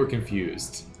think you were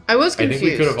confused. I was confused. I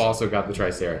think we could have also got the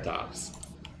Triceratops.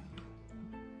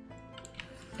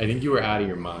 I think you were out of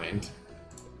your mind.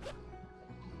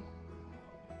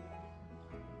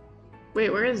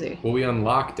 Wait, where is he? Well, we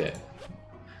unlocked it.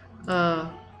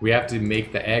 We have to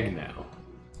make the egg now.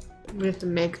 We have to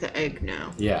make the egg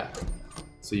now. Yeah.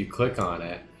 So you click on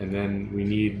it, and then we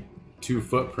need 2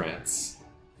 footprints.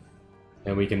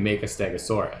 And we can make a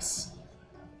Stegosaurus.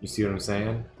 You see what I'm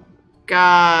saying?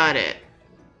 Got it.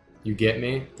 You get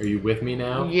me? Are you with me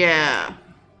now? Yeah.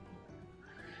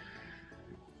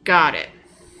 Got it.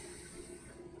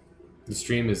 The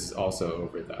stream is also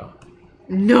over, though.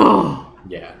 No.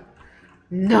 Yeah.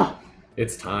 No.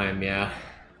 It's time, yeah.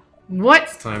 What?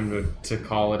 It's time to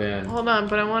call it in. Hold on,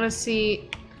 but I want to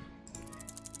see...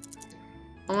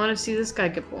 I want to see this guy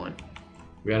get born.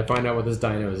 We gotta find out what this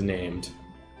dino is named.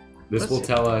 This will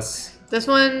tell us... This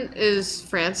one is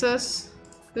Francis.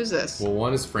 Who's this? Well,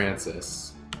 one is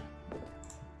Francis.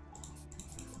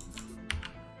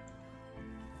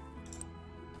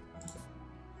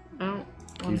 I don't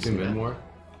Can you zoom in more?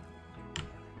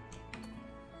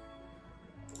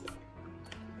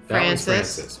 That one's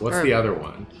Francis. What's the other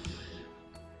one?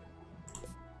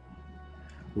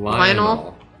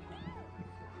 Lionel.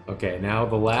 Okay, now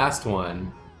the last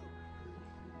one.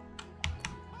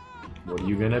 What are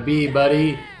you gonna be,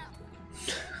 buddy?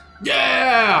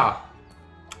 Yeah!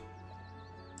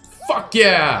 Fuck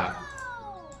yeah!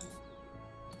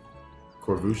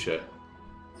 Corvutia.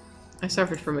 I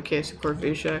suffered from a case of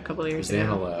Corvutia a couple of years ago.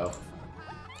 Xanalo.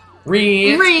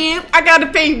 Rent! Rent! I gotta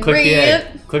pay Click rent! the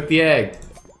egg. Click the egg.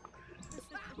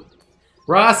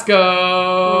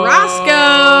 Roscoe!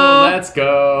 Roscoe! Let's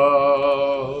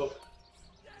go!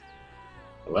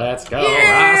 Let's go,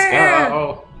 Yeah!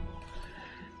 Roscoe!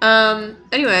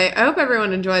 Anyway, I hope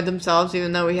everyone enjoyed themselves,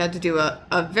 even though we had to do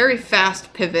a very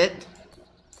fast pivot.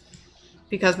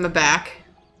 Because my back.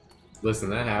 Listen,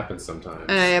 that happens sometimes.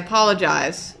 And I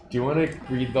apologize. Do you want to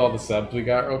read all the subs we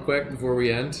got real quick before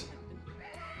we end?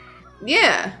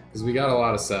 Yeah. Because we got a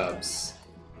lot of subs.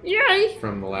 Yay!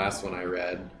 From the last one I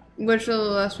read. Which was the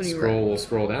last one you read? We'll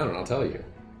scroll down and I'll tell you.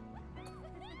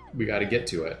 We got to get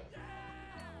to it.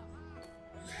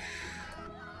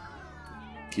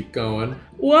 Keep going.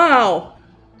 Wow!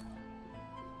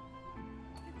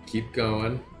 Keep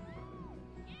going.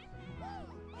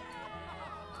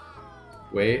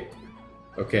 Wait.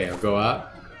 Okay, I'll go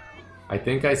up. I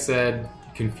think I said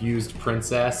Confused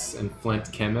Princess and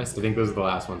Flint Chemist. I think those are the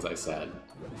last ones I said.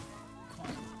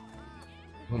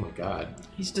 Oh my god.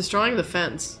 He's destroying the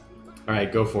fence.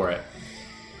 Alright, go for it.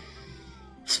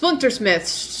 Splintersmith,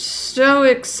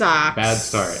 Stoic Socks. Bad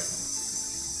start.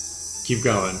 Keep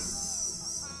going.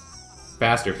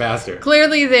 Faster, faster.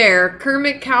 Clearly there,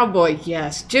 Kermit Cowboy,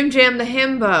 yes. Jim Jam the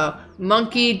Himbo,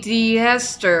 Monkey D.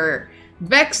 Hester,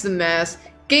 Bex the Mess,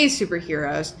 Gay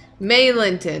Superheroes, May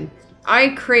Linton, I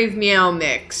Crave Meow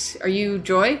Mix. Are you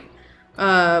Joy?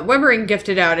 Webbering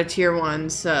gifted out a tier 1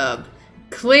 sub.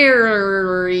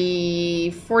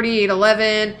 Clary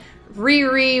 4811,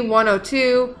 Riri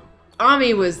 102,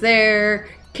 Ami was there,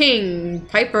 King,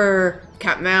 Piper,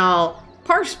 Catmal,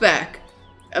 Parspec,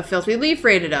 A Filthy Leaf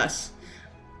rated us.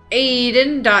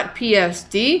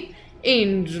 Aiden.psd,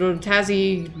 Angel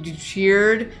Tazzy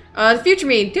cheered, the future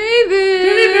me,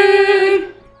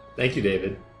 David! Thank you,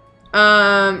 David.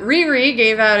 Riri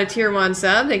gave out a tier 1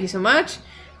 sub, thank you so much.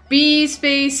 B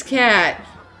Space Cat,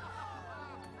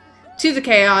 To the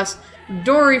Chaos,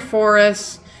 Dory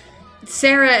Forrest,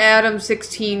 Sarah Adams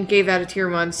 16 gave out a tier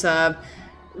 1 sub.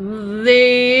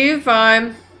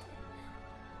 Levi,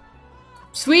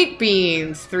 Sweet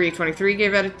Beans 323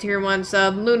 gave out a tier 1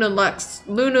 sub. Luna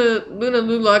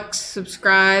Lulux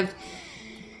subscribed.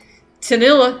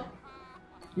 Tanilla,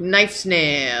 Knife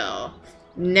Snail,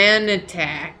 Nan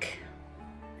Attack,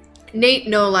 Nate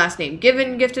no last name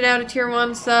given gifted out a tier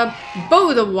 1 sub.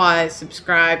 Bo the Wise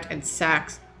subscribed, and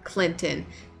Sax Clinton.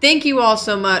 Thank you all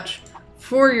so much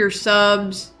for your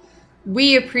subs.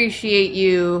 We appreciate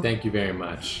you. Thank you very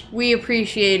much. We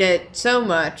appreciate it so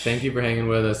much. Thank you for hanging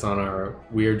with us on our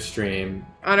weird stream.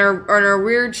 On our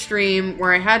weird stream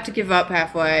where I had to give up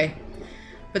halfway.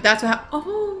 But that's what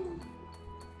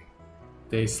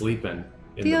They sleeping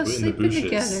in they all the sleeping bushes.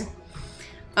 together.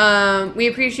 We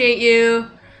appreciate you.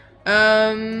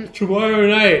 Tomorrow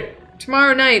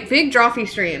night, big Drawfee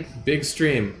stream. big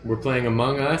stream. We're playing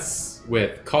Among Us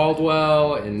with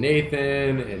Caldwell and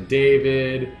Nathan and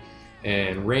David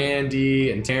and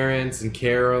Randy and Terrence and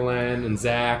Carolyn and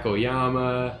Zach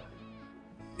Oyama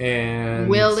and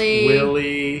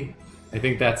Willie. I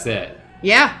think that's it.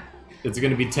 Yeah. It's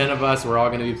going to be 10 of us. We're all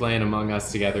going to be playing Among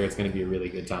Us together. It's going to be a really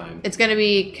good time. It's going to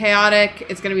be chaotic.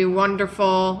 It's going to be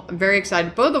wonderful. I'm very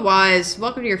excited. Both the Wise,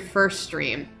 welcome to your first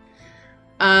stream.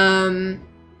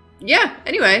 Yeah,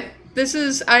 anyway, this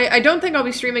is... I don't think I'll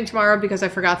be streaming tomorrow because I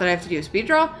forgot that I have to do a speed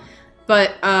draw.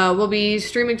 But we'll be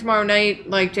streaming tomorrow night,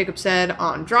 like Jacob said,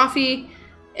 on Drawfee.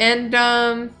 And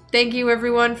thank you,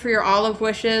 everyone, for your olive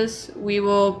wishes. We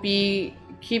will be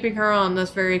keeping her on this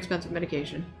very expensive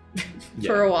medication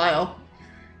for a while.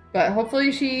 But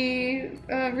hopefully she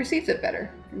receives it better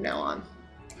from now on.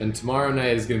 And tomorrow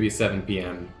night is going to be 7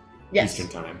 p.m. Eastern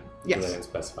Time. Yes. I didn't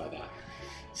specify that.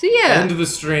 So yeah. End of the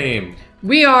stream.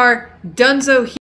 We are Dunzo